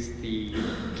used the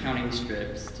counting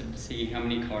strips to see how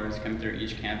many cars come through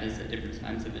each campus at different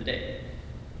times of the day.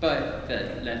 But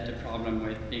that left a problem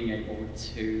with being able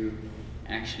to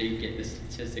actually get the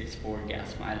statistics for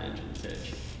gas mileage and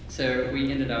such. So we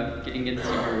ended up getting into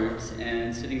groups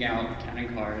and sitting out counting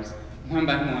cars one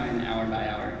by one, hour by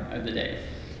hour of the day.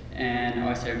 And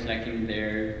also collecting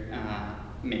their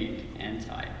make and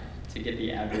type to get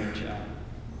the average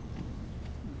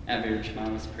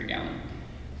miles per gallon.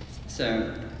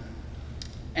 So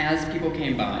as people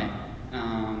came by,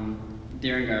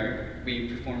 we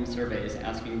performed surveys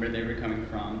asking where they were coming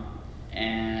from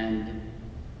and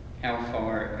how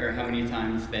far or how many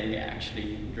times they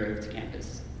actually drove to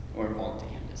campus or walked to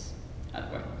campus,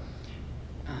 either way.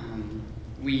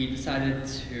 We decided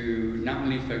to not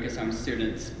only focus on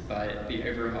students, but the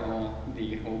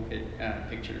whole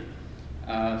picture.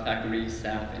 faculty,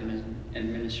 staff, and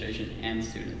administration, and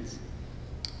students.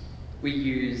 We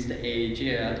used a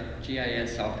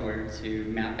GIS software to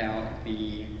map out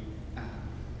the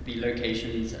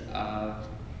locations of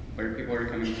where people are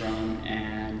coming from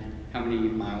and how many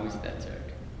miles that took.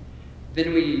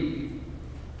 Then we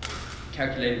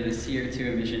calculated the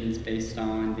CO2 emissions based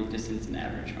on the distance and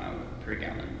average mile per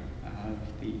gallon of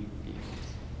the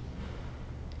vehicles.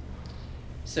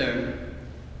 So,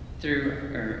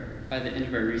 by the end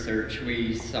of our research,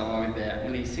 we saw that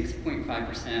only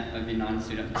 6.5% of the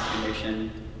non-student population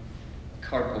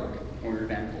carpooled or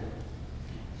vanpooled,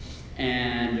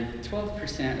 and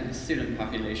 12% of the student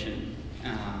population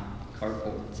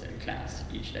carpooled to class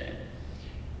each day.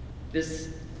 This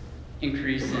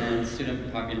increase in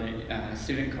student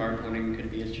carpooling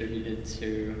could be attributed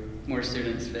to more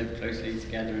students live closely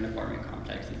together in apartment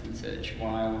complexes and such,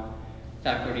 while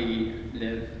faculty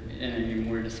live in a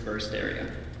more dispersed area.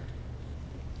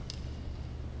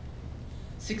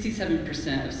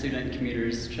 67% of student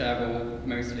commuters travel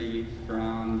mostly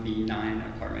from the 9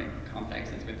 apartment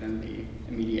complexes within the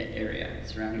immediate area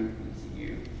surrounding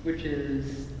ECU, which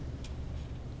is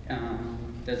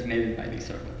designated by the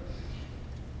circle.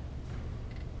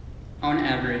 On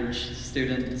average,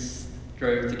 students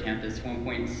drove to campus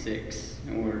 1.6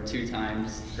 or 2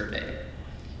 times per day.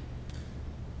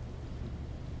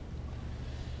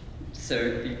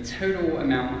 So the total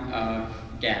amount of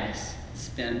gas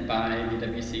spent by the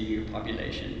WCU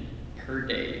population per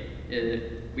day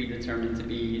we determined to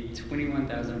be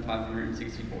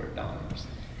 $21,564,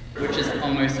 which is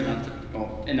almost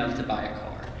enough to buy a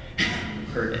car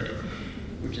per day,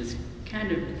 which is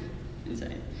kind of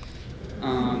insane.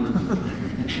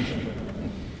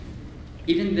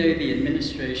 Even though the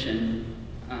administration,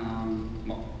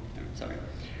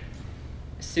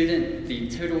 the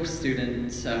total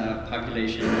student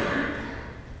population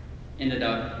ended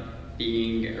up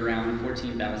being around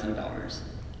 $14,000.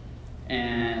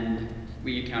 And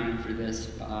we accounted for this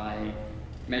by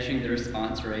measuring the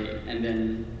response rate and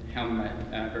then how much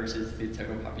versus the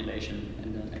total population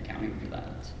and then accounting for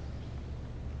that.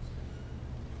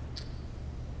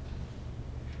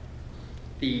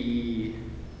 The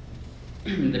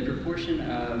proportion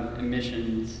of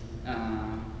emissions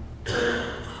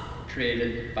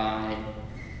created by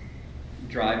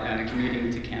commuting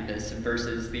to campus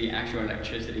versus the actual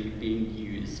electricity being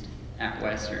used at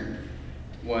Western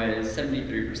was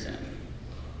 73%.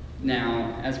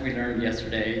 Now, as we learned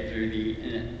yesterday through the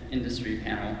industry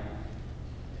panel,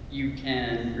 you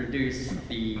can reduce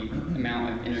the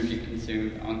amount of energy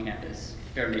consumed on campus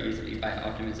fairly easily by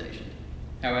optimization.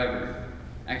 However,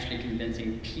 actually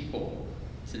convincing people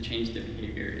to change their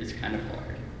behavior is kind of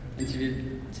hard. And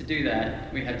to do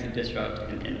that, we have to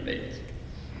disrupt and innovate.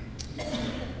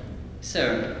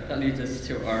 So that leads us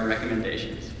to our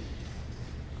recommendations.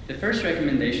 The first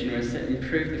recommendation was to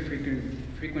improve the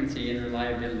frequency and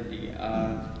reliability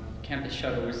of campus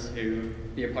shuttles to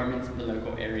the apartments in the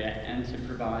local area and to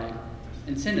provide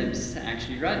incentives to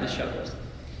actually ride the shuttles.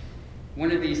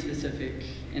 One of these specific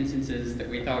instances that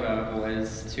we thought of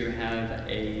was to have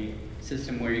a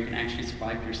system where you can actually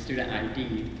swipe your student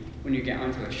ID when you get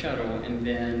onto a shuttle and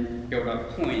then build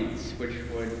up points, which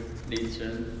would lead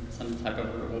to some type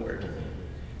of reward.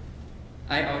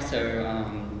 I also,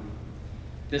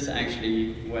 this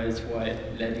actually was what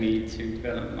led me to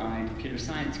develop my computer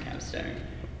science capstone,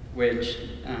 which,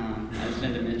 as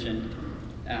Linda mentioned,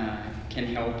 can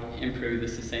help improve the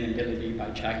sustainability by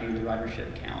tracking the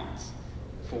ridership counts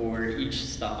for each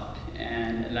stop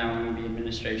and allowing the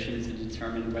administration to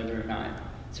determine whether or not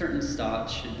certain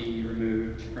stops should be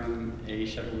removed from a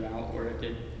shuttle route or if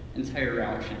the entire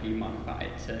route should be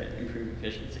modified to improve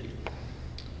efficiency.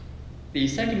 The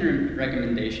second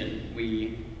recommendation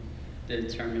we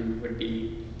determined would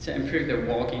be to improve the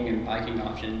walking and biking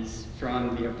options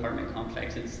from the apartment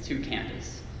complexes to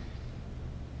campus.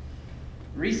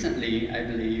 Recently, I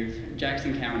believe,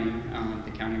 Jackson County,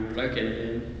 the county we're located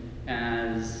in,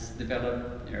 has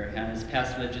developed or has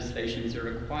passed legislation to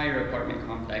require apartment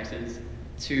complexes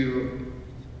to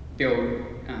build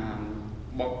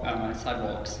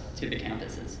sidewalks to the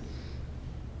campuses.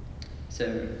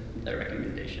 So the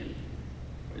recommendation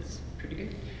was pretty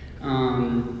good.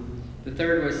 The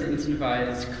third was to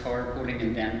incentivize carpooling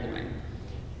and vanpooling.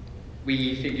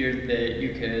 We figured that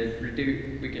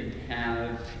we could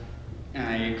have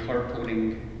a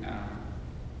carpooling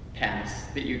pass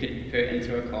that you could put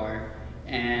into a car,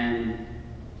 and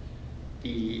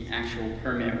the actual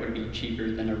permit would be cheaper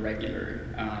than a regular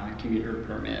commuter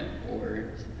permit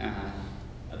or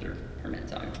other permit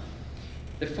type.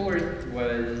 The fourth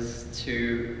was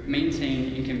to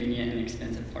maintain inconvenient and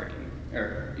expensive parking.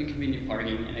 or inconvenient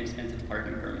parking and expensive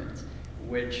parking permits,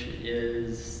 which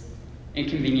is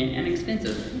inconvenient and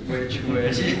expensive, which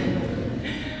would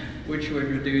which would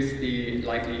reduce the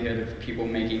likelihood of people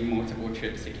making multiple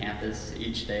trips to campus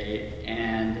each day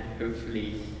and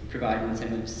hopefully provide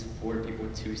incentives for people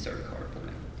to start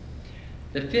carpooling.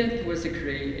 The fifth was to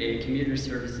create a commuter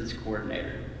services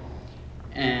coordinator.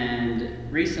 And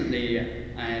recently,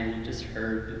 I just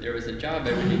heard that there was a job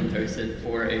opening posted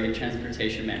for a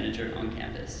transportation manager on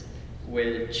campus,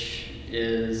 which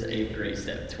is a great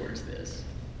step towards this.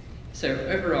 So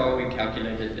overall, we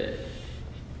calculated that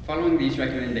following these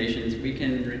recommendations, we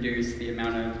can reduce the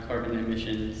amount of carbon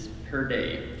emissions per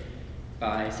day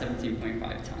by 17.5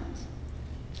 tons.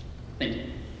 Thank you.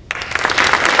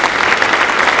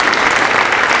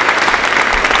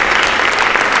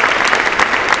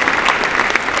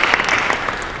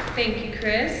 Thank you,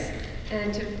 Chris.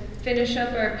 And to finish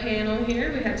up our panel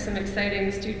here, we have some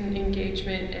exciting student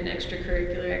engagement and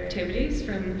extracurricular activities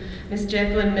from Ms.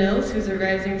 Jacqueline Mills, who's a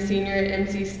rising senior at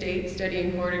NC State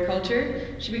studying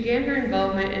horticulture. She began her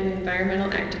involvement in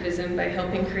environmental activism by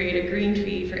helping create a green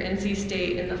fee for NC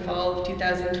State in the fall of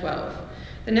 2012.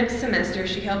 The next semester,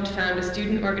 she helped found a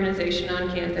student organization on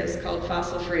campus called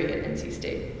Fossil Free at NC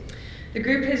State. The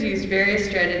group has used various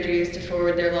strategies to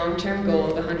forward their long-term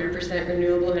goal of 100%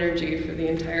 renewable energy for the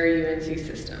entire UNC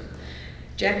system.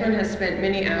 Jacqueline has spent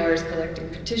many hours collecting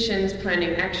petitions,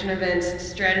 planning action events,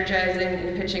 strategizing,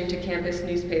 and pitching to campus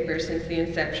newspapers since the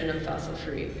inception of Fossil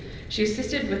Free. She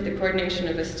assisted with the coordination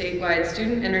of a statewide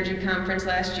student energy conference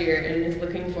last year and is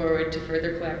looking forward to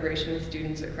further collaboration with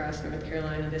students across North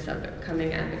Carolina this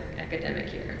upcoming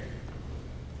academic year.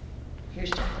 Here's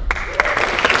Jacqueline.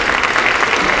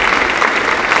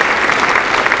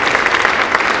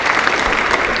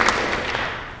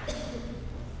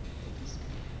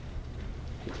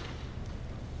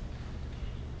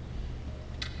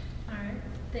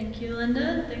 Thank you,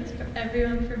 Linda. Thanks for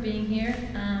everyone for being here.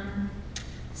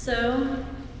 So,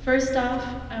 first off,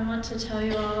 I want to tell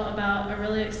you all about a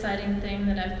really exciting thing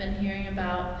that I've been hearing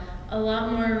about a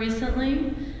lot more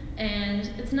recently, and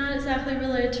it's not exactly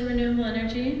related to renewable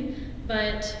energy,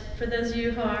 but for those of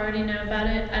you who already know about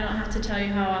it, I don't have to tell you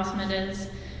how awesome it is.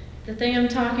 The thing I'm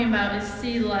talking about is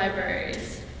seed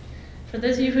libraries. For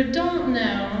those of you who don't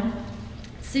know,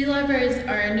 seed libraries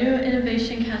are a new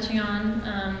innovation catching on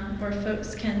where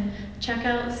folks can check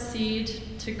out seed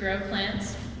to grow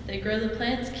plants. They grow the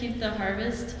plants, keep the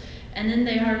harvest, and then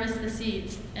they harvest the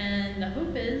seeds. And the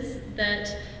hope is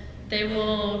that they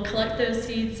will collect those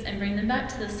seeds and bring them back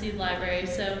to the seed library.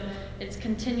 So it's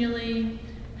continually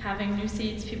having new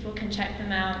seeds, people can check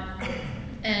them out,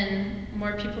 and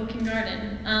more people can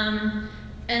garden.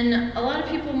 And a lot of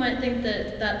people might think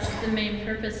that that's the main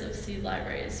purpose of seed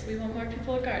libraries. We want more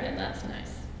people to garden, that's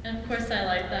nice. And of course I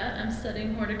like that, I'm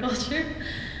studying horticulture.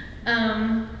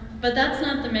 But that's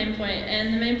not the main point,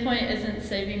 and the main point isn't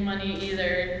saving money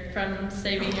either from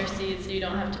saving your seeds so you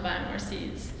don't have to buy more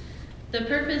seeds. The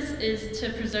purpose is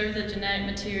to preserve the genetic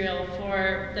material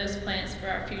for those plants for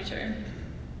our future.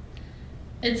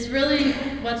 It's really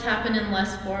what's happened in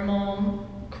less formal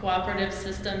cooperative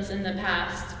systems in the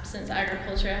past since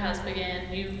agriculture has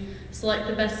began. You select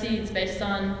the best seeds based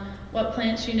on what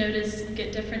plants you notice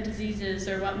get different diseases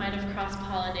or what might have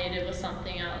cross-pollinated with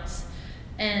something else.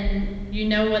 And you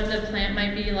know what the plant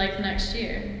might be like next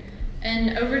year.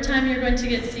 And over time you're going to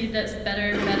get seed that's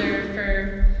better and better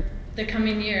for the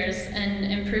coming years and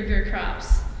improve your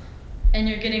crops. And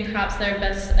you're getting crops that are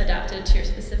best adapted to your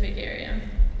specific area.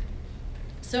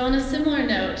 So on a similar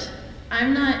note,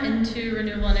 I'm not into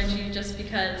renewable energy just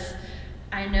because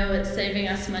I know it's saving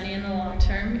us money in the long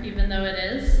term, even though it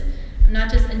is. I'm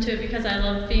not just into it because I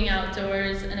love being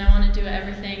outdoors and I want to do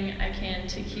everything I can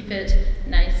to keep it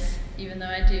nice, even though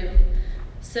I do.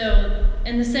 So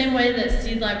in the same way that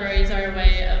seed libraries are a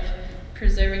way of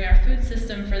preserving our food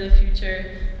system for the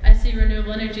future, I see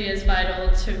renewable energy as vital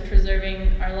to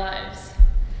preserving our lives.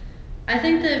 I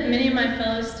think that many of my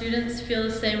fellow students feel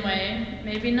the same way,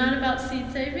 maybe not about seed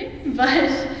saving,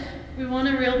 but we want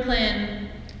a real plan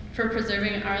for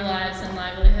preserving our lives and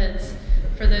livelihoods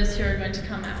for those who are going to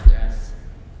come after us.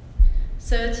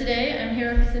 So today I'm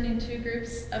here representing two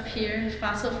groups up here,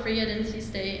 Fossil Free at NC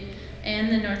State and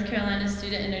the North Carolina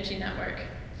Student Energy Network.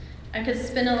 I could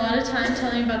spend a lot of time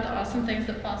telling you about the awesome things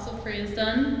that Fossil Free has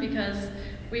done because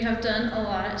we have done a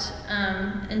lot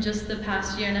in just the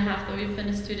past year and a half that we've been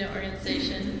a student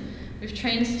organization. We've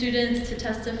trained students to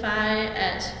testify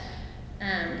at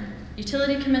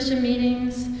utility commission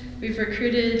meetings. We've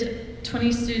recruited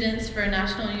 20 students for a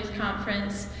national youth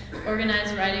conference,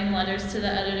 organized writing letters to the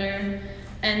editor.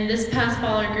 And this past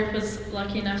fall, our group was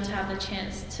lucky enough to have the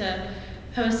chance to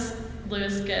host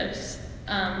Lois Gibbs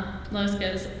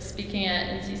speaking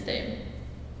at NC State.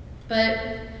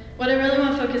 But what I really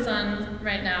want to focus on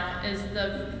right now is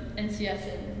the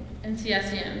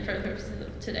NCSEM for the purposes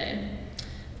of today.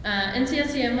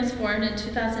 NCSEM was formed in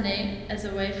 2008 as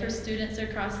a way for students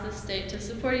across the state to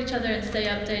support each other and stay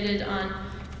updated on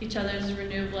each other's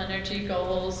renewable energy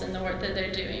goals and the work that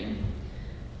they're doing.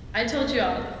 I told you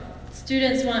all,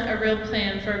 students want a real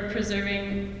plan for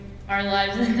preserving our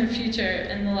lives in the future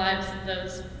and the lives of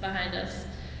those behind us.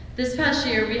 This past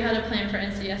year, we had a plan for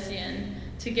NCSEN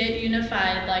to get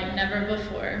unified like never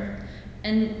before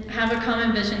and have a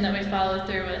common vision that we follow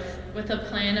through with a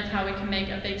plan of how we can make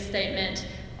a big statement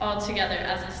all together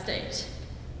as a state.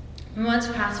 We want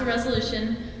to pass a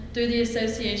resolution through the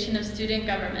Association of Student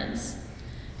Governments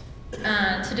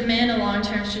to demand a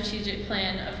long-term strategic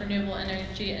plan of renewable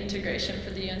energy integration for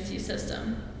the UNC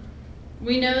system.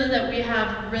 We know that we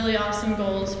have really awesome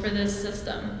goals for this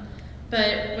system,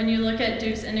 but when you look at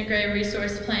Duke's Integrated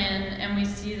Resource Plan and we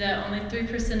see that only 3%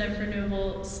 of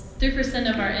renewables, 3%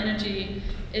 of our energy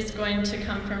is going to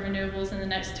come from renewables in the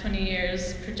next 20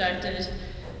 years projected,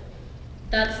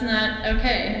 that's not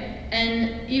okay.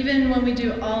 And even when we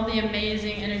do all the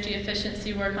amazing energy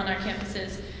efficiency work on our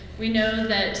campuses, we know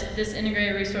that this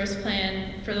integrated resource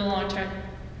plan for the long term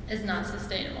is not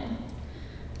sustainable.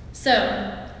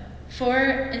 So,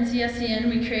 for NCSEN,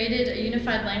 we created a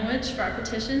unified language for our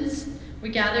petitions. We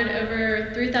gathered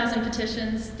over 3,000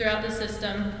 petitions throughout the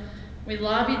system. We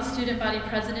lobbied student body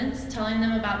presidents, telling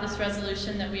them about this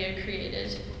resolution that we had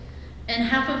created. And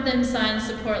half of them signed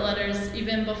support letters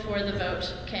even before the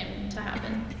vote came to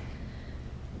happen.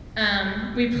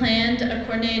 We planned a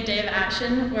coordinated day of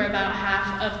action where about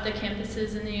half of the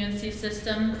campuses in the UNC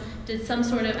system did some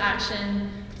sort of action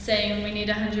saying we need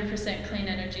 100% clean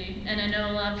energy. And I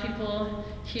know a lot of people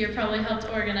here probably helped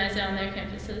organize it on their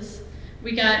campuses.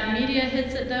 We got media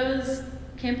hits at those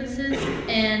campuses,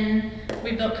 and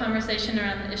we built conversation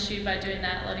around the issue by doing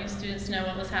that, letting students know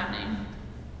what was happening.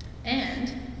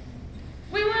 And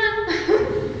we won!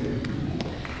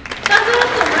 That's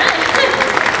awesome, right?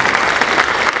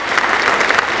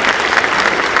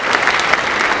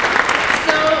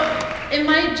 It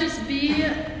might just be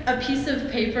a piece of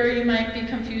paper. You might be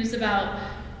confused about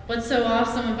what's so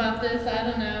awesome about this, I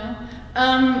don't know.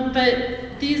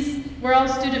 But these were all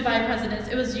student body presidents.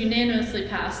 It was unanimously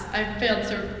passed. I failed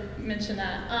to mention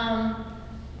that.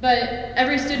 But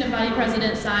every student body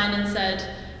president signed and said,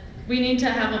 we need to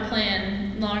have a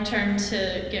plan long-term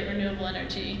to get renewable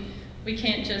energy. We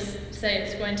can't just say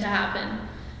it's going to happen.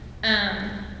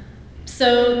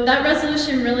 So that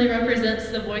resolution really represents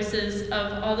the voices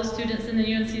of all the students in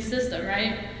the UNC system,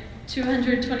 right?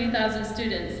 220,000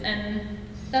 students, and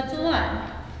that's a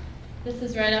lot. This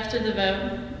is right after the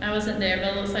vote. I wasn't there, but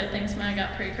it looks like things might have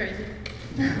got pretty crazy.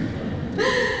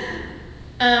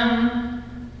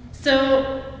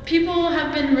 So people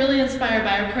have been really inspired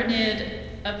by our coordinated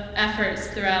efforts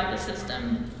throughout the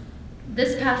system.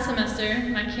 This past semester,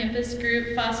 my campus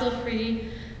group, Fossil Free,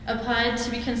 applied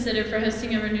to be considered for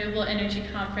hosting a renewable energy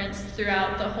conference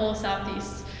throughout the whole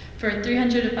Southeast for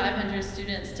 300 to 500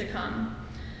 students to come.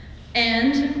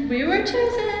 And we were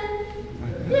chosen!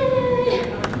 Yay!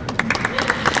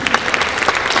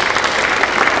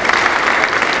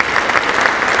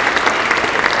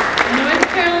 North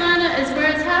Carolina is where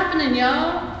it's happening,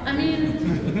 y'all. I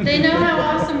mean, they know how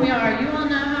awesome we are. You all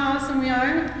know how awesome we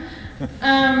are.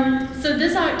 So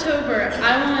this October,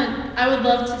 I would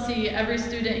love to see every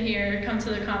student here come to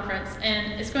the conference,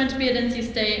 and it's going to be at NC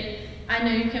State. I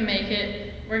know you can make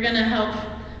it. We're going to help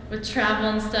with travel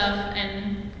and stuff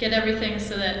and get everything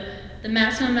so that the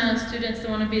maximum amount of students that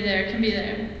want to be there can be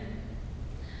there.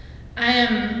 I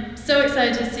am so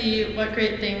excited to see what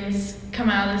great things come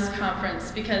out of this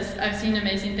conference because I've seen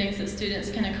amazing things that students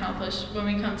can accomplish when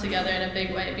we come together in a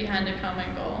big way behind a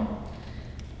common goal.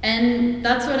 And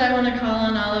that's what I want to call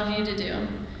on all of you to do.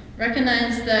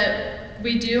 Recognize that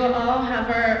we do all have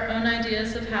our own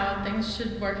ideas of how things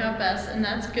should work out best, and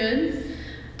that's good.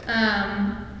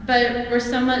 But we're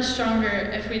so much stronger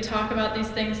if we talk about these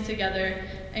things together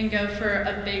and go for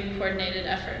a big coordinated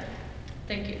effort.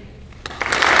 Thank you.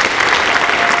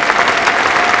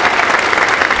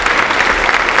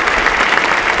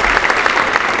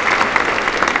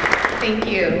 Thank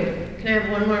you. Can I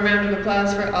have one more round of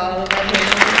applause for all of our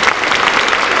panelists?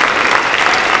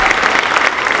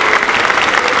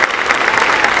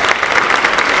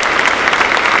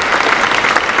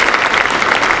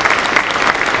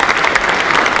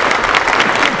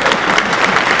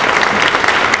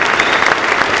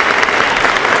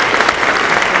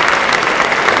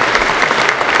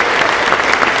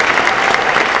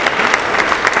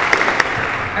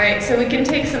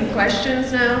 some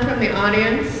questions now from the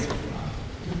audience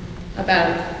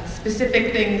about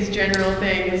specific things, general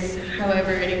things,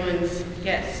 however anyone's,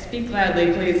 yes, speak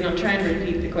loudly please, and I'll try and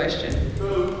repeat the question.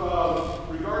 So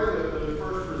regarding the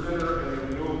first presenter and the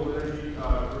renewable energy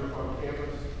group on campus,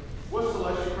 what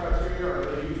selection criteria are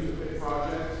they using to pick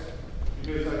projects?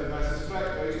 Because I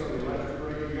suspect based on the electric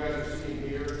rate you guys are seeing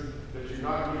here, that you're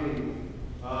not getting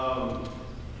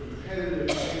competitive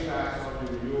impacts on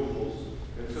your renewables.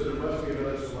 And so there must be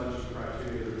another selection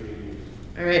criteria that are being used.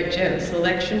 All right, Joe,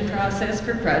 selection process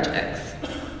for projects.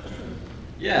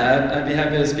 Yeah, I'd be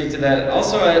happy to speak to that.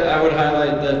 Also, I would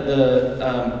highlight that the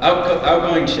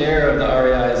outgoing chair of the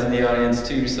REI is in the audience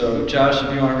too. So Josh,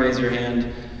 if you want to raise your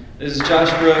hand. This is Josh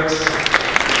Brooks.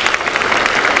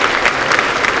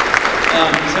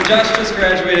 So Josh just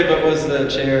graduated but was the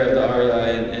chair of the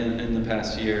REI in the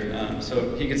past year.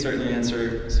 So he could certainly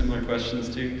answer similar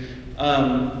questions too.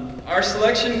 Our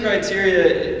selection criteria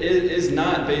is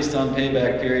not based on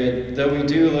payback period, though we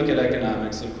do look at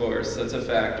economics, of course. That's a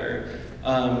factor.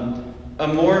 A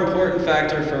more important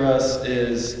factor for us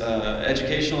is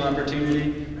educational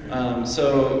opportunity.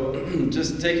 So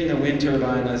just taking the wind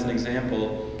turbine as an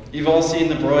example, you've all seen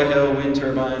the Broyhill wind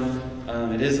turbine.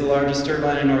 It is the largest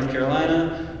turbine in North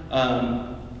Carolina.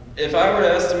 If I were to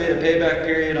estimate a payback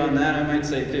period on that, I might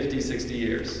say 50, 60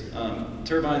 years.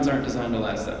 Turbines aren't designed to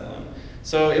last that long.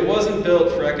 So it wasn't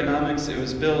built for economics, it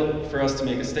was built for us to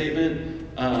make a statement,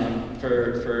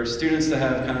 for students to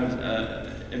have kind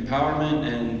of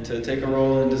empowerment and to take a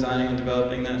role in designing and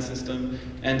developing that system,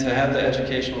 and to have the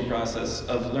educational process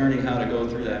of learning how to go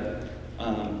through that.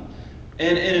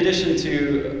 And in addition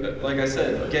to, like I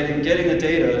said, getting the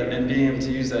data and being able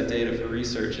to use that data for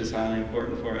research is highly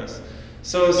important for us.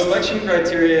 So selection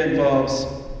criteria involves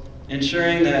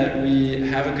ensuring that we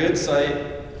have a good site,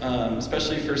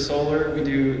 especially for solar. We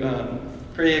do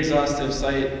pretty exhaustive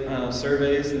site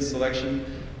surveys and selection.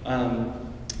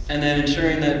 And then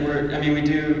ensuring that we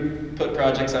do put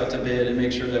projects out to bid and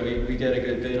make sure that we get a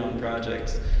good bid on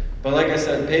projects. But like I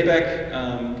said, payback,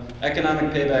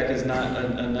 economic payback is not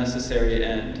a necessary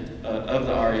end of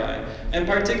the REI. And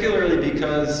particularly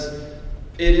because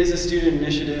it is a student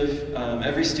initiative.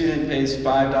 Every student pays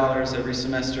 $5 every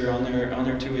semester on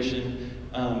their tuition.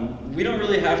 We don't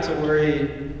really have to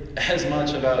worry as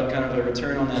much about kind of a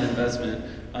return on that investment.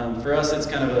 For us, it's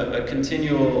kind of a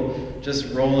continual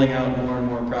just rolling out more and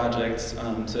more projects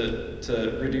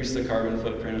to reduce the carbon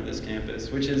footprint of this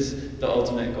campus, which is the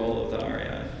ultimate goal of the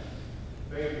REI.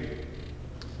 Thank you.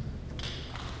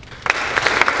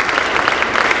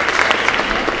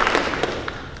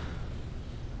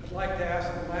 I'd like to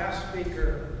ask the last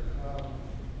speaker,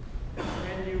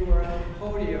 when you were on the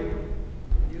podium,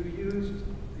 you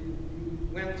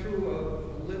went through a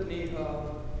litany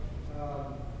of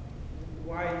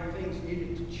why things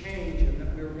needed to change and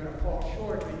that we were going to fall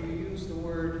short, and you used the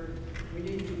word, we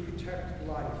need to protect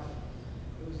life.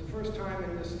 It was the first time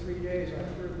in this 3 days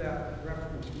I've heard that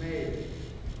reference made.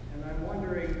 And I'm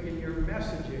wondering, in your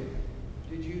messaging,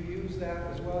 did you use that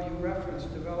as well? You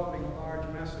referenced developing a large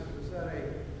message. Was that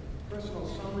a personal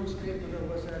summary statement, or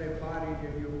was that embodied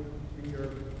in your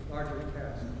larger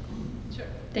task? Sure.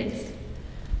 Thanks.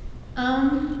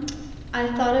 I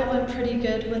thought it went pretty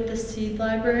good with the seed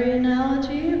library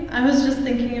analogy. I was just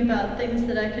thinking about things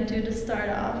that I could do to start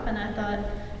off, and I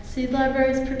thought seed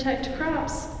libraries protect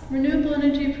crops, renewable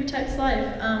energy protects life.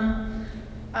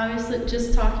 Obviously,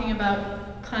 just talking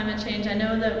about climate change, I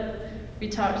know that we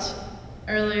talked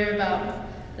earlier about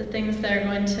the things that are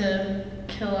going to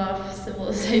kill off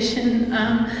civilization.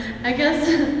 I guess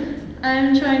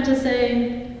I'm trying to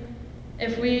say,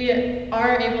 if we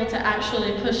are able to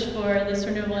actually push for this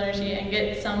renewable energy and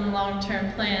get some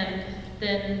long-term plan,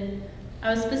 then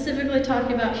I was specifically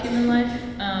talking about human life.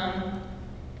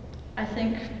 I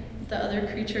think the other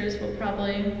creatures will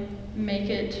probably make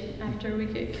it after we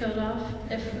get killed off.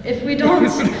 If we don't,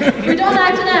 if we don't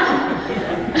act now.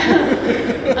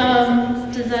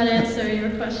 Does that answer your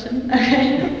question?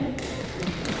 Okay.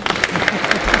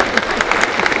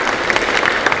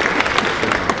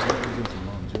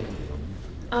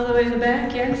 All the way in the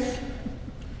back, yes?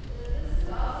 This is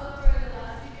also for the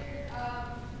last speaker.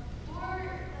 For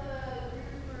the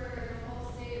group for the whole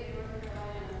state of North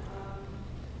Carolina,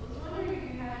 I was wondering if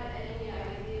you had any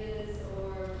ideas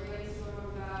or brainstorm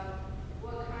about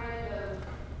what kind of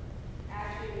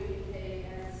action we can take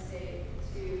as a state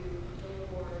to go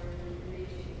forward and make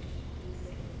change in the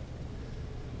state.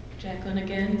 Jacqueline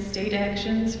again, state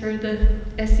actions for the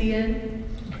SEN.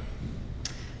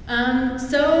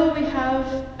 So we have,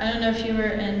 I don't know if you were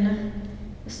in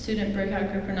the student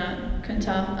breakout group or not, couldn't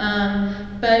tell.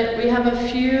 But we have a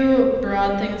few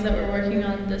broad things that we're working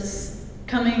on this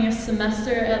coming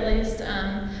semester at least.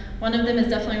 One of them is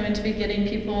definitely going to be getting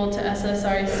people to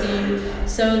SSREC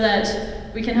so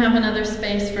that we can have another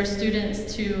space for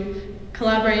students to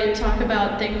collaborate, talk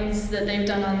about things that they've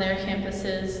done on their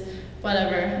campuses,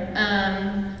 whatever.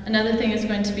 Another thing is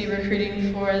going to be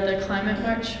recruiting for the Climate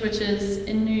March, which is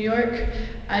in New York.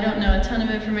 I don't know a ton of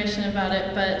information about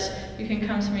it, but you can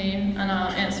come to me and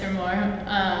I'll answer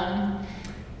more.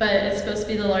 But it's supposed to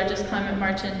be the largest climate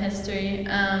march in history.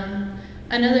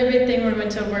 Another big thing we're going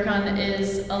to work on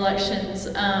is elections.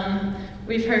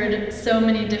 We've heard so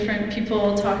many different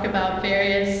people talk about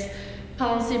various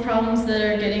policy problems that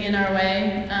are getting in our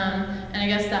way, and I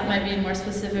guess that might be more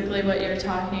specifically what you're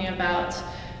talking about.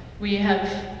 We have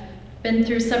been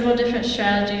through several different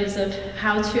strategies of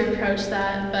how to approach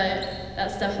that, but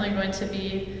that's definitely going to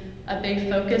be a big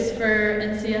focus for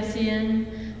NCSEN.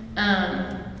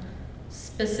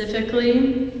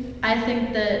 Specifically, I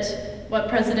think that what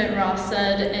President Ross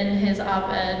said in his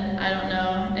op-ed, I don't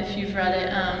know if you've read it,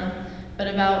 but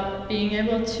about being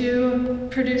able to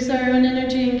produce our own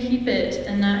energy and keep it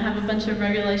and not have a bunch of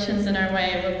regulations in our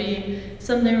way would be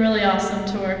something really awesome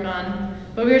to work on.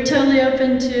 But we're totally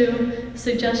open to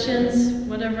suggestions.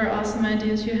 Whatever awesome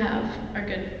ideas you have are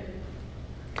good.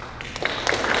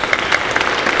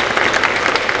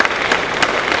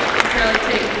 I'll probably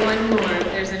take one more if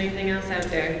there's anything else out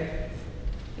there.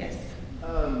 Yes.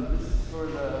 This is for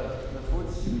the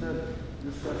fourth student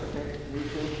discuss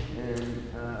transportation and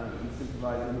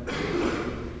incentivizing.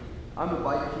 I'm a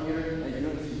bike commuter at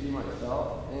UNCG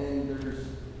myself, and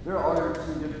there are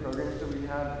some good programs that we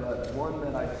have, but one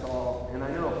that I saw, and I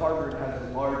know Harvard has a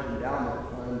large endowment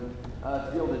fund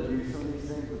to be able to do some of these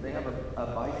things, but they have a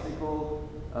bicycle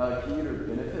commuter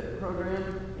benefit program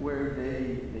where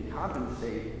they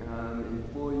compensate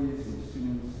employees and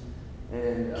students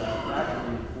and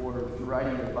faculty for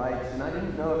riding their bikes. And I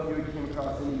didn't know if you had came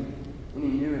across any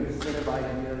new incentive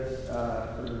ideas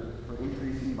for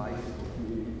increasing bicycle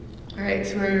commuting. All right,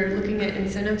 so we're looking at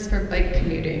incentives for bike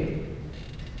commuting.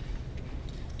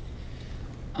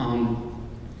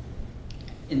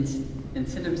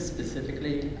 Incentives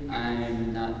specifically,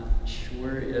 I'm not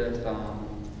sure if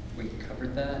we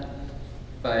covered that,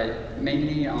 but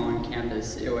mainly on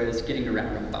campus it was getting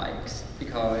around on bikes,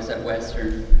 because at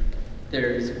Western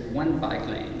there's one bike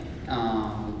lane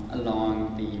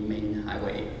along the main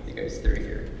highway that goes through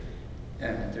here,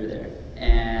 through there,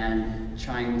 and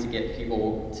trying to get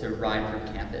people to ride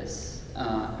from campus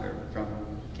or from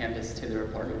campus to their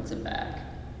apartments and back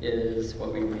is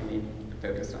what we mainly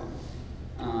focused on.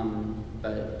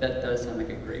 But that does sound like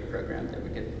a great program that we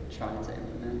could try to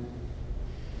implement.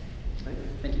 Thank you.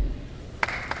 Thank you.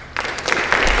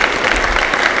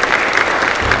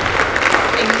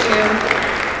 Thank you.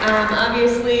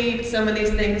 Obviously, some of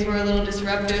these things were a little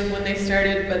disruptive when they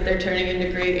started, but they're turning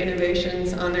into great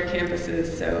innovations on their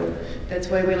campuses, so that's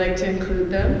why we like to include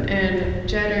them. And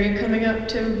Jed, are you coming up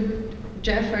to,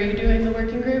 Jeff, are you doing the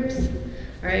working groups?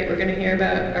 All right, we're gonna hear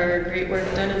about our great work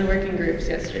done in the working groups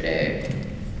yesterday.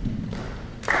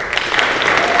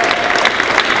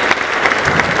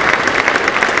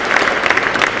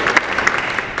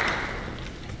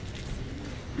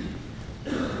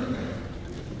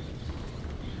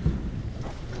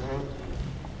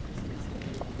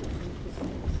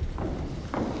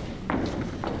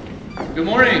 Good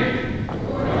morning.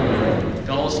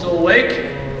 Y'all still awake?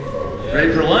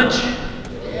 Ready for lunch?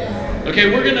 Okay,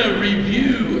 we're going to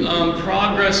review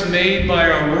progress made by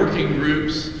our working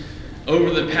groups over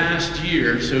the past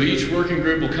year. So each working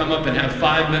group will come up and have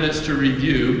 5 minutes to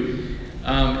review.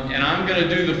 And I'm going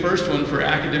to do the first one for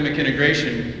academic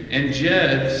integration. And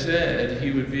Jed said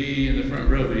he would be in the front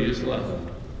row, but he just left.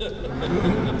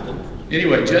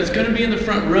 Anyway, Jed's going to be in the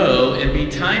front row and be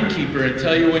timekeeper and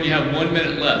tell you when you have 1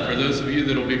 minute left. For those of you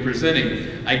that will be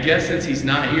presenting, I guess since he's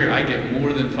not here, I get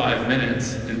more than 5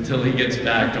 minutes until he gets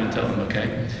back. Don't tell him,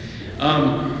 okay?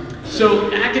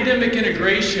 So academic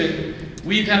integration,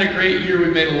 we've had a great year.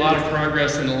 We've made a lot of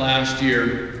progress in the last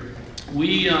year.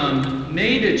 We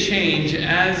made a change,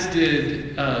 as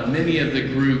did many of the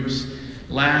groups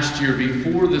last year,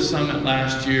 before the summit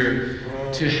last year,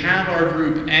 to have our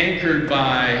group anchored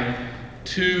by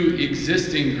 2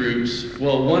 existing groups,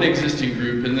 well, 1 existing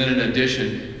group, and then in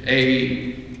addition,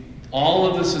 all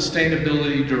of the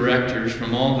sustainability directors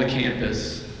from all the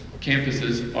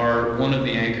campuses are one of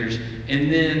the anchors,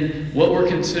 and then what were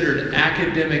considered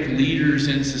academic leaders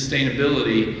in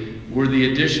sustainability were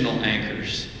the additional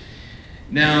anchors.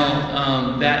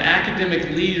 Now, that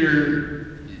academic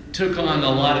leader took on a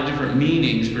lot of different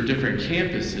meanings for different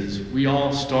campuses. We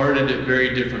all started at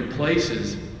very different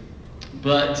places,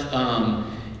 but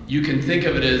you can think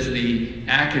of it as the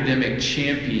academic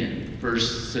champion for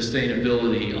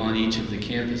sustainability on each of the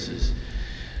campuses.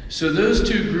 So those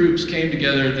two groups came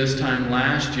together this time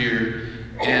last year,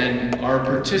 and our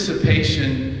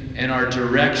participation and our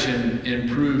direction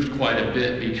improved quite a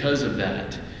bit because of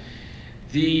that.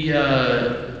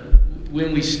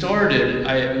 When we started,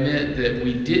 I admit that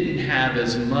we didn't have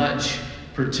as much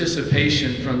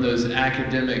participation from those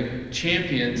academic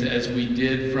champions as we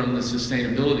did from the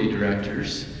sustainability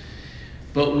directors,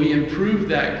 but we improved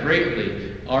that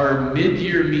greatly. Our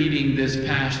mid-year meeting this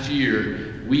past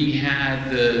year, we had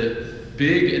the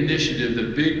big initiative,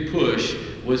 the big push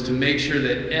was to make sure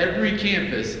that every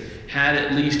campus had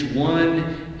at least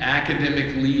one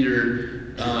academic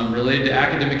leader related to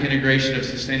academic integration of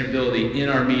sustainability in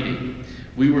our meeting.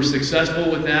 We were successful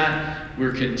with that.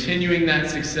 We're continuing that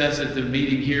success at the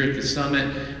meeting here at the summit,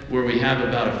 where we have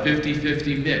about a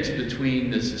 50-50 mix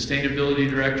between the sustainability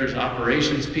directors,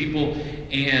 operations people,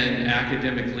 and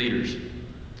academic leaders.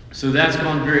 So that's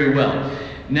gone very well.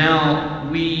 Now,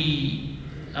 the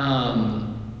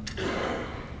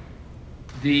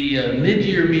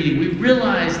mid-year meeting, we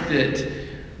realized that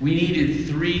we needed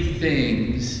 3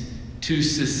 things to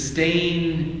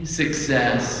sustain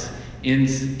success in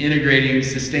integrating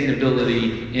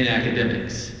sustainability in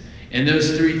academics. And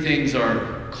those 3 things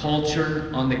are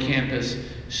culture on the campus,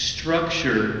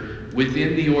 structure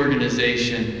within the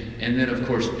organization, and then of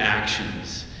course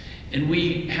actions. And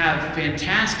we have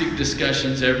fantastic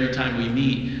discussions every time we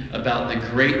meet about the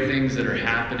great things that are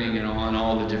happening and on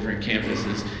all the different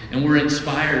campuses. And we're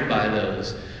inspired by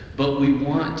those. But we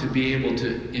want to be able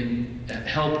to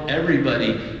help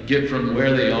everybody get from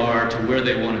where they are to where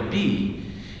they want to be.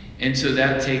 And so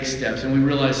that takes steps. And we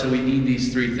realize so we need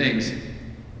these 3 things.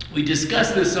 We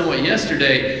discussed this somewhat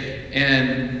yesterday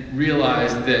and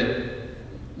realized that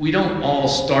we don't all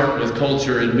start with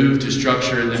culture and move to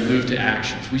structure and then move to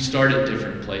actions. We start at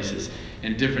different places,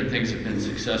 and different things have been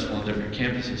successful on different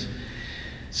campuses.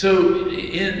 So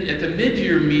at the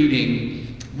mid-year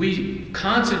meeting, we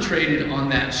concentrated on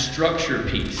that structure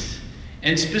piece,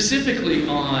 and specifically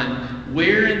on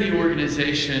where in the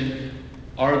organization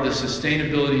are the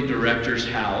sustainability directors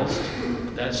housed.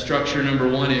 That's structure number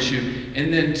 1 issue.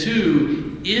 And then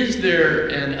 2, is there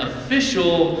an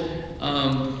official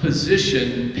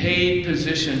position, paid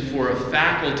position for a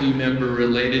faculty member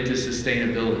related to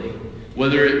sustainability,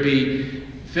 whether it be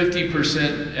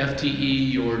 50%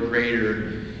 FTE or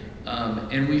greater.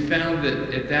 And we found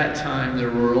that at that time there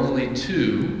were only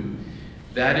 2.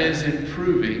 That is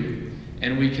improving,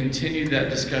 and we continued that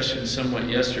discussion somewhat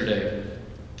yesterday.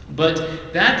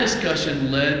 But that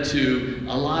discussion led to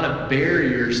a lot of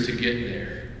barriers to get there.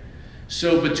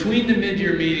 So between the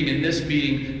mid-year meeting and this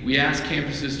meeting, we asked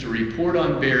campuses to report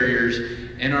on barriers,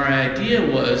 and our idea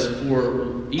was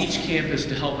for each campus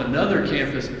to help another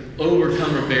campus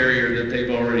overcome a barrier that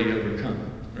they've already overcome,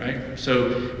 right?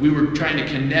 So we were trying to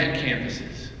connect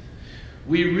campuses.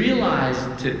 We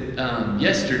realized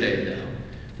yesterday, though,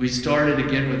 we started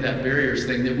again with that barriers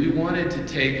thing, that we wanted to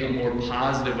take a more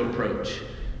positive approach.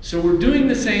 So we're doing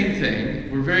the same thing.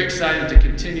 We're very excited to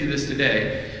continue this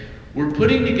today. We're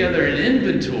putting together an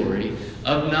inventory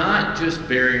of not just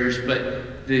barriers,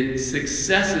 but the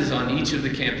successes on each of the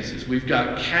campuses. We've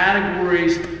got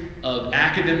categories of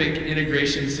academic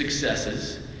integration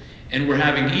successes, and we're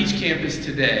having each campus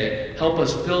today help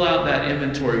us fill out that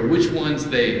inventory, which ones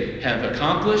they have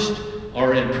accomplished,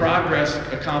 are in progress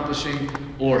accomplishing,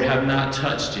 or have not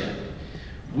touched yet.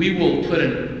 We will put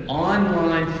an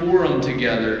online forum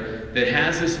together that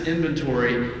has this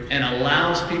inventory and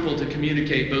allows people to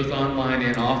communicate both online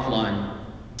and offline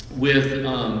with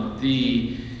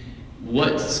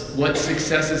what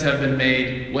successes have been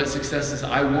made, what successes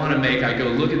I want to make. I go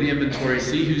look at the inventory,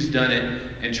 see who's done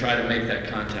it, and try to make that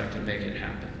contact and make it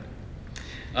happen.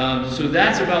 So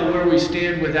that's about where we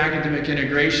stand with academic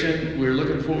integration. We're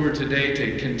looking forward today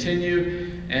to continue.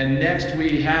 And next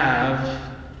we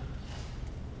have,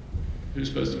 who's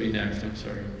supposed to be next? I'm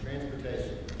sorry.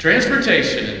 Transportation.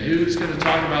 Transportation. Who's going to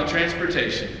talk about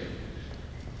transportation?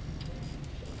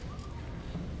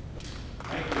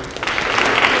 Thank you.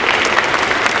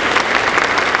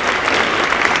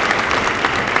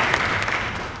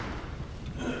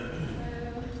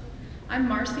 I'm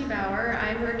Marcy Bauer.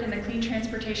 I work in the Clean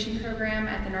Transportation Program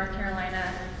at the North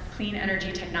Carolina Clean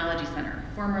Energy Technology Center,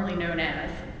 formerly known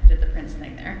as, did the Prince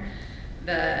thing there,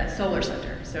 the Solar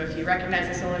Center. So if you recognize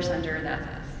the Solar Center, that's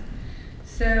us.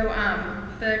 So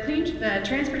the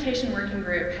Transportation Working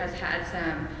Group has had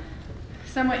some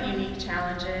somewhat unique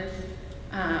challenges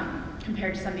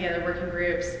compared to some of the other working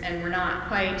groups, and we're not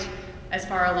quite as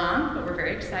far along, but we're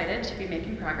very excited to be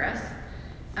making progress.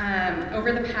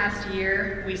 Over the past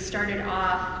year, we started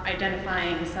off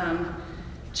identifying some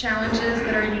challenges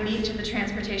that are unique to the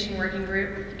transportation working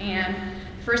group, and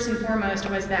first and foremost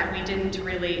was that we didn't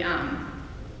really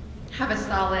have a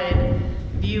solid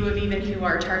view of even who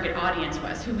our target audience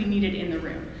was, who we needed in the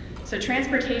room. So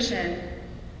transportation,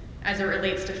 as it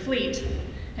relates to fleet,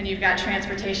 and you've got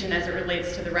transportation as it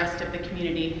relates to the rest of the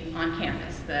community on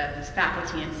campus, the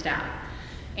faculty and staff.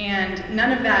 And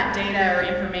none of that data or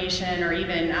information or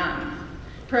even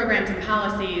programs and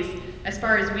policies, as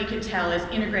far as we could tell, is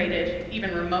integrated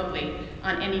even remotely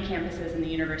on any campuses in the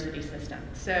university system.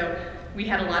 So we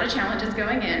had a lot of challenges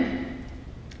going in.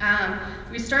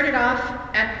 We started off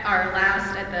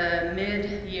at the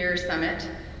mid-year summit,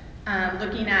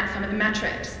 looking at some of the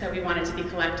metrics that we wanted to be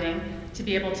collecting to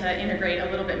be able to integrate a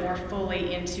little bit more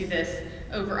fully into this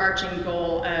overarching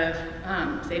goal of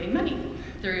saving money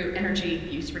through energy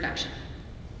use reduction.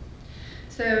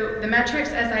 So the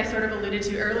metrics, as I sort of alluded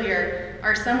to earlier,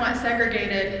 are somewhat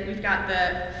segregated. We've got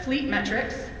the fleet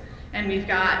metrics, and we've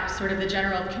got sort of the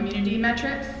general community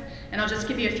metrics. And I'll just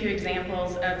give you a few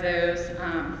examples of those.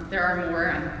 There are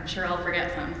more, I'm sure I'll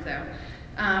forget some. So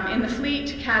in the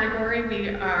fleet category,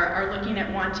 we are looking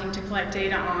at wanting to collect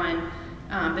data on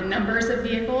the numbers of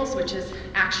vehicles, which is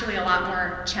actually a lot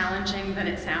more challenging than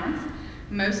it sounds.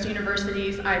 Most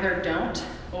universities either don't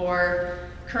or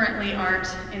currently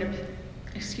aren't in a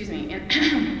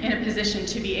position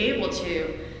to be able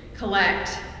to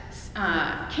collect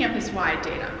campus-wide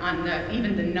data on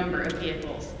even the number of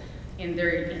vehicles at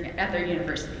their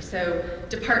university. So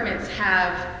departments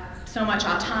have so much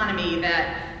autonomy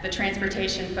that the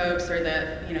transportation folks or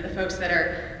the folks that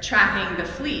are tracking the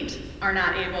fleet are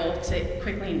not able to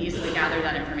quickly and easily gather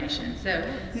that information. So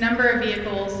number of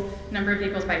vehicles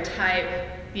by type,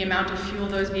 the amount of fuel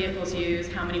those vehicles use,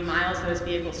 how many miles those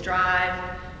vehicles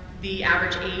drive, the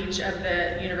average age of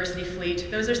the university fleet.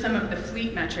 Those are some of the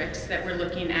fleet metrics that we're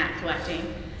looking at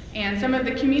collecting. And some of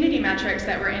the community metrics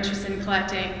that we're interested in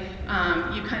collecting,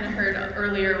 you kind of heard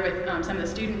earlier with some of the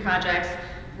student projects,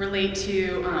 relate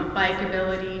to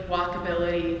bikeability,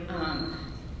 walkability,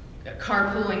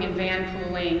 carpooling and van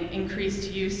pooling,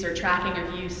 increased use or tracking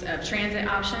of use of transit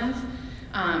options.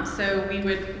 So we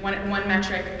would, one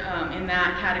metric in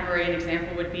that category, an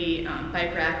example would be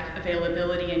bike rack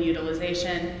availability and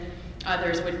utilization.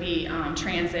 Others would be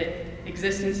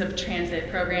existence of transit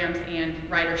programs and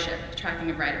ridership, tracking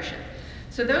of ridership.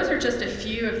 So those are just a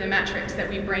few of the metrics that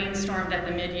we brainstormed at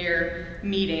the mid-year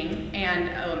meeting and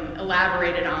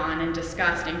elaborated on and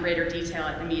discussed in greater detail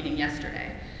at the meeting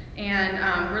yesterday. And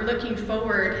we're looking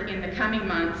forward in the coming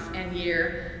months and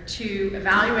year to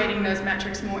evaluating those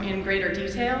metrics more in greater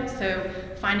detail. So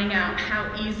finding out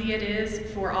how easy it is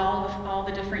for all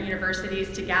the different universities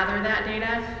to gather that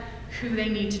data, who they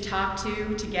need to talk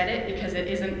to get it, because it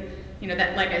isn't,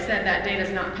 that, like I said, that data is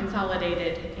not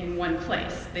consolidated in one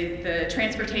place. The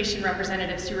transportation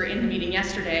representatives who were in the meeting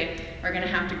yesterday are going to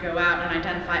have to go out and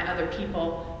identify other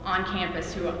people on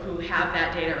campus who have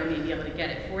that data or may be able to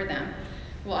get it for them.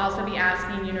 We'll also be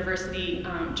asking university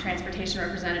transportation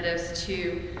representatives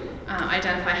to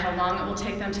identify how long it will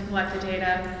take them to collect the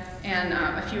data and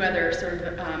a few other sort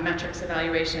of metrics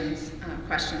evaluations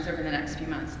questions over the next few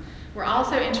months. We're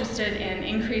also interested in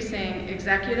increasing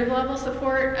executive level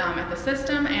support at the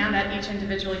system and at each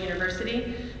individual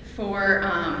university for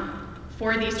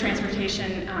these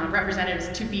transportation representatives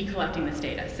to be collecting this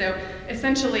data. So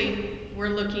essentially, we're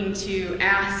looking to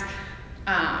ask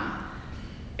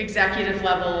executive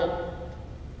level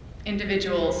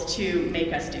individuals to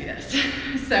make us do this.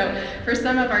 So for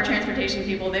some of our transportation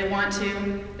people, they want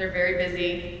to, they're very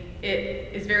busy.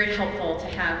 It is very helpful to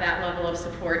have that level of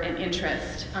support and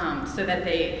interest so that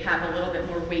they have a little bit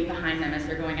more weight behind them as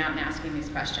they're going out and asking these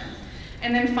questions.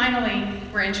 And then finally,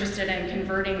 we're interested in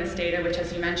converting this data, which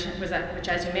as you mentioned, which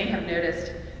as you may have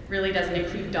noticed, really doesn't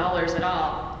include dollars at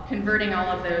all, converting all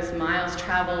of those miles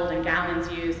traveled and gallons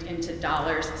used into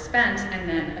dollars spent, and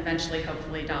then eventually,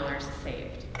 hopefully, dollars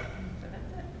saved. So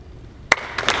that's it.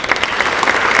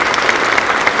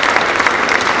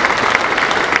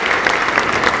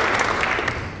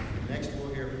 Next,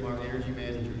 we'll hear from our energy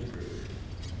managers group.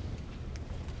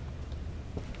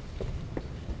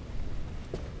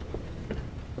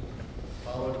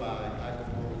 Followed by high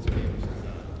performance campus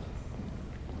design.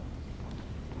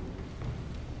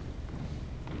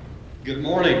 Good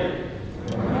morning.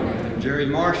 I'm Jerry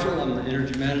Marshall. I'm the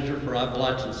energy manager for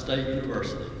Appalachian State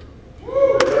University. And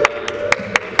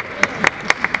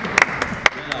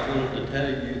I wanted to tell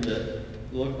you that it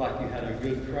looked like you had a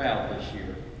good crowd this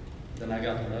year. then I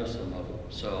got to know some of them.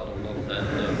 So I don't know if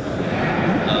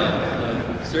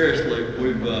that, seriously,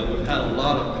 we've had a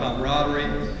lot of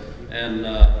camaraderie and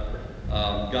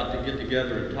got to get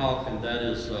together and talk, and that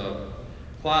is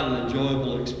quite an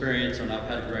enjoyable experience, and I've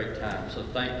had a great time. So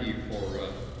thank you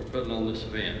for putting on this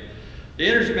event. The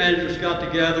energy managers got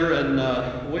together and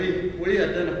we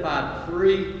identified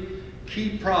 3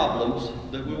 key problems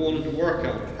that we wanted to work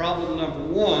on. Problem number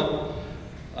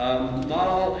 1, not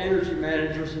all energy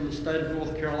managers in the state of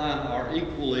North Carolina are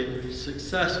equally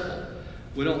successful.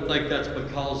 We don't think that's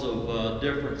because of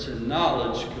difference in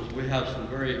knowledge, because we have some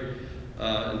very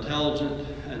intelligent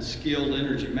and skilled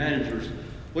energy managers.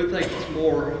 We think it's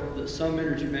more that some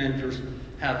energy managers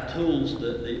have tools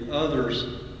that the others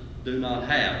do not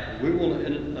have. We want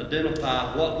to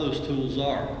identify what those tools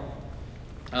are.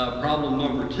 Problem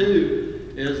number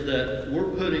 2 is that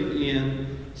we're putting in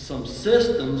some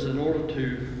systems in order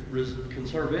to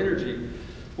conserve energy.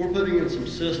 We're putting in some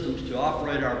systems to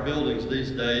operate our buildings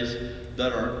these days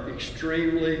that are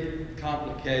extremely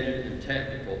complicated and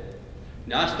technical.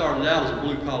 Now, I started out as a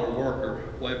blue-collar worker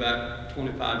way back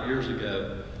 25 years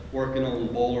ago, working on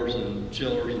boilers and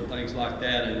chillers and things like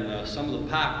that, and some of the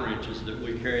pipe wrenches that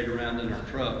we carried around in our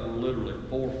truck were literally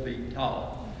 4 feet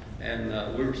tall.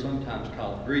 And we were sometimes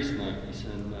called grease monkeys,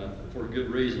 and for a good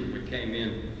reason. We came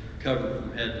in covered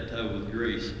from head to toe with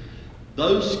grease.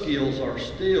 Those skills are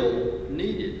still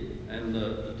needed, and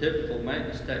the typical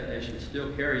maintenance technician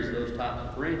still carries those types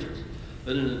of wrenches.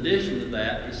 But in addition to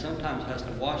that, he sometimes has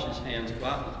to wash his hands, go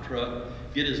out to the truck,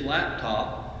 get his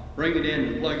laptop, bring it in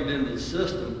and plug it into the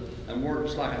system, and work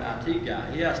just like an IT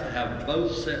guy. He has to have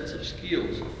both sets of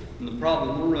skills. And the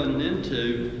problem we're running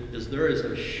into is there is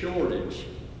a shortage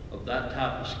of that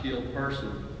type of skilled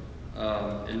person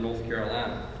in North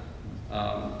Carolina.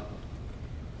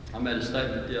 I made a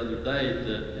statement the other day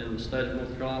that in the state of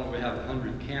North Carolina we have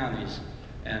 100 counties,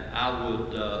 and I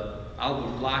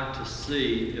would like to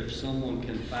see if someone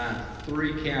can find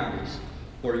 3 counties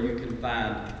where you can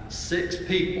find 6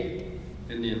 people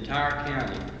in the entire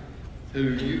county who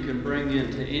you can bring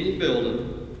into any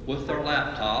building with their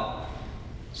laptop,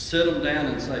 sit them down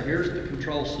and say, here's the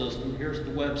control system, here's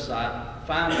the website,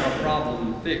 find our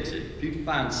problem and fix it. If you can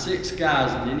find 6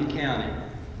 guys in any county,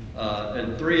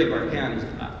 in 3 of our counties,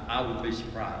 I would be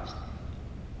surprised.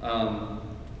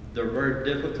 They're very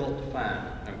difficult to find,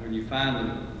 and when you find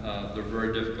them, they're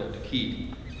very difficult to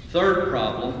keep. Third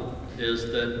problem is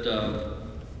that,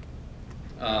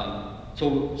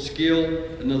 so skill,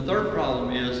 and the third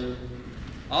problem is,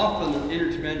 often the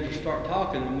energy managers start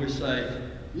talking and we say,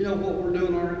 you know what we're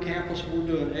doing on our campus, we're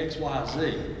doing X, Y,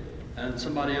 Z. And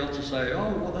somebody else will say,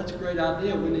 oh, well, that's a great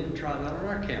idea, we need to try that on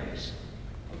our campus.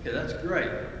 Okay, that's great.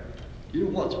 You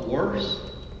know what's worse?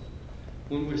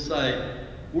 When we say,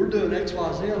 we're doing X,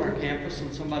 Y, Z on our campus,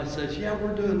 and somebody says, yeah,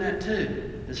 we're doing that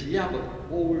too. They say, yeah, but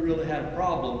well, we really had a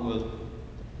problem with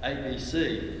A, B,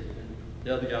 C.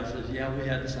 The other guy says, yeah, we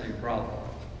had the same problem.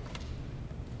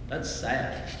 That's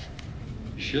sad.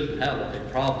 You shouldn't have a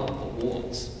problem but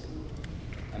once.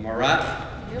 Am I right?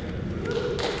 Yep.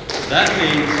 That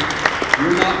means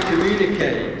you're not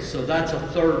communicating. So that's a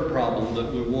third problem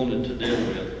that we wanted to deal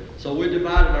with. So we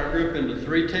divided our group into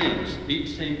 3 teams,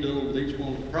 each team dealing with each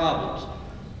one of the problems.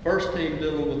 First team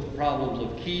dealing with the problems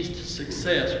of keys to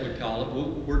success, we call it.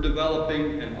 We're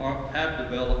developing and have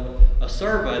developed a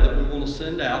survey that we want to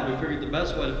send out. We figured the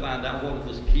best way to find out what are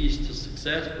the keys to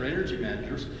success for energy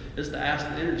managers is to ask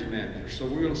the energy managers. So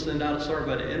we're going to send out a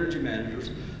survey to energy managers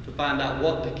to find out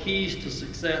what the keys to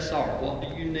success are. What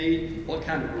do you need? What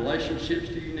kind of relationships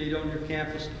do you need on your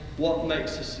campus? What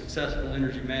makes a successful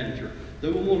energy manager?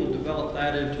 Then we want to develop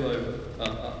that into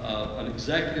an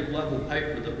executive level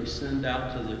paper that we send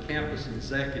out to the campus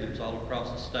executives all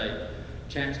across the state,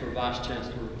 chancellor, vice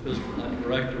chancellor, physical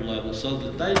director level, so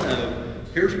that they know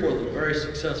here's where the very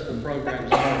successful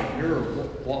programs are, and here are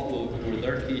what were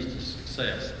their keys to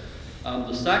success.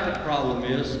 The second problem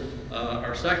is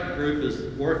our second group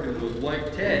is working with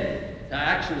Wake Tech to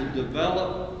actually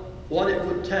develop what it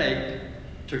would take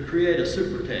to create a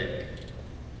super tech.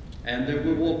 And then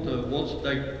we want to, once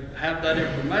they have that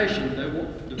information, they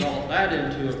want to develop that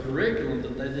into a curriculum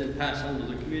that they then pass on to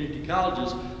the community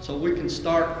colleges so we can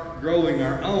start growing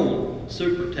our own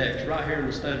super techs right here in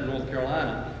the state of North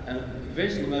Carolina. And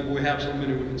eventually maybe we have so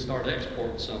many we can start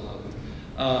exporting some of them.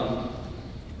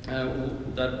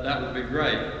 That would be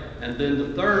great. And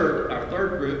then our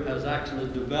third group has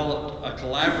actually developed a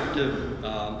collaborative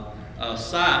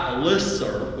site, a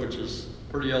listserv, which is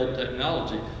pretty old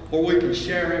technology, where we can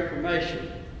share information.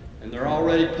 And they're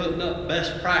already putting up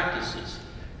best practices.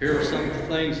 Here are some of the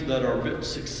things that are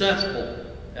successful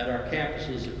at our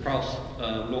campuses across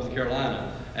North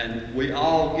Carolina. And we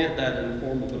all get that in the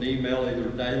form of an email, either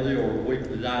daily or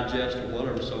weekly digest or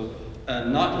whatever. So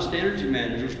not just energy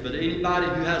managers, but anybody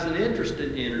who has an interest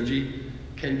in energy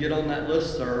can get on that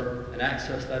listserv and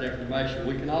access that information.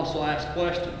 We can also ask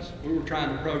questions. We were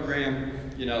trying to program,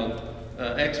 you know,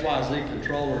 XYZ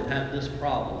controller and had this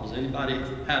problem. Does anybody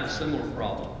have a similar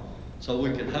problem? So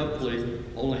we can hopefully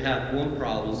only have one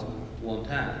problem one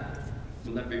time.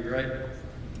 Wouldn't that be great?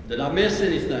 Did I miss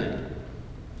anything?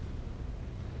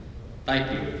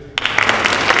 Thank you.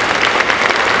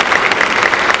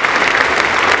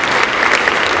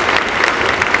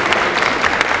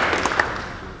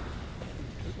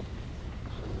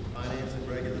 Finance and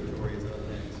regulatory is up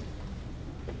next.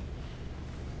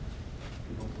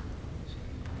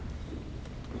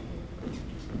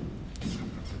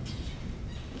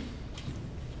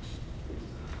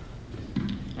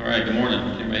 All right, good morning.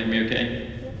 Can everybody hear me okay?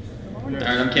 All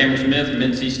right, I'm Cameron Smith from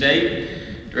NC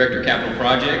State, Director of Capital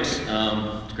Projects.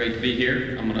 It's great to be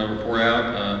here. I'm going to report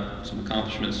out some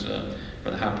accomplishments for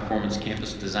the High Performance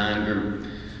Campus Design Group.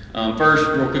 First,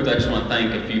 real quickly, I just want to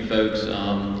thank a few folks.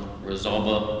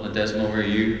 Rosalba Ledesma, where are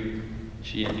you? Is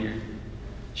she in here?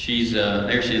 She's,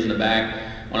 there she is in the back.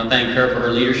 I want to thank her for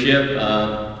her leadership.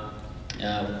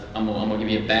 I'm going to give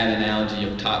you a bad analogy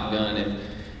of Top Gun.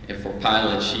 If for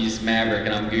pilot, she's Maverick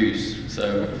and I'm Goose.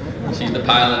 So she's the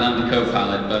pilot and I'm the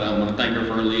co-pilot, but I want to thank her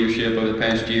for her leadership over the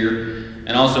past year.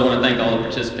 And also want to thank all the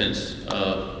participants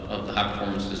of the High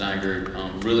Performance Design Group.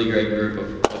 Really great group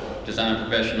of design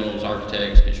professionals,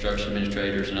 architects, construction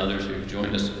administrators, and others who've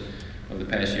joined us over the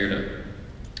past year to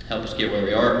help us get where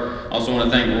we are. Also want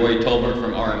to thank Roy Tolbert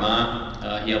from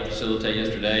RMI. He helped facilitate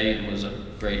yesterday and was a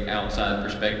great outside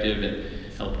perspective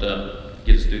and helped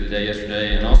get us through the day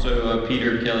yesterday. And also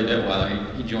Peter Kelly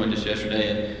Detweiler, he joined us yesterday.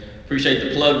 And appreciate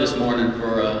the plug this morning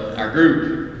for our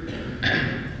group.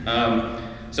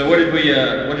 So what did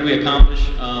we accomplish?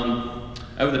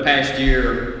 Over the past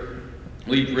year,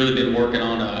 we've really been working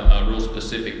on a real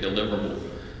specific deliverable.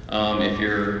 If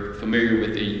you're familiar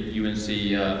with the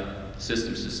UNC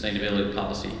System Sustainability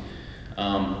Policy,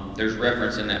 there's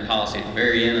reference in that policy at the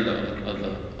very end of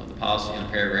the policy in a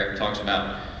paragraph. It talks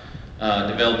about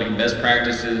developing best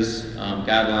practices,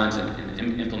 guidelines,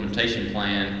 and implementation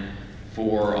plan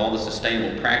for all the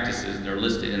sustainable practices that are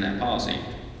listed in that policy.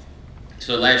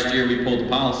 So last year we pulled the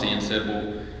policy and said,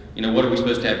 well, you know, what are we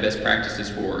supposed to have best practices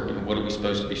for? You know, what are we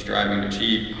supposed to be striving to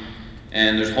achieve?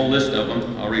 And there's a whole list of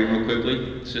them. I'll read them real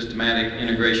quickly. Systematic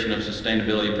integration of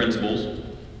sustainability principles,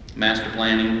 master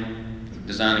planning,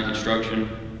 design and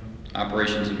construction,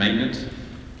 operations and maintenance,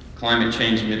 climate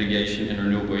change mitigation and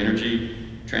renewable energy,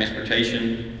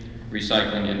 transportation,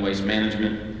 recycling and waste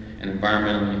management, and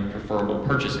environmentally preferable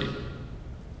purchasing.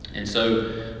 And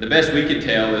so the best we could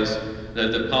tell is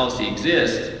that the policy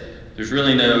exists. There's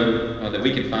really no, that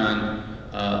we could find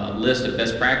a list of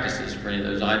best practices for any of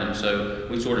those items. So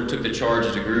we sort of took the charge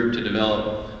as a group to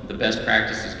develop the best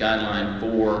practices guideline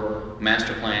for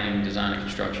master planning, design, and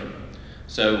construction.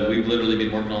 So we've literally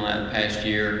been working on that the past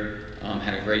year,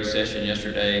 had a great session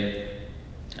yesterday.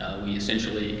 We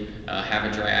essentially have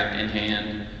a draft in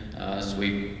hand. So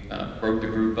we broke the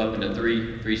group up into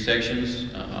three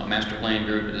sections, a master plan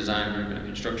group, a design group, and a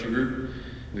construction group.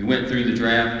 We went through the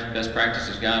draft best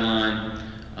practices guideline.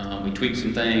 We tweaked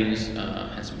some things,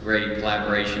 had some great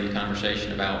collaboration and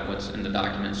conversation about what's in the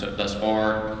document so thus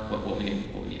far, what we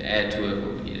need to add to it,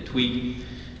 what we need to tweak.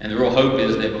 And the real hope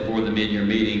is that before the mid-year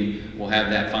meeting, we'll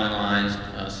have that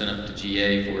finalized, sent up to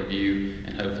GA for review,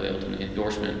 and hopefully ultimately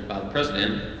endorsement by the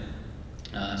president,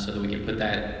 so that we can put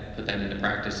that into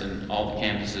practice, and all the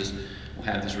campuses will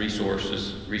have this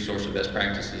resource of best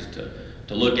practices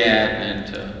to look at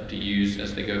and to use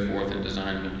as they go forth in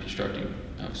designing and constructing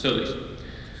facilities.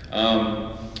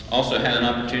 Also had an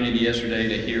opportunity yesterday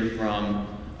to hear from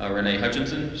Renee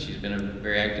Hutchinson. She's been a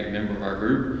very active member of our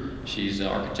group. She's an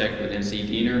architect with NC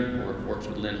Diener, works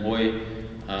with Lynn Hoy,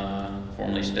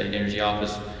 formerly State Energy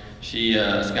Office. She's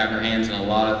got her hands in a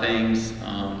lot of things,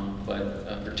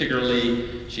 but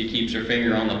particularly she keeps her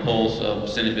finger on the pulse of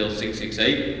Senate Bill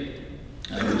 668,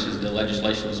 which is the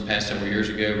legislation that was passed several years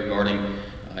ago regarding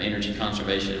energy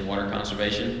conservation and water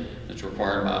conservation that's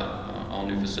required by all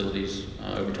new facilities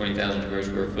over 20,000 gross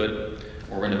square foot,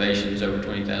 or renovations over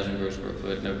 20,000 gross square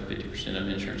foot and over 50% of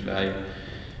insurance value.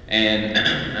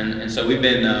 And so we've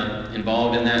been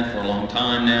involved in that for a long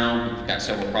time now. We've got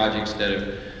several projects that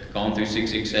have gone through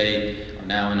 668, are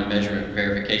now in the measurement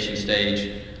verification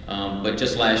stage. But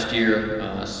just last year,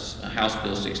 House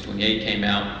Bill 628 came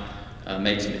out,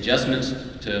 made some adjustments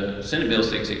to Senate Bill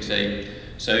 668.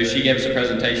 So she gave us a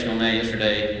presentation on that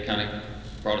yesterday, kind of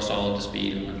brought us all up to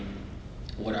speed on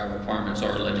what our requirements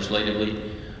are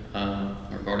legislatively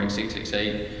regarding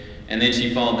 668. And then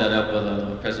she followed that up with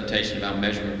a presentation about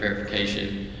measurement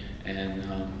verification and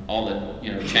all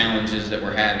the challenges that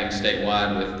we're having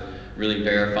statewide with really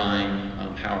verifying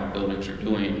how our buildings are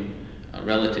doing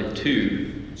relative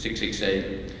to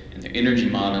 668 and the energy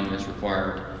modeling that's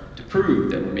required to prove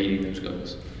that we're meeting those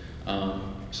goals.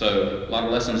 So a lot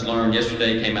of lessons learned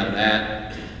yesterday came out of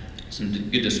that. Some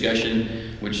good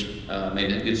discussion, which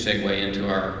made a good segue into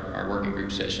our working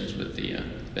group sessions with the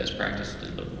best practice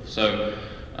deliverables. So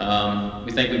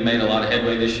we think we've made a lot of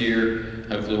headway this year.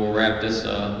 Hopefully we'll wrap this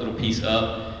little piece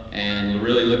up, and we're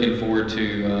really looking forward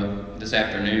to this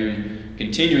afternoon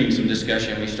continuing some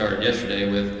discussion we started yesterday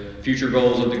with future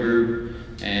goals of the group,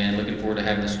 and looking forward to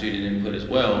having the student input as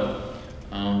well,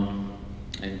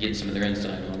 and get some of their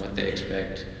insight on what they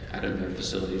expect out of their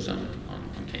facilities on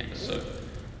campus. So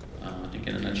I think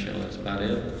in a nutshell, that's about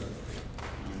it.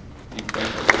 Any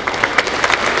questions?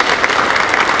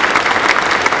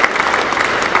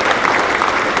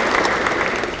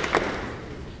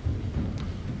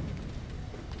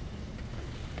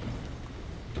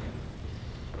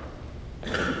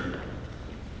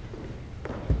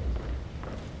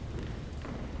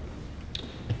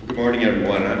 Good morning,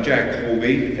 everyone. I'm Jack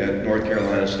Colby at North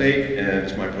Carolina State, and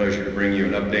it's my pleasure to bring you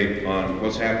an update on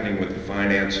what's happening with the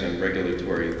finance and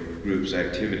regulatory group's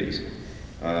activities.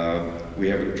 We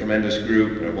have a tremendous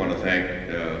group, and I want to thank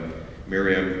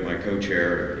Miriam, my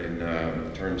co-chair, in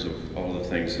terms of all the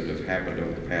things that have happened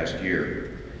over the past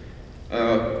year.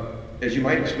 As you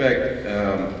might expect,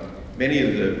 many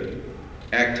of the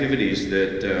activities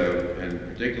that, and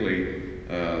particularly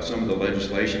some of the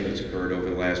legislation that's occurred over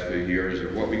the last few years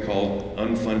are what we call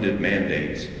unfunded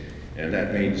mandates. And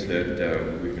that means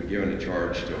that we've been given a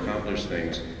charge to accomplish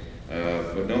things,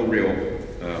 but no real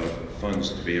funds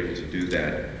to be able to do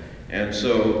that. And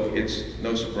so it's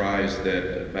no surprise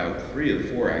that about 3 of the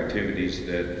 4 activities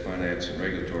that the Finance and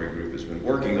Regulatory Group has been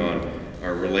working on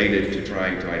are related to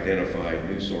trying to identify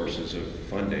new sources of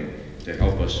funding to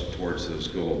help us towards those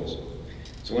goals.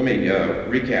 So let me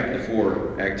recap the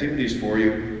 4 activities for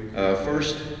you.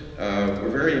 First, we're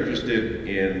very interested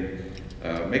in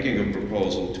making a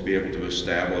proposal to be able to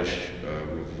establish a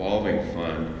revolving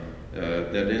fund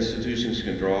that institutions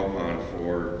can draw upon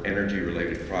for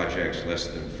energy-related projects less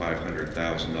than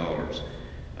 $500,000.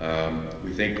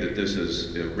 We think that this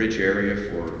is a rich area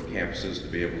for campuses to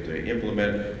be able to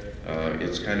implement.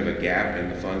 It's kind of a gap in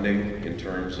the funding in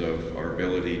terms of our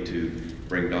ability to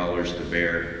bring dollars to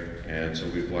bear. And so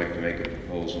we'd like to make a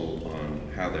proposal on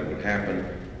how that would happen,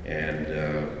 and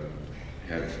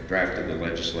have drafted the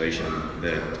legislation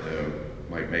that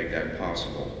might make that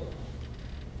possible.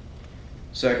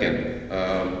 Second,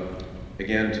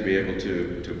 again, to be able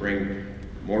to bring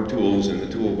more tools in the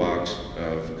toolbox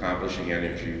of accomplishing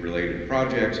energy-related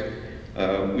projects,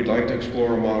 we'd like to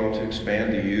explore a model to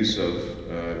expand the use of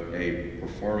a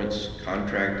performance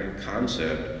contracting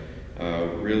concept,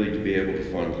 really to be able to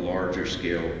fund larger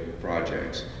scale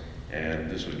projects. And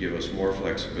this would give us more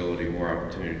flexibility, more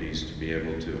opportunities to be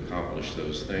able to accomplish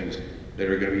those things that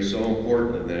are going to be so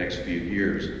important in the next few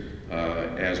years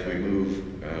as we move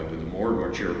with a more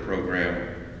mature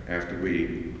program after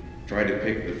we try to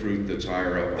pick the fruit that's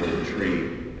higher up on the tree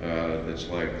that's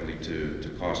likely to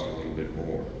cost a little bit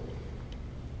more.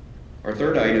 Our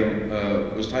third item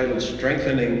was titled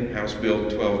Strengthening House Bill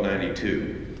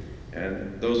 1292.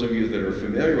 And those of you that are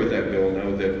familiar with that bill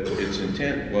know that its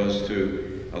intent was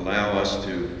to allow us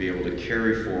to be able to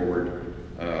carry forward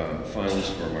funds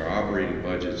from our operating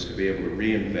budgets to be able to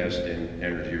reinvest in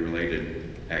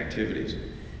energy-related activities.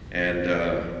 And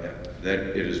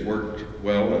that it has worked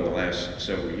well in the last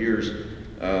several years,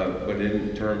 but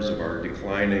in terms of our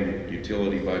declining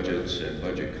utility budgets and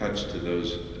budget cuts to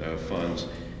those funds,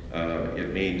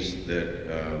 it means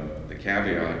that the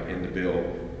caveat in the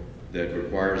bill that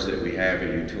requires that we have a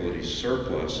utility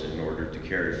surplus in order to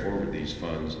carry forward these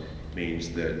funds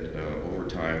means that over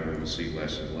time we will see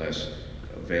less and less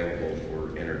available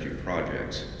for energy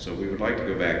projects. So we would like to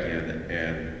go back in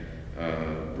and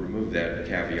remove that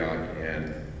caveat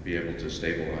and be able to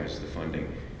stabilize the funding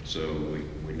so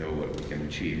we know what we can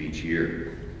achieve each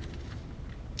year.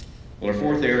 Well, our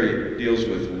fourth area deals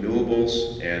with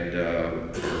renewables, and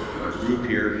our group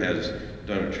here has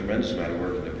done a tremendous amount of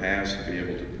work in the past to be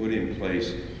able to put in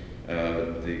place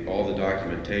all the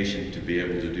documentation to be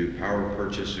able to do power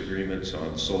purchase agreements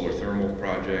on solar thermal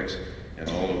projects and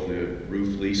all of the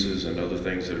roof leases and other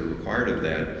things that are required of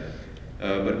that.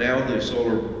 But now the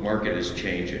solar market is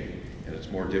changing, and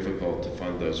it's more difficult to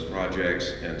fund those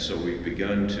projects, and so we've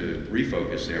begun to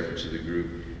refocus the efforts of the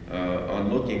group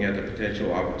on looking at the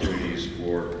potential opportunities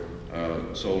for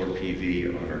solar PV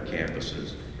on our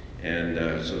campuses. And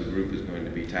so the group is going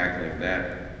to be tackling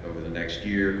that over the next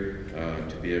year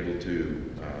to be able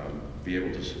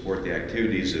to support the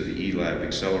activities of the eLab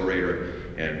Accelerator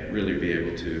and really be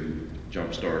able to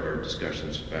jumpstart our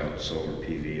discussions about solar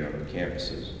PV on our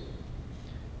campuses.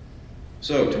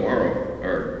 So tomorrow,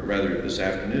 or rather this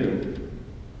afternoon,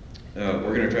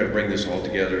 we're going to try to bring this all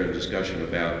together in discussion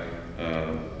about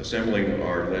assembling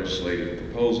our legislative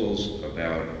proposals,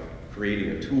 about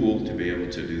creating a tool to be able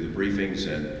to do the briefings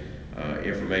and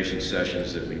information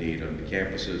sessions that we need on the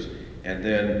campuses, and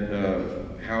then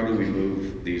how do we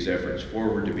move these efforts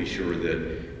forward to be sure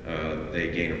that they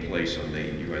gain a place on the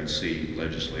UNC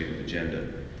legislative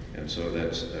agenda. And so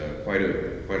that's quite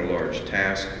a large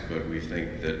task, but we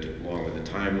think that along with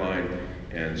the timeline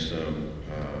and some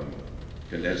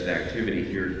condensed activity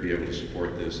here to be able to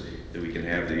support this, that we can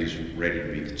have these ready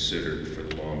to be considered for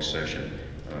the long session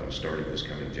starting this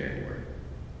coming January.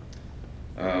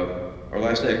 Our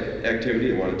last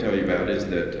activity I want to tell you about is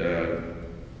that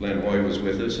Len Hoy was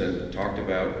with us and talked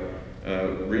about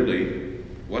really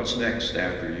what's next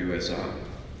after USI.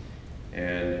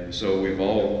 And so we've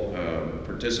all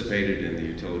participated in the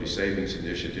Utility Savings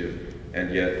Initiative,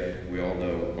 and yet we all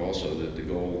know also that the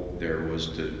goal there was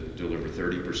to deliver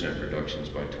 30% reductions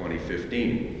by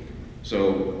 2015.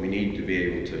 So we need to be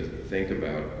able to think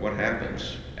about what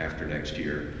happens after next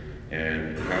year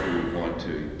and how do we want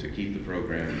to keep the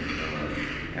program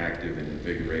active and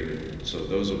invigorated. So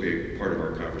those will be part of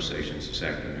our conversations this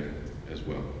afternoon as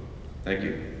well. Thank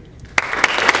you.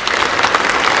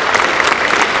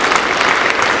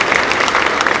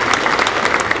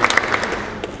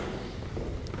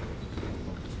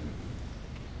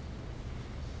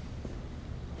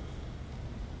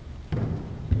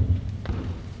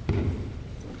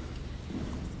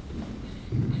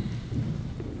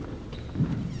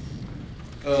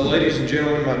 Ladies and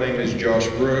gentlemen, my name is Josh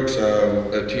Brooks. I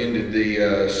attended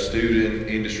the Student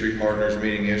Industry Partners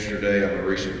meeting yesterday. I'm a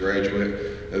recent graduate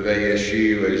of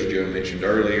ASU. As Joe mentioned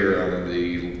earlier, I'm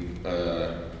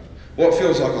the, what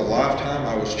feels like a lifetime,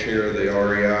 I was chair of the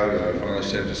REI. I finally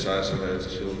stepped aside, somebody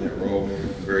that's still in that role. I'm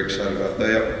very excited about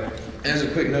that. As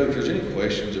a quick note, if there's any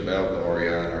questions about the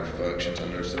REI and our functions, I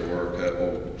noticed there were a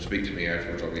couple. Speak to me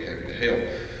afterwards, I'll be happy to help.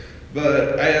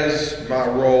 But as my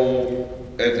role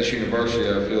at this university,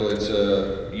 I feel it's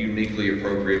uniquely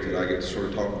appropriate that I get to sort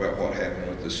of talk about what happened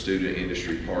with the Student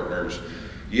Industry Partners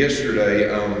yesterday,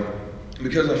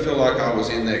 because I feel like I was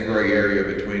in that gray area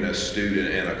between a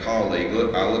student and a colleague.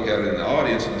 I look out in the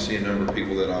audience and I see a number of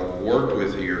people that I've worked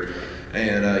with here,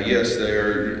 and yes,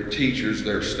 they're teachers,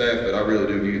 they're staff, but I really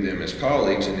do view them as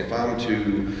colleagues. And if I'm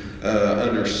to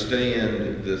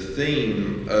understand the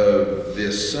theme of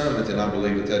this summit, then I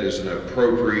believe that that is an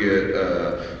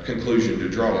appropriate conclusion to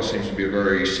draw. It seems to be a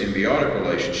very symbiotic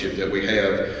relationship that we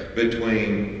have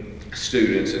between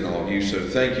students and all of you. So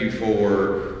thank you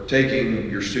for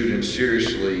taking your students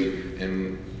seriously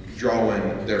and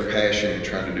drawing their passion and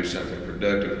trying to do something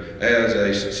productive.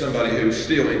 As somebody who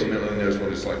still intimately knows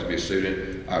what it's like to be a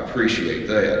student, I appreciate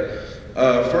that.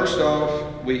 First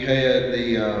off, we had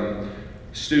the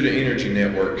Student Energy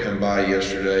Network come by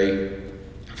yesterday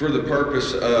for the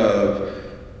purpose of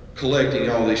collecting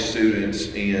all these students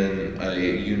in a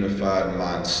unified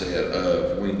mindset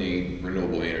of we need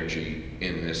renewable energy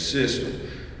in this system.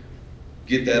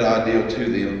 Get that ideal to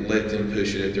them, let them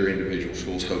push it at their individual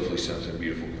schools. Hopefully something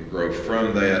beautiful can grow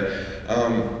from that.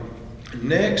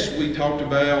 Next, we talked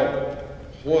about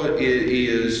what it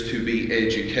is to be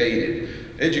educated.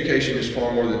 Education is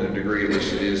far more than a degree, at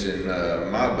least it is in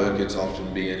my book. It's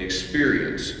often being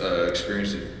experience.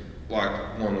 Experience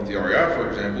like one with the REI, for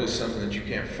example, is something that you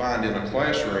can't find in a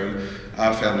classroom.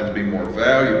 I found it to be more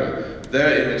valuable.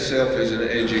 That in itself is an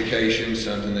education,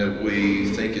 something that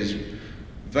we think is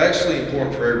vastly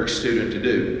important for every student to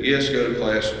do. Yes, go to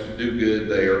class, do good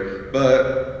there,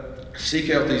 but seek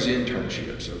out these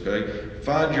internships, okay?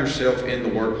 Find yourself in the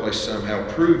workplace somehow,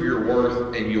 prove your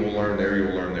worth, and you'll learn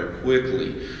there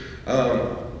quickly.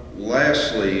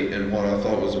 Lastly, and what I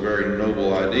thought was a very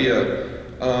noble idea,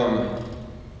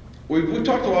 we've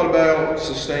talked a lot about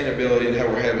sustainability and how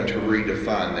we're having to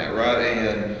redefine that, right?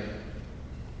 And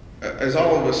as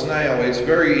all of us now, it's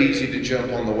very easy to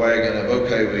jump on the wagon of,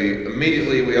 okay,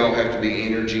 we all have to be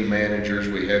energy managers,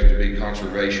 we have to be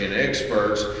conservation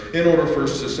experts in order for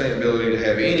sustainability to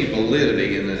have any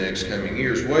validity in the next coming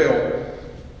years. Well,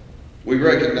 we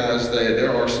recognize that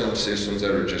there are some systems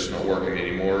that are just not working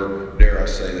anymore. Dare I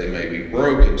say they may be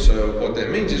broken. So what that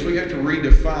means is we have to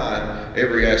redefine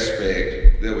every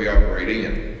aspect that we operate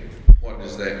in. What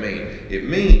does that mean? It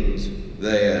means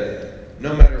that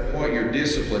no matter what your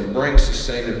discipline, bring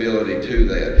sustainability to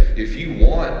that. If you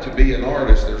want to be an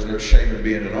artist, there's no shame in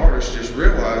being an artist. Just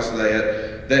realize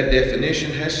that that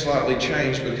definition has slightly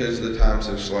changed because the times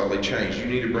have slightly changed. You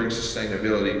need to bring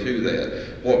sustainability to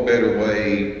that. What better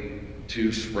way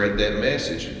to spread that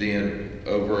message than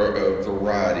over a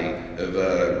variety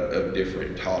of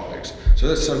different topics? So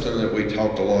that's something that we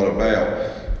talked a lot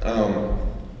about.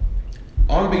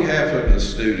 On behalf of the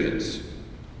students,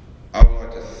 I would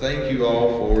like to thank you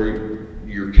all for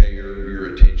your care,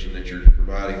 your attention that you're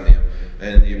providing them,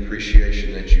 and the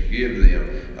appreciation that you give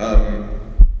them,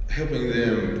 helping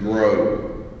them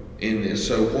grow in this.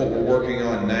 So what we're working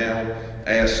on now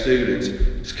as students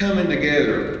is coming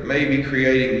together, maybe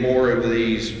creating more of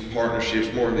these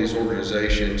partnerships, more of these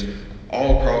organizations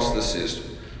all across the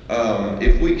system.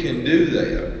 If we can do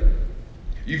that,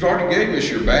 you've already gave us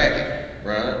your backing,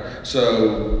 right?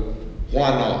 So why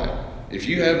not? If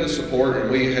you have the support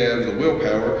and we have the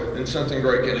willpower, then something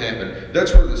great can happen.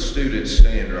 That's where the students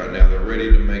stand right now. They're ready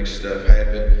to make stuff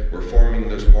happen. We're forming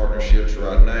those partnerships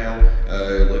right now.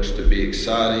 It looks to be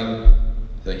exciting.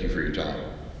 Thank you for your time.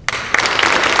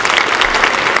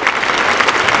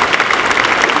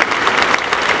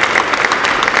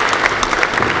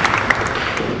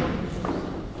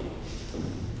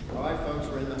 All right, folks,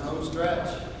 we're in the home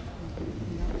stretch.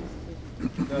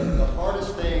 The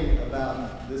hardest thing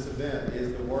about this event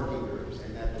is the working groups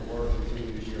and that the work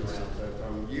continues year round. So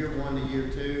from year 1 to year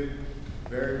 2,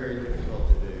 very, very difficult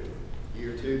to do.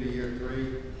 Year 2 to year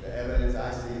 3, the evidence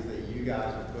I see is that you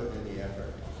guys are putting in the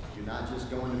effort. You're not just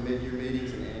going to mid-year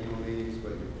meetings and annual meetings, but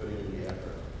you're putting in the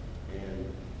effort.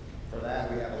 And for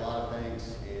that, we have a lot of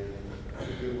thanks, and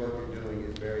the good work you're doing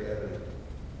is very evident.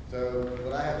 So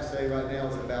what I have to say right now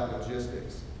is about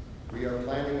logistics. We are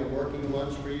planning a working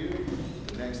lunch for you.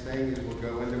 The next thing is we'll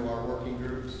go into our working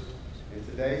groups. And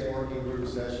today's working group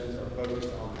sessions are focused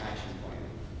on action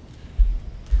planning.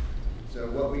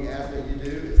 So what we ask that you do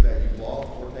is that you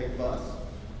walk or take bus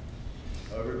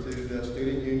over to the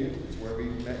student union. It's where we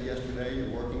met yesterday. Your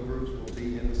working groups will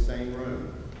be in the same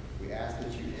room. We ask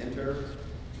that you enter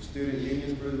the student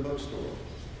union through the bookstore.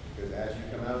 Because as you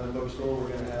come out of the bookstore, we're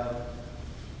going to have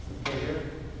some here.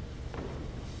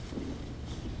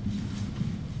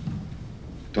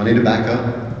 Do I need to back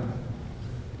up?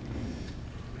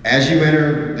 As you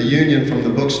enter the union from the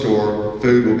bookstore,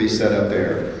 food will be set up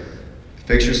there.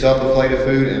 Fix yourself a plate of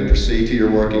food and proceed to your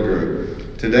working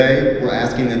group. Today, we're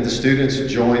asking that the students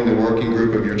join the working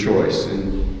group of your choice.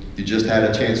 And you just had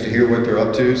a chance to hear what they're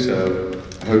up to, so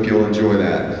I hope you'll enjoy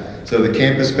that. So the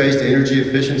campus-based energy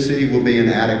efficiency will be in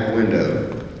Attic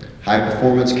Window.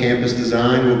 High-performance campus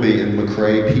design will be in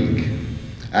McRae Peak.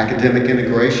 Academic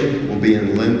integration will be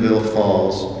in Linville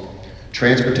Falls.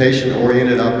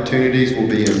 Transportation-oriented opportunities will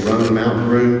be in Roan Mountain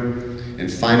Room, and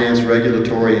finance,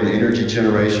 regulatory, and energy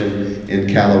generation in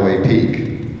Callaway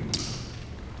Peak.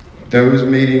 Those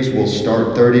meetings will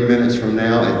start 30 minutes from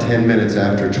now at 10 minutes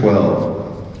after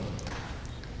 12.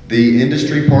 The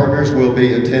industry partners will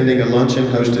be attending a luncheon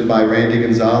hosted by Randy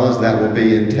Gonzalez that will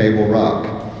be in Table Rock.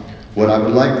 What I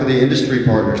would like for the industry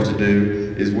partners to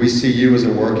do is we see you as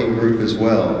a working group as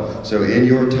well. So in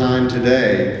your time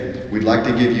today, we'd like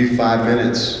to give you 5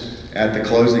 minutes at the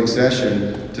closing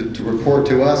session to report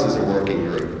to us as a working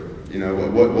group. You know,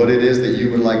 what it is that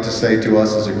you would like to say to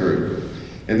us as a group.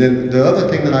 And then the other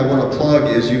thing that I want to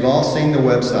plug is you've all seen the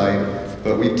website,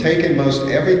 but we've taken most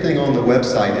everything on the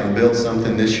website and built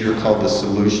something this year called the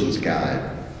Solutions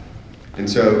Guide. And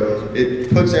so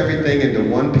it puts everything into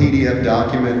one PDF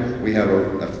document. We have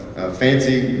a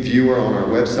fancy viewer on our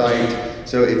website.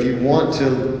 So if you want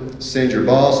to send your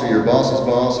boss or your boss's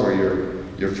boss or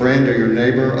your friend or your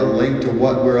neighbor a link to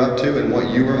what we're up to and what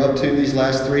you were up to these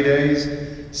last 3 days,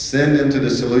 send them to the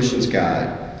Solutions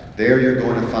Guide. There you're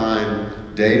going to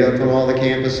find data from all the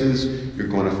campuses. You're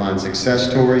going to find success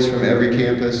stories from every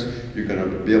campus. You're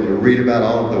going to be able to read about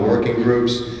all of the working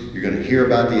groups. You're going to hear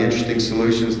about the interesting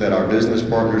solutions that our business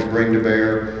partners bring to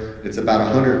bear. It's about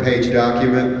a 100-page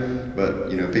document, but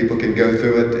you know, people can go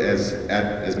through it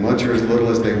as much or as little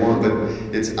as they want, but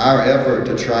it's our effort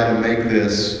to try to make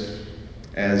this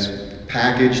as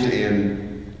packaged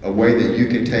in a way that you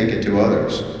can take it to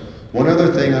others. One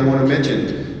other thing I want to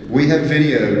mention, we have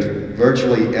videoed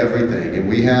virtually everything, and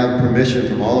we have permission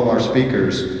from all of our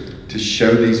speakers to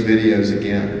show these videos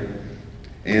again.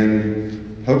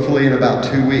 And hopefully in about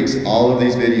 2 weeks, all of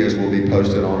these videos will be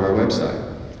posted on our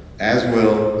website, as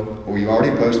will, we've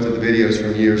already posted the videos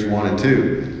from years 1 and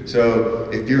 2. So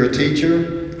if you're a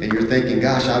teacher and you're thinking,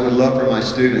 gosh, I would love for my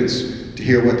students to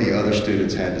hear what the other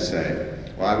students had to say.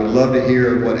 Well, I would love to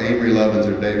hear what Amory Lovins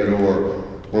or David Orr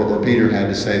or Peter had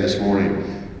to say this morning.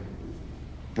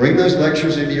 Bring those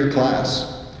lectures into your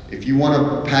class. If you want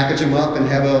to package them up and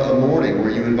have a morning where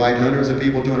you invite hundreds of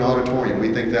people to an auditorium,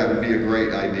 we think that would be a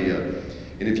great idea.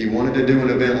 And if you wanted to do an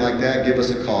event like that, give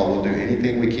us a call. We'll do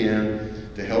anything we can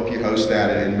to help you host that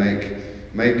and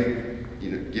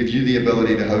give you the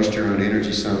ability to host your own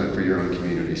energy summit for your own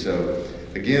community. So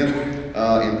again,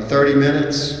 in 30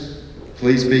 minutes,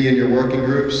 please be in your working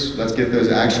groups. Let's get those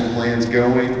action plans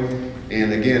going.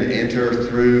 And again, enter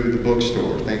through the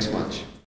bookstore. Thanks much.